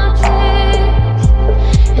want is,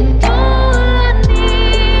 and all I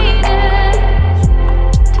need is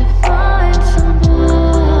to find somebody.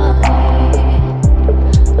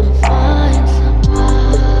 I'll find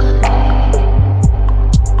somebody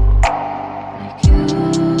like you.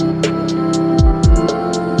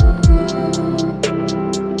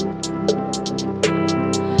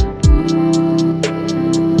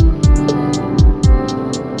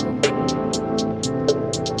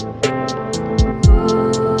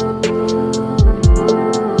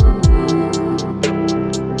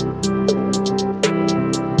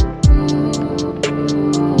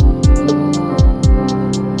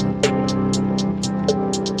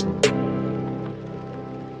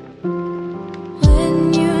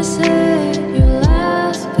 When you said your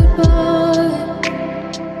last goodbye,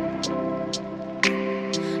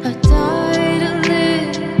 I died a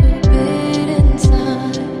little bit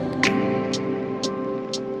inside.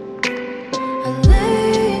 I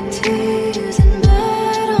lay in tears in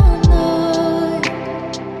bed all night,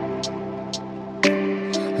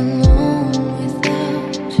 alone without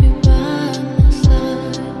you by my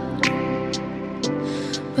side.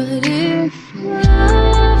 But if you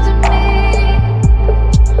loved me,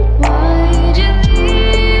 why'd you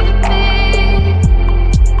leave me?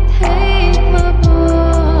 Take my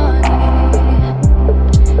body,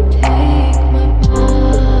 take my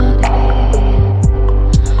body.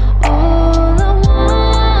 All I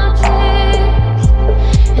want is,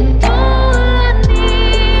 and all I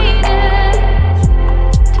need is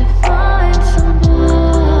to find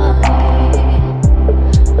somebody.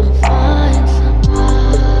 I'll find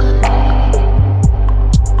somebody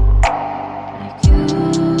like you.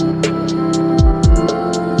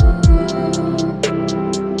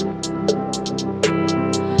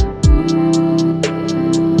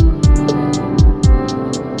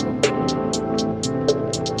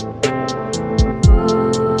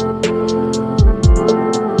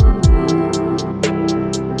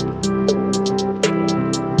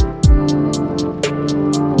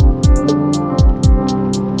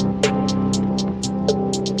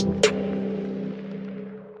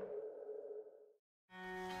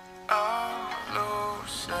 I'm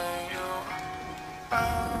losing you,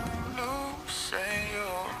 I'm losing you,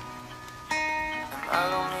 and I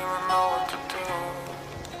don't even know what to do.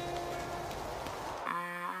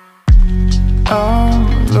 I'm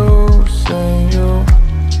losing you,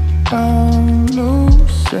 I'm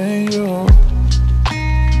losing you,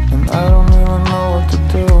 and I don't even know what to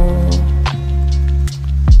do.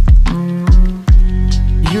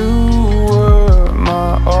 You were my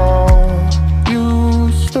all, you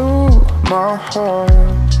stole my heart.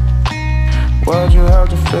 Why'd you have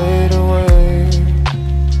to fade away?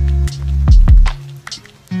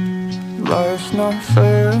 Life's not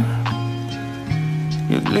fair,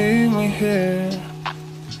 you leave me here.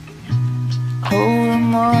 Who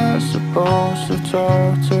am I supposed to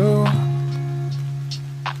talk to?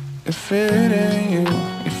 If it ain't you,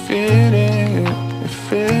 if it ain't you,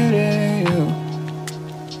 if it ain't you.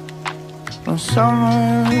 No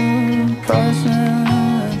summer passing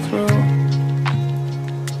through,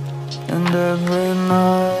 and every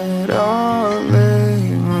night I'll lay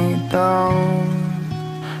me down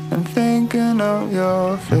and thinking of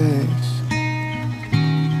your face,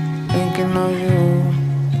 thinking of you.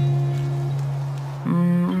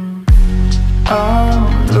 I'm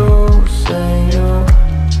losing you,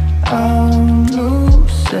 I'm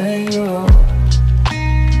losing you,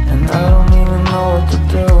 and I don't even know what to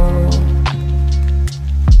do.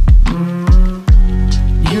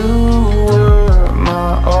 You were my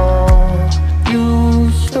all, you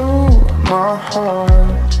stole my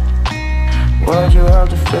heart. Why'd you have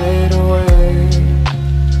to fade away?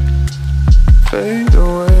 Fade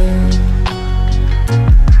away.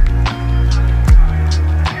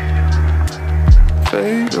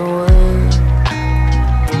 Fade away.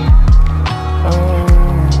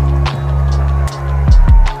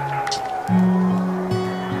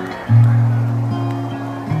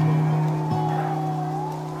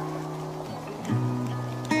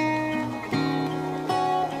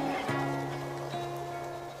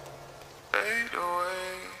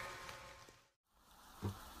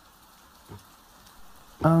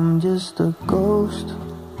 I'm just a ghost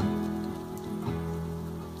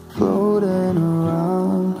floating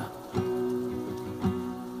around.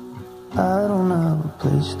 I don't have a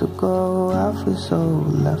place to go. I feel so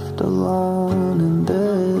left alone in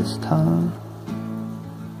this town.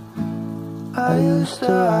 I used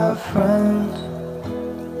to have friends,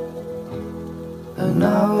 and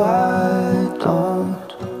now I don't.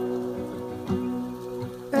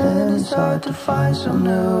 And it's hard to find some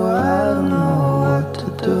new. I don't know what to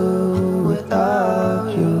do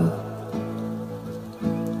without you.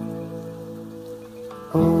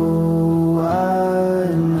 Oh, I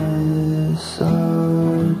miss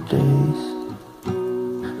our days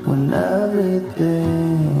when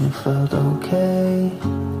everything felt okay,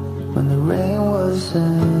 when the rain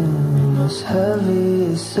wasn't as heavy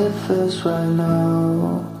as it feels right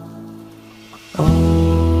now.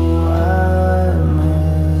 Oh, I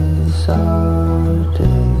miss our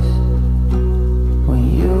days when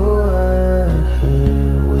you were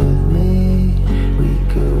here with me. We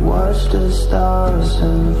could watch the stars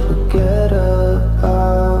and forget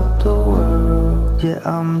about the world. Yeah,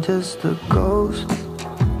 I'm just a ghost,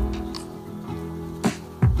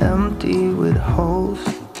 empty with holes,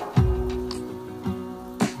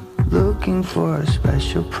 looking for a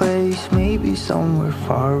special place, maybe somewhere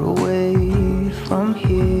far away from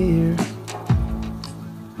here.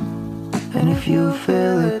 And if you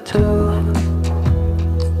feel it too,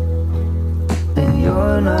 then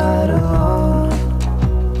you're not alone.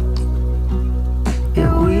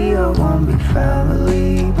 Yeah, we are one big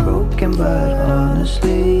family, broken but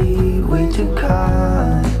honestly way too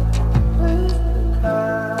kind.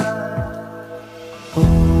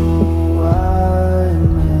 Oh, I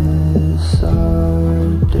miss our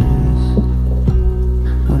days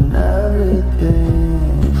when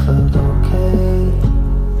everything felt okay,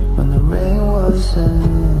 when the rain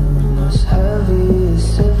wasn't as heavy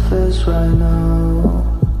as it feels right now.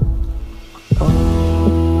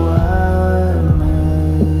 Oh, I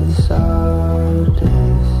miss our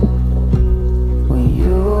days when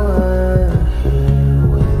you were here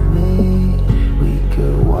with me. We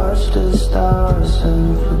could watch the stars and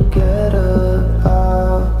forget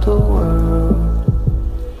about the world.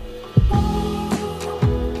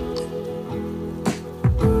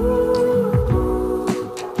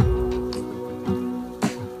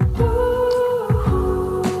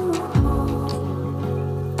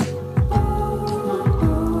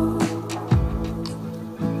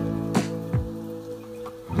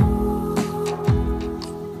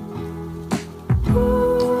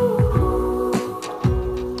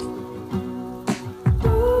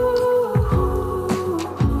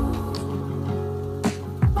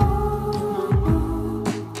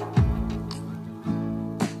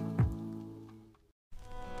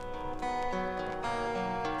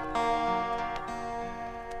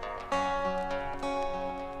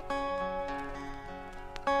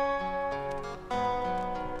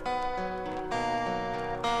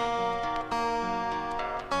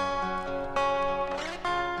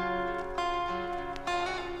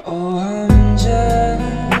 Oh, I'm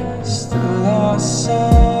just a lost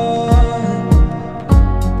soul,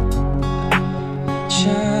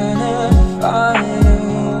 trying to find a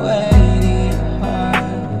way to your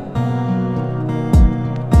heart.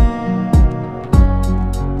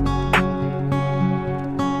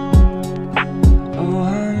 Oh,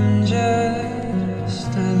 I'm just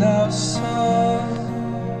a lost soul,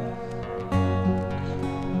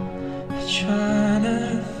 trying to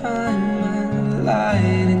find my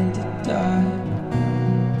light in the dark.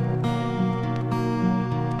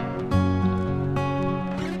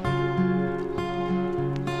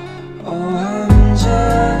 Oh, I'm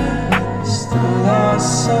just a lost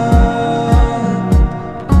soul,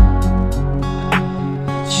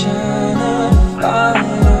 trying to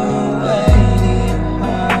find a way to your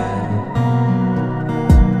heart.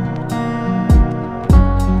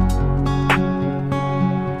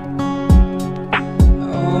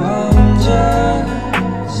 Oh, I'm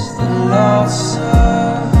just a lost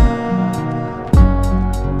soul,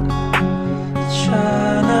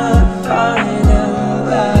 trying to find a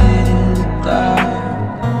light in the dark.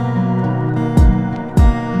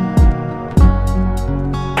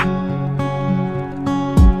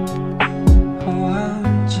 Oh, I'm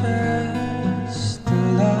just a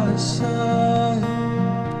lost soul,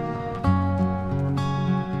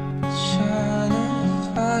 trying to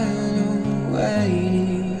find a way to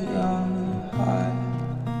your heart.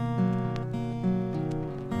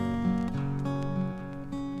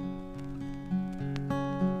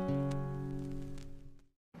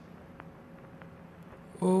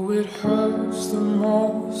 Oh, it hurts the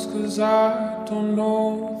most 'cause I don't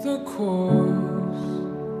know the cause.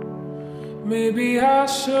 Maybe I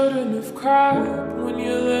shouldn't have cried when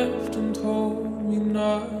you left and told me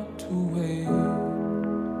not to wait.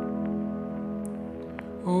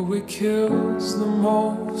 Oh, it kills the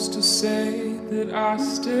most to say that I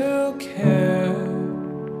still care.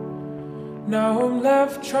 Now I'm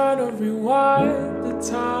left trying to rewind the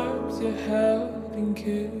times you held and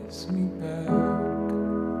kissed me back.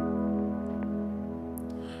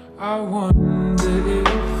 I wonder if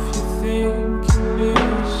you think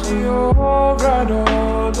you're right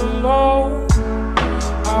all alone.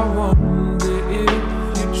 I wonder if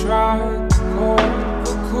you tried to call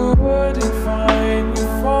but couldn't find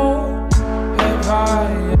your phone. Have I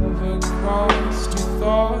ever crossed your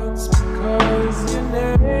thoughts because your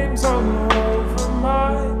name's all over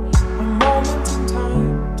mine? A moment in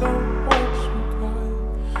time, don't watch me cry.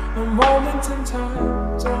 A moment in time,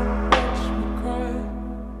 don't watch me cry.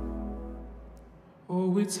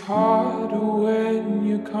 Oh, it's harder when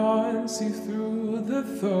you can't see through the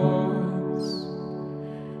thoughts.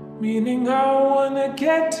 Meaning I wanna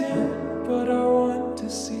get in, but I want to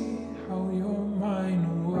see how your mind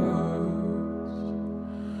works.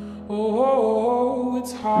 Oh,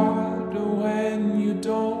 it's harder when you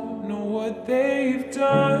don't know what they've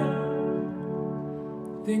done.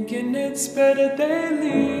 Thinking it's better they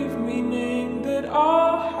leave, meaning that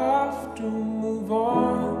I'll have to move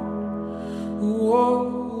on.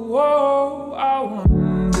 Whoa, I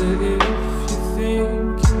wonder if you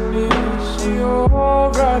think you're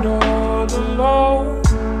right all alone.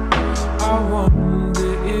 I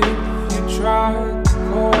wonder if you tried to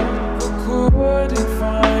call but couldn't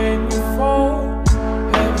find your phone.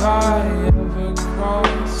 Have I ever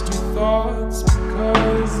crossed your thoughts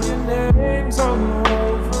because your name's all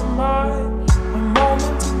over mine? A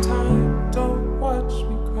moment in time, don't watch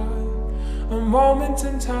me cry. A moment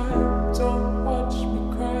in time, don't watch me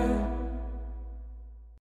cry.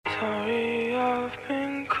 Sorry, I've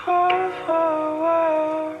been cold for a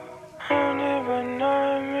while. Haunted by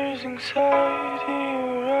nightmares, anxiety,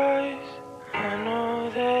 your eyes. I know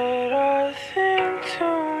that I think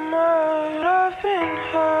too much. I've been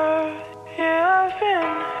hurt, yeah, I've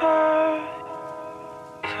been hurt.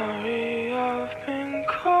 Sorry, I've been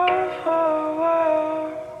cold for a while.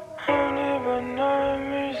 Haunted by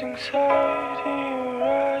nightmares, anxiety, your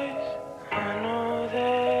eyes. I know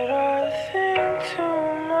that I think too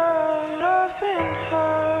much. I've been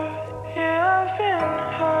hurt, yeah, I've been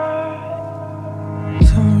hurt.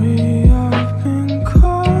 Sorry, I've been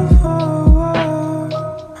cold for a while.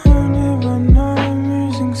 Haunted by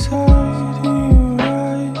nightmares, anxiety, your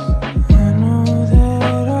eyes. I know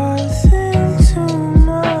that I think too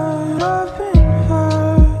much. I've been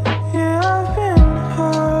hurt, yeah, I've been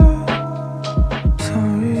hurt.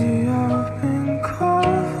 Sorry, I've been cold.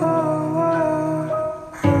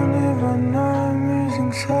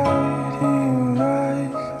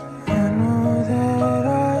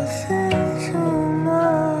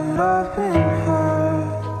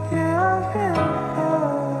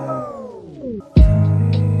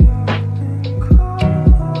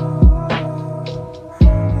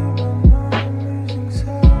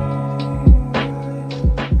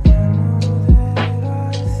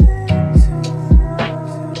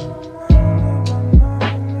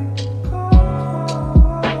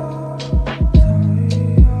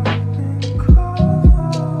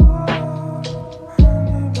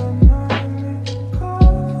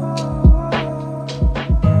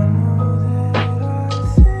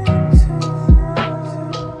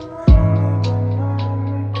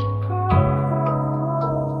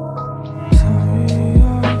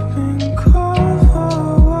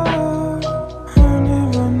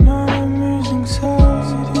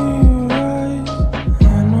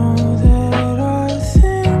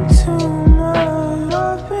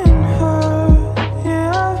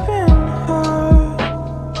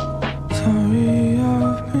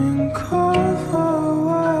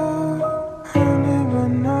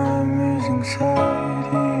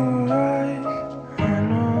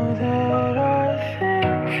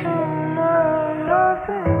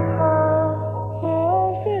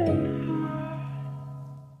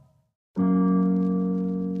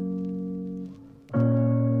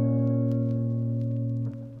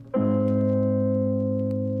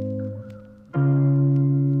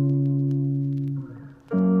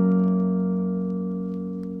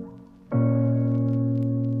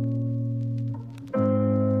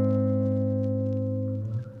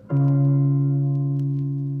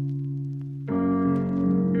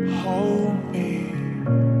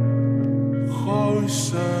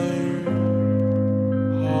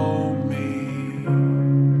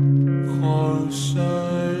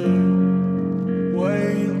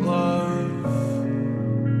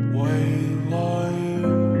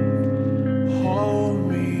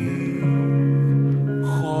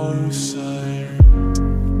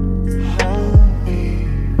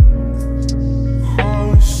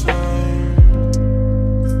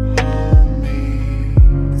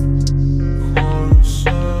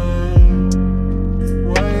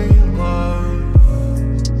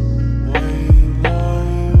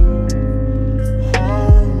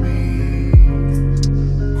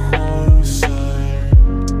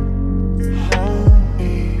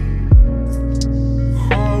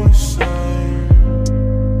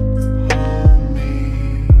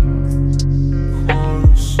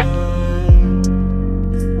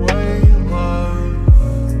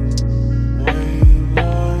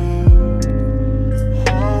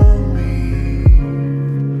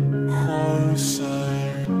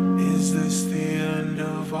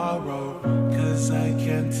 I wrote, 'cause I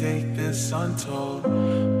can't take this untold.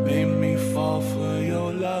 Made me fall for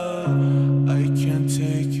your love, I can't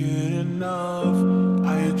take it enough.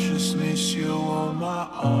 I just miss you on my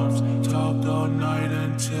arms. Talk all night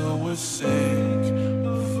until we're sick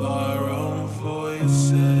of our own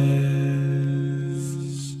voices.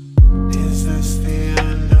 Is this the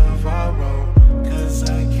end of our road? 'Cause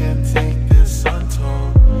I can't take this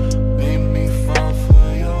untold. Made me fall for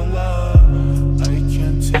your love, I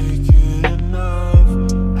can't take it enough.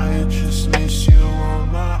 I just miss you on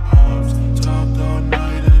my arms. Talk all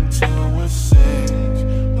night until we're sick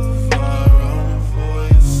of our own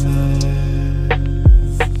voices.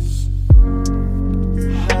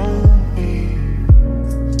 Hold me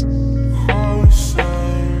closer,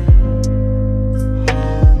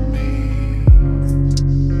 hold me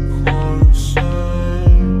closer.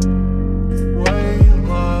 Wait,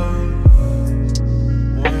 love,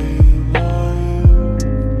 wait, love.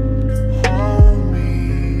 Hold me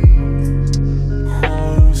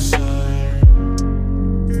closer,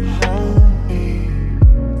 hold me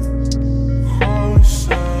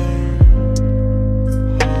closer.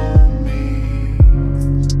 Hold me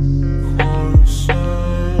closer.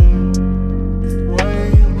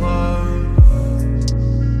 Wait, love,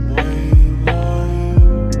 wait,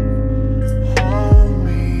 love. Hold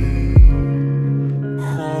me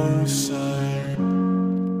closer.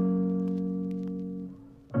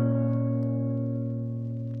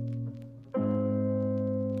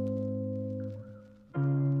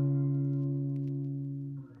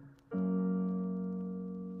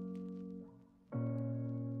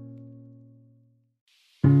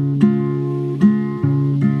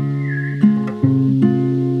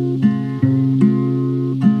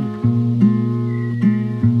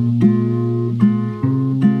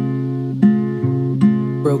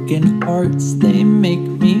 Broken hearts, they make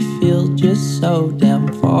me feel just so damn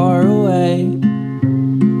far away.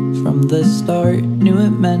 From the start, knew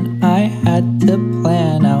it meant I had to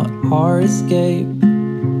plan out our escape.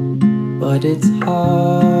 But it's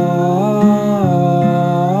hard.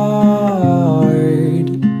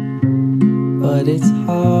 But it's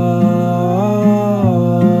hard.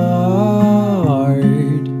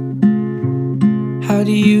 How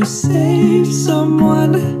do you save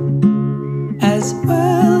someone as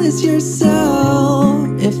well as yourself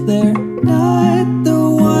if they're not the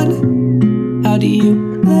one? How do you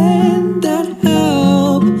lend that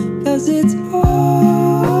help? 'Cause it's hard.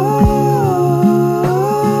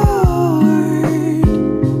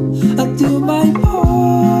 I'll do my part.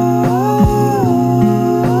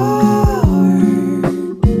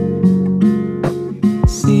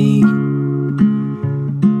 See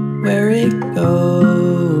where it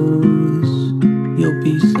goes. You'll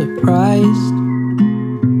be surprised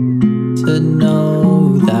to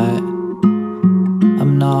know that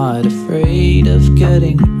I'm not afraid of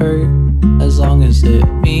getting hurt, as long as it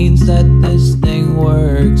means that this thing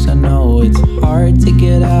works. I know it's hard to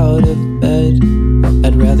get out of bed.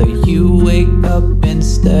 I'd rather you wake up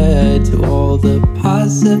instead to all the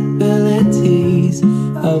possibilities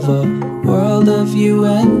of a world of you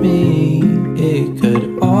and me. It could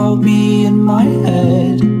all be in my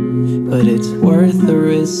head, but it's worth the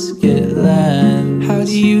risk it lends. How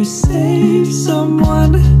do you save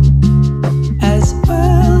someone as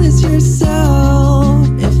well as yourself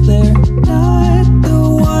if they're not the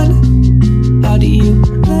one? How do you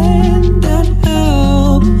lend that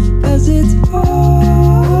help? 'Cause it's hard.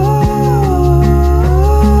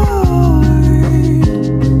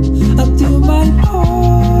 I'll do my part.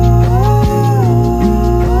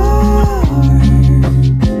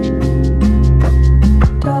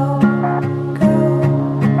 Don't go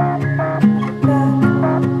back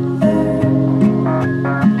there.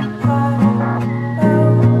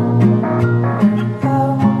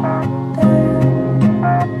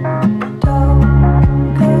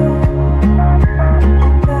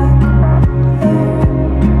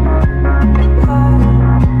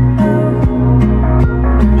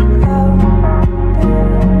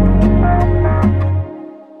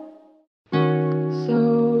 So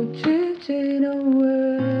drifting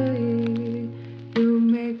away, you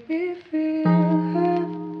make me feel have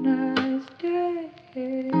a nice day.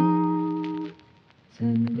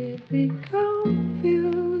 Suddenly be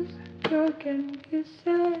confused, how can you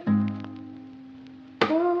say?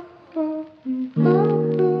 Oh, oh, oh,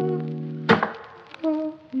 oh,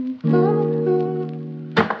 oh, oh.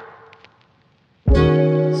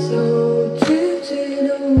 So drifting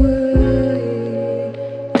away,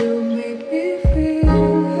 you make me feel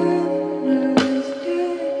have a nice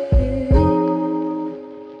day.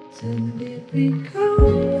 Suddenly be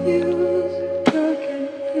confused, how can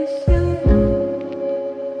you say?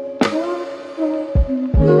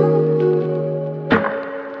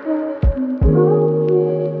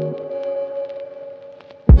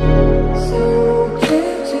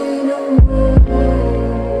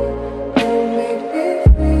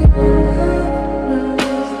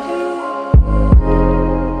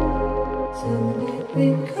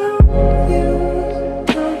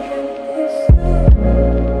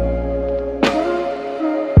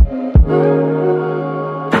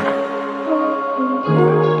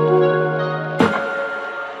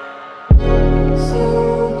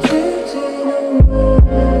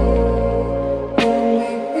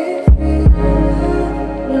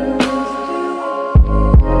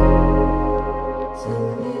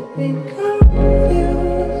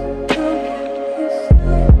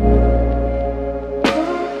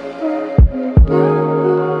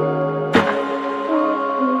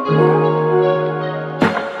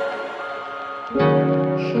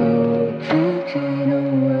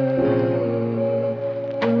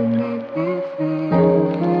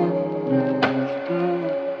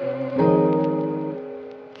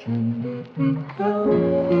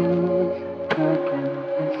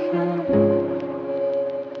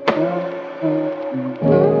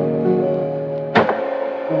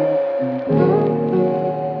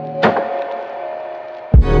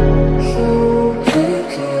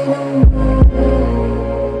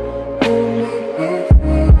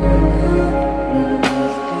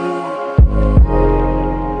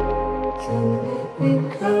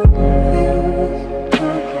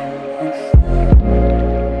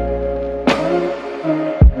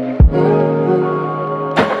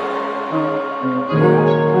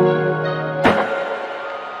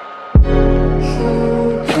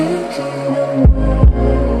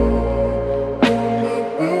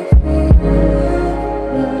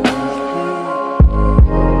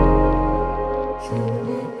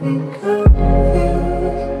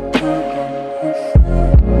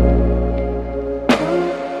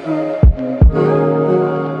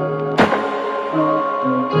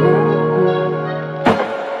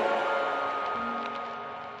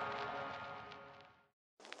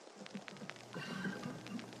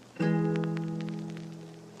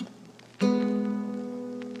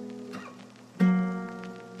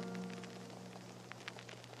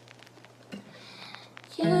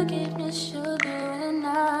 You gave me sugar and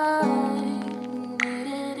I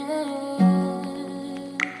needed it.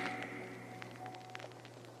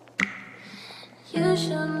 You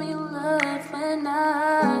showed me love when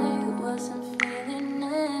I wasn't feeling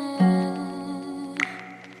it.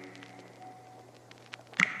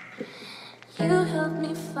 You helped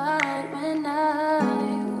me fight when I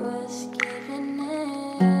was giving in.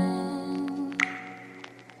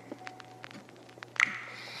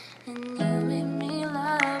 And you made me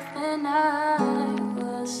laugh when I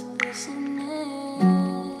was listening.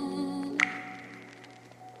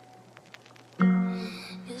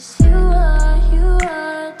 'Cause you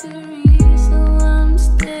are the reason I'm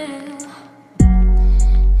still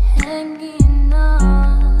hanging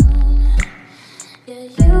on. Yeah,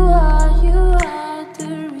 you are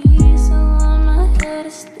the reason why my head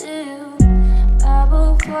is still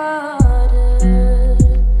above water.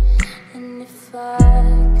 And if I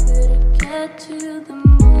could get to the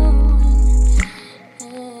moon,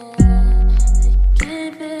 yeah, I'd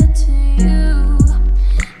give it to you.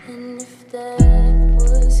 And if that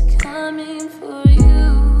was coming for you,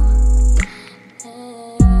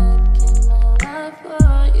 yeah, I'd give my life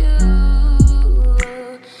for you.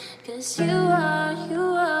 'Cause you are.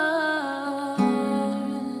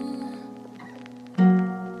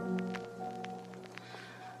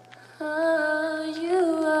 Oh, you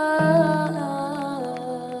are.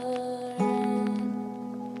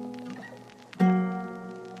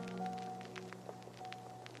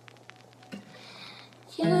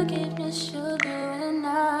 You gave me sugar and I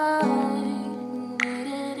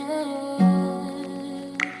needed it.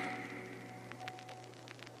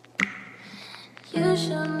 You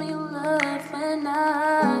showed me love when I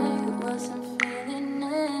wasn't feeling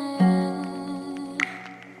it.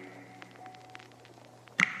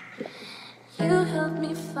 You helped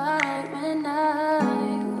me fight when I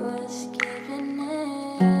was giving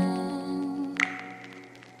in.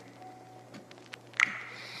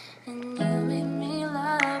 And you made me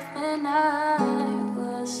laugh when I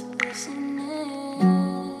was listening.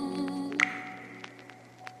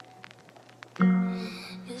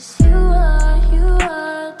 'Cause you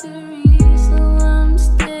are the reason I'm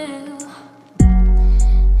still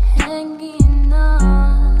hanging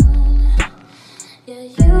on. Yeah,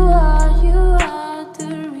 you are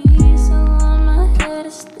the reason why my head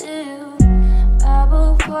is still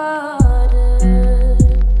above water.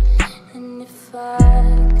 And if I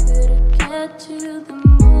could get to the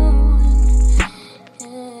moon,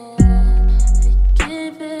 yeah, I'd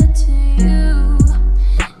give it to you.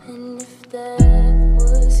 And if that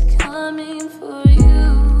was coming for you,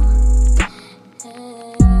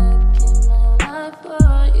 yeah, I'd give my life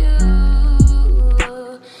for you.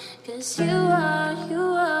 'Cause you are.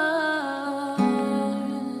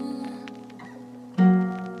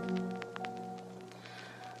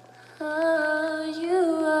 Oh, you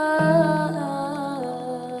are.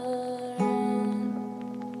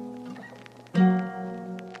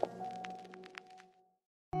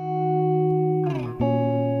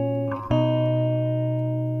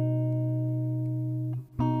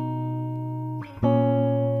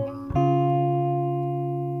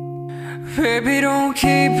 Baby, don't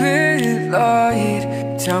keep it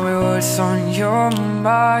light. Tell me what's on your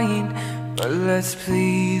mind, but let's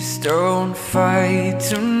please don't fight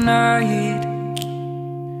tonight.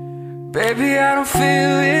 Baby, I don't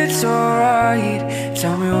feel it's alright.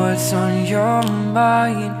 Tell me what's on your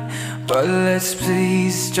mind, but let's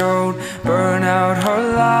please don't burn out our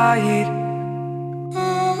light.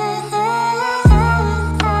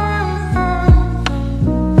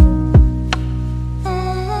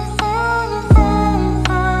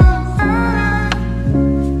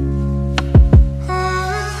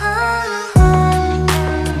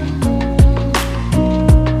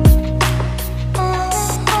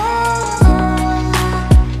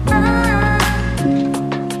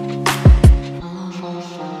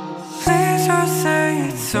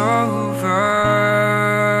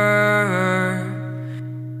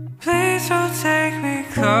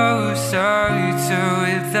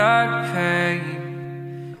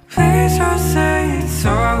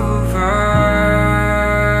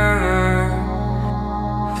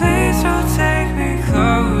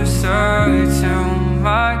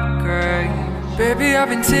 Baby, I've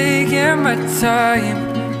been taking my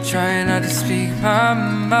time, trying not to speak my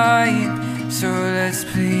mind. So let's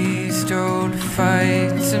please don't fight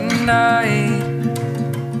tonight.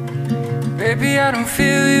 Baby, I don't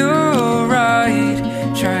feel you're right,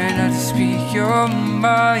 trying not to speak your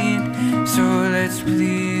mind. So let's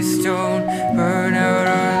please don't burn out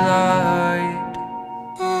our light.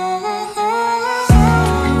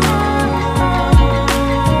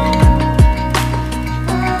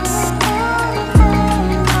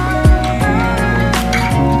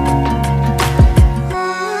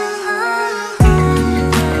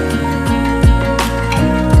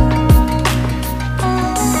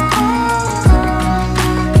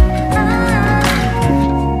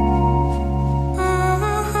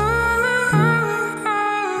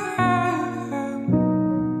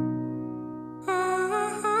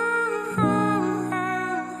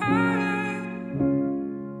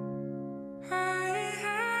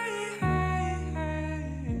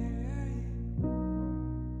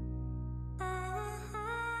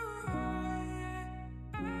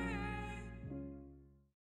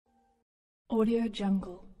 Audio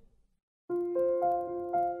Jungle.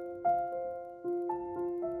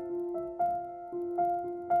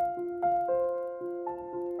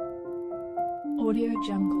 Audio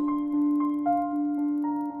Jungle.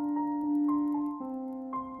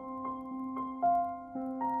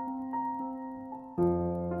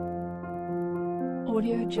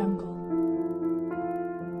 Audio Jungle.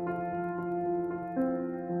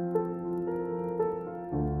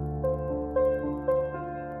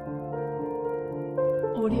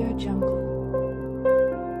 Audio Jungle. Audio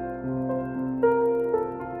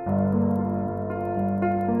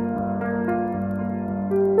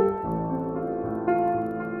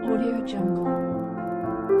Jungle.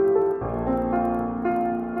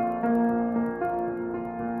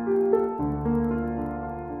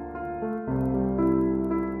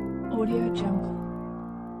 Audio Jungle.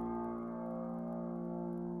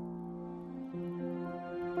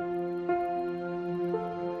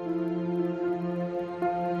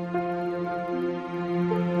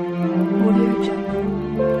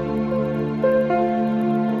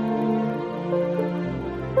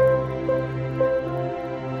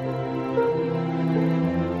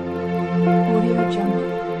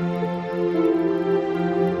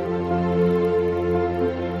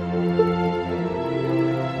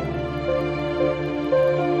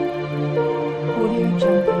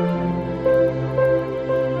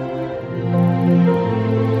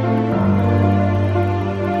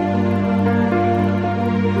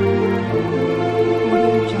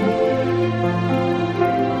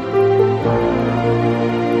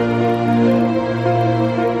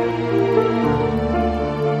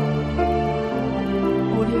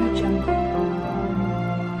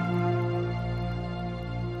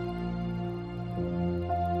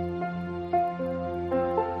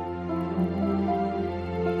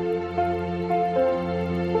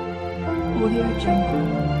 Audio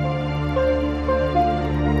Jungle.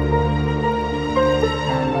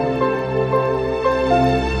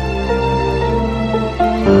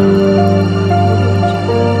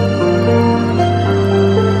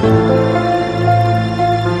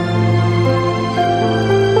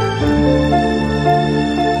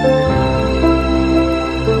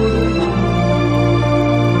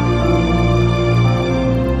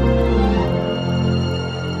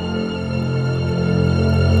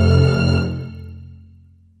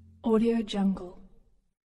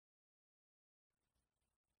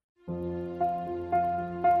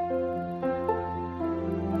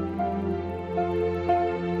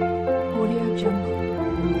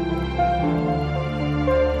 Jungle.